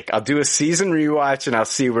rewatch, Jake. I'll do a season rewatch and I'll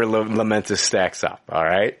see where Lamentus stacks up. All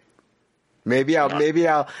right. Maybe I'll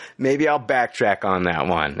backtrack on that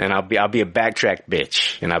one, and I'll be a backtrack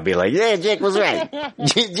bitch, and I'll be like, yeah, Jake was right.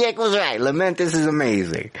 Jake was right. Lamentus is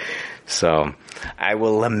amazing. So I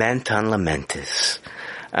will lament on Lamentus.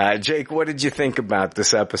 Jake, what did you think about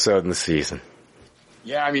this episode and the season?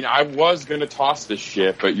 Yeah, I mean, I was going to toss this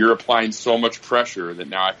shit, but you're applying so much pressure that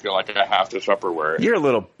now I feel like I have to Tupperware it. You're a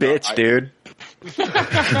little bitch, dude.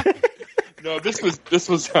 No, this was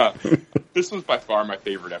by far my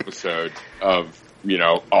favorite episode of,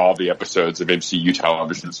 all the episodes of MCU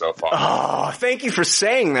television so far. Oh, thank you for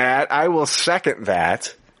saying that. I will second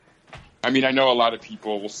that. I mean, I know a lot of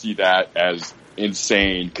people will see that as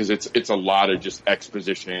insane because it's a lot of just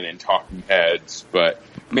exposition and talking heads, but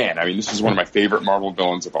man, I mean, this is one of my favorite Marvel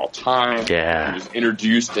villains of all time. Yeah. He was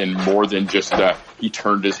introduced in more than just he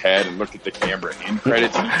turned his head and looked at the camera in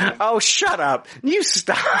credits. Oh, shut up. You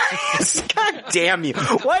stop. God damn you.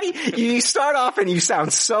 Why do you start off and you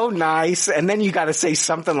sound so nice and then you gotta say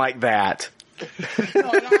something like that? No,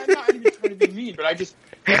 I'm not even trying to be mean, but that's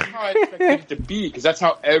how I expected it to be, because that's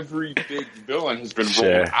how every big villain has been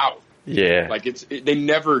rolled out. Yeah. Like they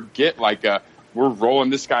never get like we're rolling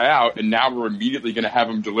this guy out and now we're immediately going to have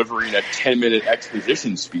him delivering a 10-minute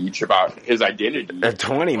exposition speech about his identity. A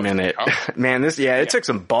 20-minute. Man, it took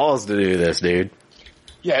some balls to do this, dude.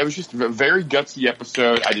 Yeah, it was just a very gutsy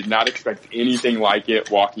episode. I did not expect anything like it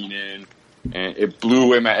walking in, and it blew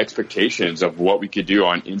away my expectations of what we could do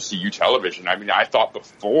on MCU television. I mean, I thought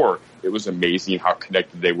before it was amazing how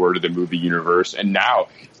connected they were to the movie universe, and now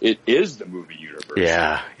it is the movie universe.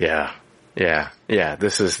 Yeah.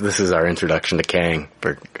 This is our introduction to Kang.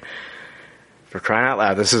 For crying out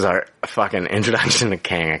loud, this is our fucking introduction to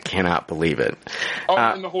Kang. I cannot believe it.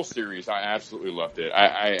 And the whole series, I absolutely loved it.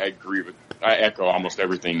 I echo almost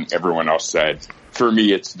everything everyone else said. For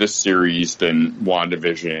me, it's this series, then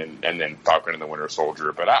WandaVision, and then Falcon and the Winter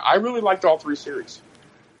Soldier. But I really liked all three series.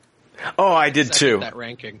 Oh, I did too. That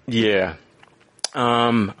ranking. Yeah.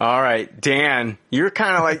 All right, Dan, you're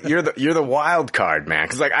kind of like, you're the wild card, man.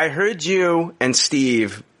 Cause like I heard you and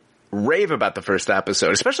Steve rave about the first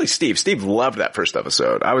episode, especially Steve. Steve loved that first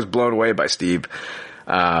episode. I was blown away by Steve,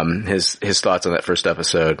 his thoughts on that first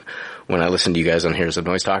episode when I listened to you guys on Heroes of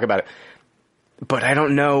Noise talk about it. But I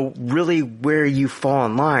don't know really where you fall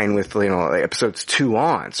in line with, like episodes 2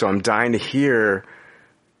 on. So I'm dying to hear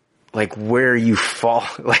like where you fall,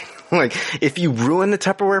 like if you ruin the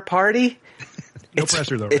Tupperware party. No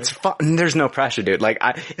pressure though, right? It's fun. There's no pressure, dude. But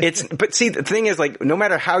see, the thing is, like, no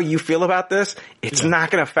matter how you feel about this, it's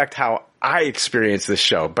not going to affect how I experience this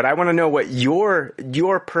show. But I want to know what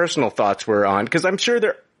your personal thoughts were on, because I'm sure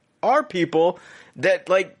there are people that,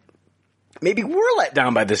 like, maybe were let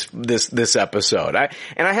down by this episode. I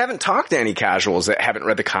haven't talked to any casuals that haven't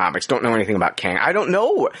read the comics, don't know anything about Kang. I don't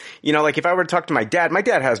know, like if I were to talk to my dad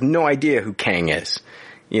has no idea who Kang is,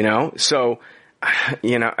 so,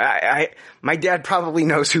 my dad probably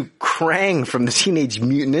knows who Krang from the Teenage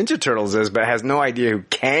Mutant Ninja Turtles is, but has no idea who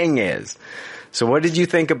Kang is. So what did you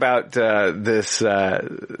think about, this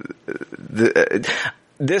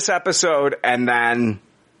episode? And then,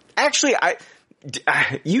 actually,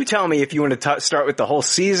 you tell me if you want to start with the whole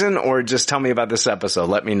season or just tell me about this episode.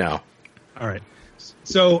 Let me know. All right.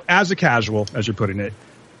 So as a casual, as you're putting it,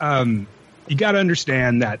 you got to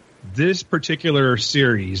understand that this particular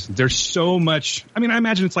series, there's so much, I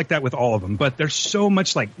imagine it's like that with all of them, but there's so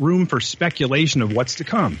much like room for speculation of what's to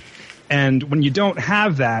come. And when you don't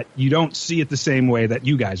have that, you don't see it the same way that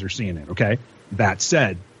you guys are seeing it. Okay. That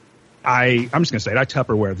said, I'm just going to say it. I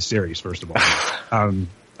Tupperware the series, first of all.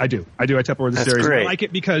 I do. I Tupperware the series. Great. I like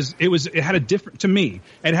it because it had a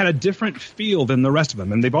different feel than the rest of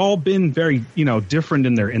them. And they've all been very, different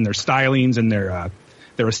in their stylings and their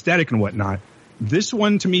aesthetic and whatnot. This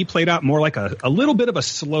one to me played out more like a little bit of a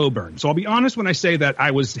slow burn. So I'll be honest when I say that I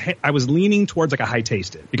was leaning towards like a high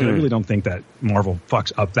tasted, because I really don't think that Marvel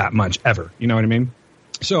fucks up that much ever. You know what I mean?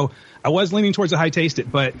 So I was leaning towards a high taste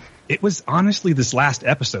it, but it was honestly this last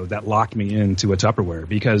episode that locked me into a Tupperware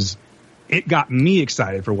because it got me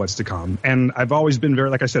excited for what's to come. And I've always been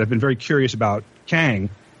like I said, I've been very curious about Kang.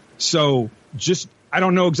 So I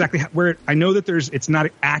don't know exactly where, I know that it's not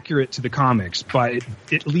accurate to the comics, but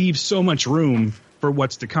it leaves so much room for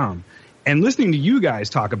what's to come. And listening to you guys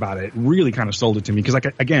talk about it really kind of sold it to me because,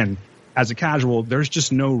 like, again, as a casual, there's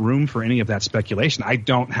just no room for any of that speculation. I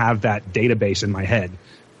don't have that database in my head.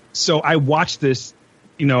 So I watched this,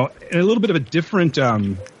 in a little bit of a different,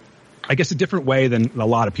 I guess a different way than a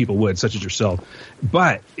lot of people would, such as yourself.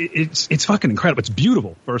 But it's fucking incredible. It's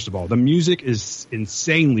beautiful, first of all. The music is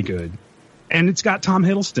insanely good. And it's got Tom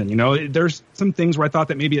Hiddleston. There's some things where I thought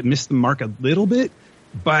that maybe it missed the mark a little bit,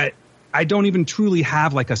 but I don't even truly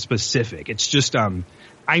have like a specific. It's just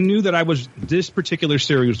I knew that this particular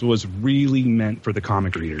series was really meant for the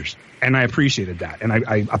comic readers, and I appreciated that. And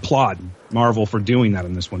I applaud Marvel for doing that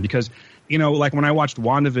in this one because, like when I watched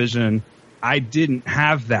WandaVision, I didn't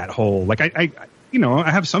have that whole, like, I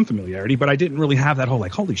have some familiarity, but I didn't really have that whole,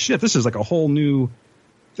 like, holy shit, this is like a whole new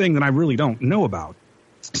thing that I really don't know about.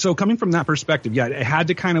 So coming from that perspective, yeah, it had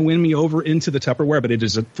to kind of win me over into the Tupperware, but it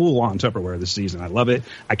is a full-on Tupperware this season. I love it.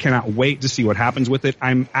 I cannot wait to see what happens with it.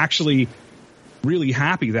 I'm actually really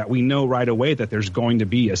happy that we know right away that there's going to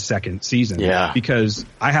be a second season. Yeah. Because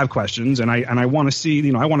I have questions, and I want to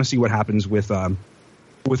see, I want to see what happens with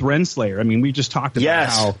Renslayer. I mean, we just talked about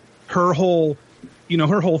how her whole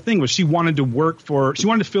thing was she wanted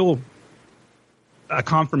to fill a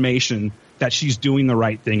confirmation that she's doing the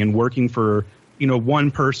right thing and working for, one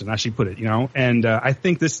person, as she put it, and I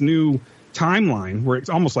think this new timeline where it's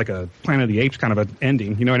almost like a Planet of the Apes kind of an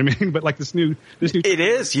ending, you know what I mean? But like this new it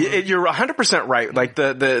is. You're 100% right. Like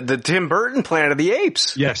the Tim Burton Planet of the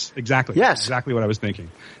Apes. Yes, exactly. Yes. That's exactly what I was thinking.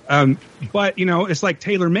 But it's like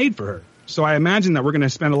tailor-made for her. So I imagine that we're going to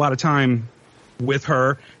spend a lot of time with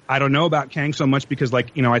her. I don't know about Kang so much because,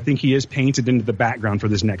 like, I think he is painted into the background for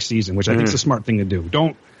this next season, which I think is a smart thing to do.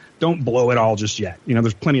 Don't blow it all just yet.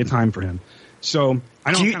 There's plenty of time for him. So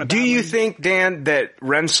I don't. Do you think, Dan, that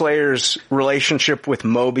Renslayer's relationship with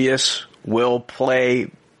Mobius will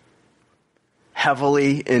play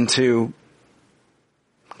heavily into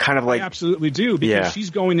kind of like? I absolutely do, because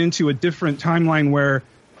she's going into a different timeline where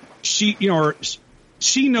she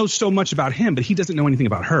knows so much about him, but he doesn't know anything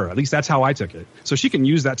about her. At least that's how I took it. So she can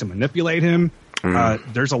use that to manipulate him.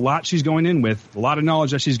 There's a lot she's going in with, a lot of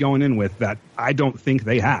knowledge that she's going in with that I don't think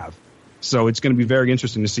they have. So it's going to be very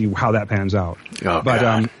interesting to see how that pans out. Oh,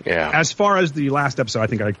 but yeah. As far as the last episode, I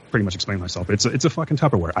think I pretty much explained myself. It's a fucking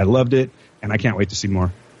Tupperware. I loved it, and I can't wait to see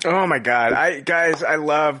more. Oh my God. I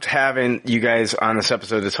loved having you guys on this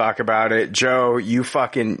episode to talk about it. Joe, you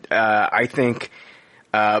fucking, I think,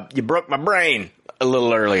 you broke my brain a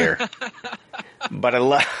little earlier, but I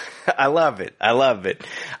love it. I love it.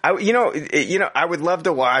 I would love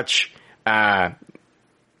to watch,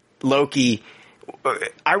 Loki.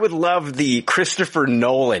 I would love the Christopher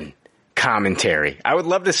Nolan commentary. I would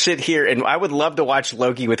love to sit here and I would love to watch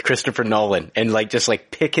Loki with Christopher Nolan and just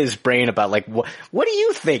pick his brain about what do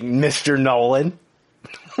you think, Mr. Nolan?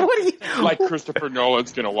 What do you like? Christopher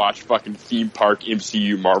Nolan's gonna watch fucking theme park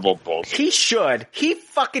MCU Marvel bullshit. He should. He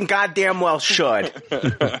fucking goddamn well should.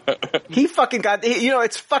 He fucking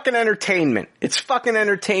it's fucking entertainment. It's fucking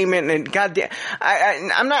entertainment, and goddamn,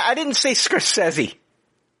 I didn't say Scorsese.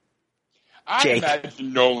 Jake. I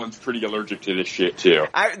imagine Nolan's pretty allergic to this shit too.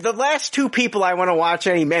 The last two people I want to watch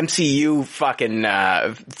any MCU fucking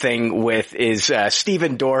thing with is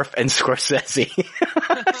Steven Dorff and Scorsese.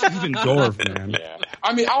 Steven Dorff, man. Yeah.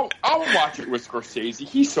 I mean, I'll watch it with Scorsese.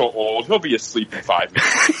 He's so old; he'll be asleep in 5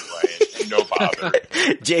 minutes anyway. No bother.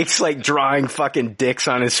 Jake's drawing fucking dicks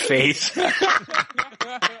on his face.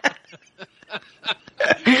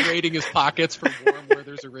 Raiding his pockets for Warm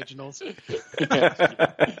Weather's originals.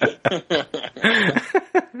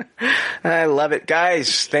 I love it.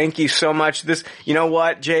 Guys, thank you so much. You know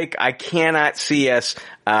what, Jake? I cannot see us,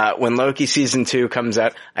 when Loki season 2 comes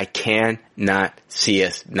out, I cannot see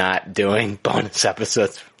us not doing bonus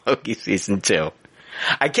episodes for Loki season 2.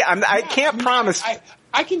 I can't promise.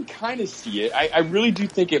 I can kind of see it. I really do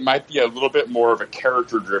think it might be a little bit more of a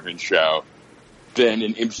character-driven show than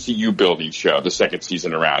an MCU building show the second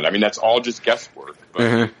season around. I mean, that's all just guesswork.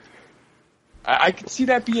 But I could see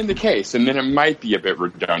that being the case, and then it might be a bit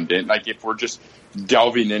redundant. Like if we're just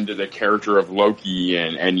delving into the character of Loki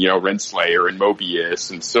and Renslayer and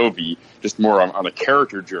Mobius and Sylvie, just more on a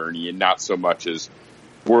character journey and not so much as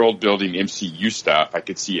world building MCU stuff. I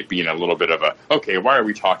could see it being a little bit of okay, why are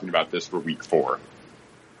we talking about this for week 4?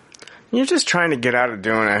 You're just trying to get out of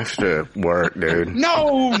doing extra work, dude.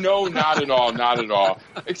 No, not at all, not at all.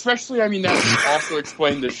 Especially, I mean, that would also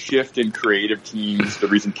explain the shift in creative teams, the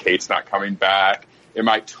reason Kate's not coming back. It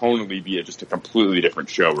might tonally be just a completely different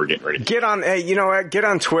show we're getting ready to get on. Hey, you know what? Get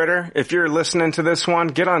on Twitter. If you're listening to this one,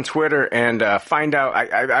 get on Twitter and find out.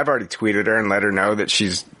 I've already tweeted her and let her know that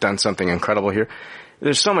she's done something incredible here.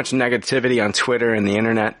 There's so much negativity on Twitter and the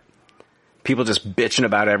internet. People just bitching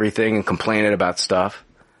about everything and complaining about stuff.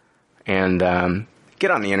 And get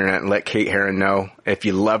on the internet and let Kate Herron know if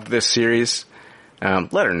you loved this series.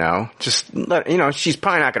 Let her know. Just let she's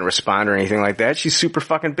probably not going to respond or anything like that. She's super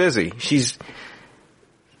fucking busy. She's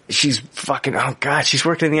fucking, oh god, she's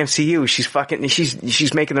working in the MCU.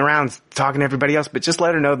 She's making the rounds, talking to everybody else. But just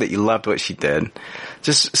let her know that you loved what she did.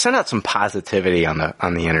 Just send out some positivity on the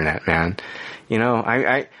internet, man. You know,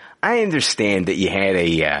 I understand that you had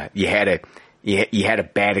a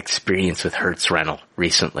bad experience with Hertz Rental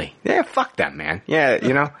recently. Yeah, fuck that, man. Yeah,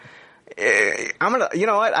 you know, you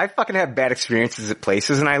know what? I fucking have bad experiences at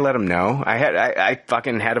places and I let them know. I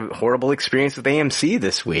fucking had a horrible experience with AMC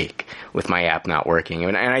this week with my app not working.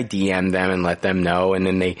 And I DM'd them and let them know, and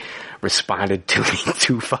then they responded to me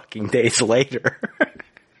 2 fucking days later.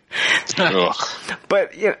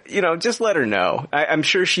 But you know, just let her know. I'm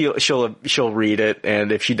sure she'll read it,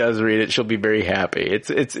 and if she does read it, she'll be very happy.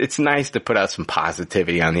 It's nice to put out some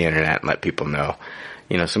positivity on the internet and let people know,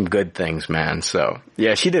 you know, some good things, man. So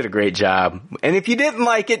yeah, she did a great job. And if you didn't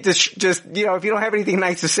like it, just you know, if you don't have anything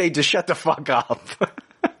nice to say, just shut the fuck up.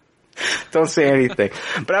 Don't say anything.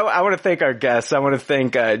 But I want to thank our guests. I want to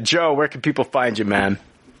thank Joe. Where can people find you, man?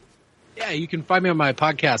 Yeah, you can find me on my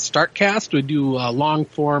podcast, Startcast. We do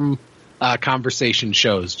long-form conversation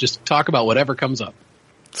shows. Just talk about whatever comes up.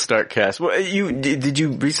 Startcast. Well,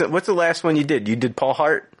 what's the last one you did? You did Paul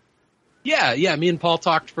Hart? Yeah. Me and Paul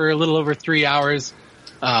talked for a little over 3 hours.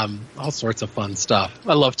 All sorts of fun stuff.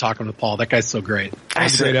 I love talking with Paul. That guy's so great.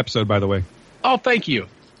 That's a great episode, by the way. Oh, thank you.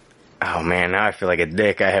 Oh man, now I feel like a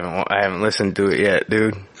dick. I haven't listened to it yet,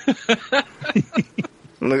 dude.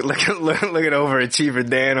 Look at overachiever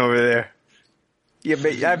Dan over there.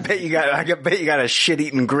 I bet you got a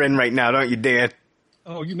shit-eating grin right now, don't you, Dan?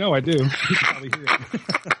 Oh, you know I do. You can probably hear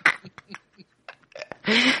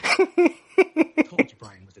it. Told you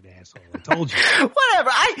Brian was an asshole. I told you.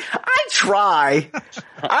 Whatever. I try.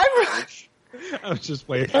 I was just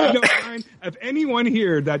playing. You know, Brian, if anyone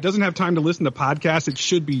here that doesn't have time to listen to podcasts, it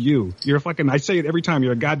should be you. You're I say it every time,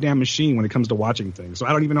 you're a goddamn machine when it comes to watching things. So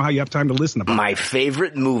I don't even know how you have time to listen to podcasts. My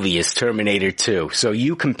favorite movie is Terminator 2. So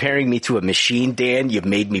you comparing me to a machine, Dan, you've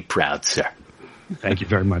made me proud, sir. Thank you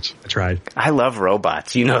very much. I tried. I love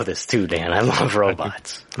robots. You know this too, Dan. I love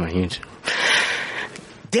robots. I'm a huge...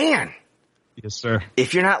 Dan! Yes, sir.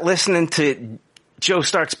 If you're not listening to Joe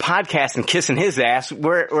Stark's podcast and kissing his ass,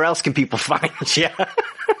 where else can people find you?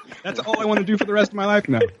 That's all I want to do for the rest of my life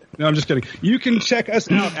now. No, I'm just kidding. You can check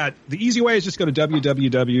us out at, the easy way is just go to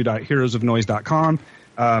www.heroesofnoise.com.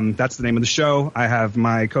 That's the name of the show. I have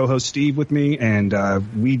my co-host Steve with me, and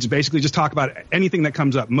we basically just talk about anything that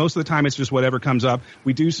comes up. Most of the time it's just whatever comes up.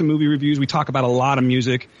 We do some movie reviews. We talk about a lot of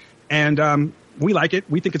music, and we like it.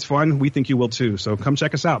 We think it's fun. We think you will too. So come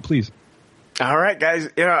check us out, please. All right, guys.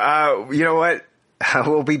 You know what?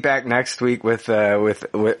 We'll be back next week with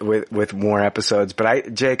more episodes.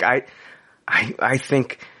 But Jake, I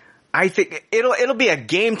think it'll be a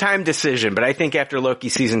game time decision. But I think after Loki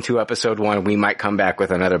season 2, episode 1, we might come back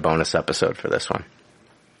with another bonus episode for this one.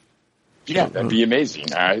 Yeah, that'd be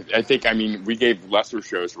amazing. I think, we gave lesser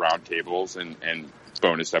shows roundtables and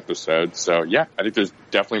bonus episodes. So yeah, I think there's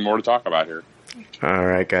definitely more to talk about here. All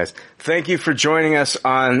right, guys. Thank you for joining us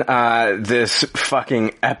on this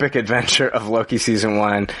fucking epic adventure of Loki season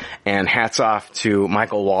 1, and hats off to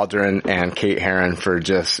Michael Waldron and Kate Herron for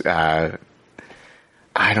just I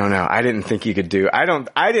don't know. I didn't think they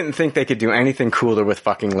could do anything cooler with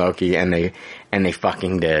fucking Loki, and they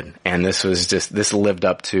fucking did. And this lived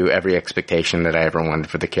up to every expectation that I ever wanted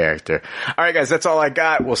for the character. All right, guys, that's all I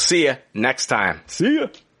got. We'll see you next time. See ya.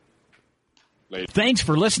 Thanks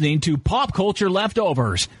for listening to Pop Culture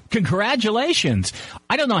Leftovers. Congratulations.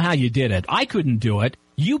 I don't know how you did it. I couldn't do it.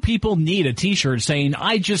 You people need a t-shirt saying,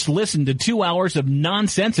 I just listened to 2 hours of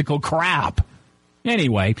nonsensical crap.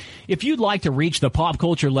 Anyway, if you'd like to reach the Pop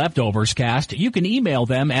Culture Leftovers cast, you can email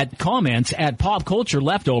them at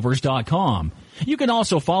comments@popcultureleftovers.com. You can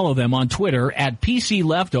also follow them on Twitter at PC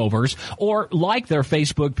Leftovers or like their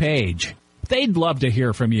Facebook page. They'd love to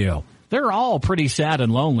hear from you. They're all pretty sad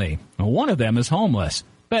and lonely. One of them is homeless,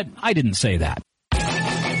 but I didn't say that.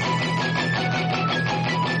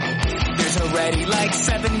 There's already like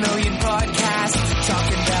 7 million podcasts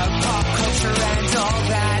talking about pop culture and all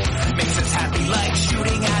that. what makes us happy, like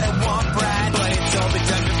shooting at a womp rat. But it's all been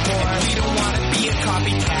done before. We don't want to be a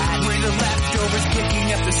copycat. We're the leftovers picking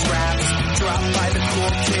up the scraps dropped by the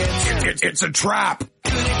cool kids. It's a trap.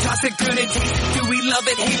 Gonna toss it, gonna taste it, do we love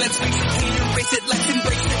it? Hey, let's face it, can't erase it, let's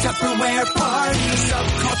embrace the Tupperware party.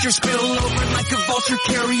 Subculture spill over like a vulture,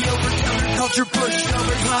 carry over, counterculture,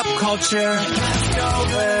 pushover, pop culture,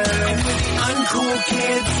 leftovers. And with the uncool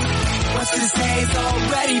kids, what's to say's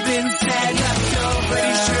already been said, leftovers.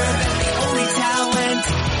 Pretty sure that the only talent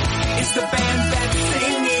is the band that's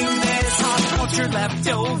singing this pop culture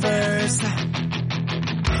leftovers.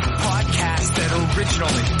 Podcasts that are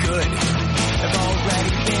original and good have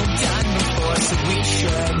already been done before, so we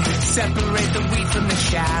should separate the wheat from the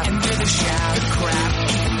chaff. And we're the chaff, the crap,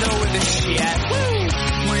 even though we're the shit. Woo!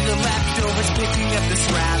 We're the leftovers picking up the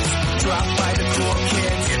scraps dropped by the cool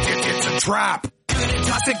kids. It's a trap. Gonna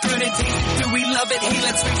toss it, gonna taste it, do we love it? Hey,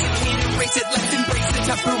 let's face it, can't erase it, let's embrace the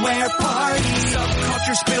Tupperware party.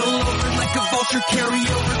 Subculture spill over like a vulture, carry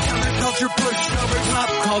over, counterculture, pushover,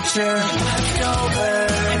 pop culture,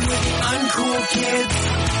 leftovers. And with the uncool kids,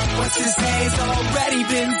 what's to say's already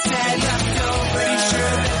been said, leftovers. Pretty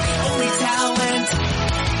sure that the only talent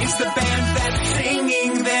is the band that's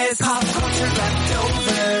singing this pop culture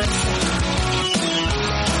leftovers.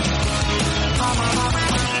 Pop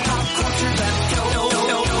culture leftovers.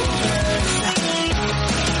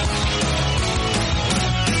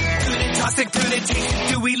 Gonna toss it, gonna taste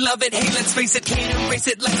it, do we love it? Hey, let's face it, can't erase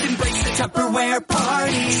it, let's embrace the Tupperware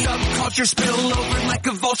party. Subculture spill over like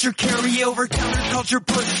a vulture, carry over, counterculture,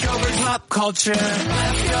 pushover, pop culture,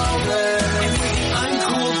 leftovers. And with the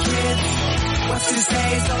uncool kids, what's to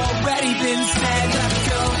say's already been said,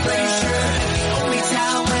 leftovers. Pretty sure that the only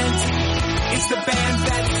talent is the band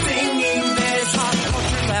that's singing this pop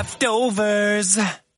culture leftovers.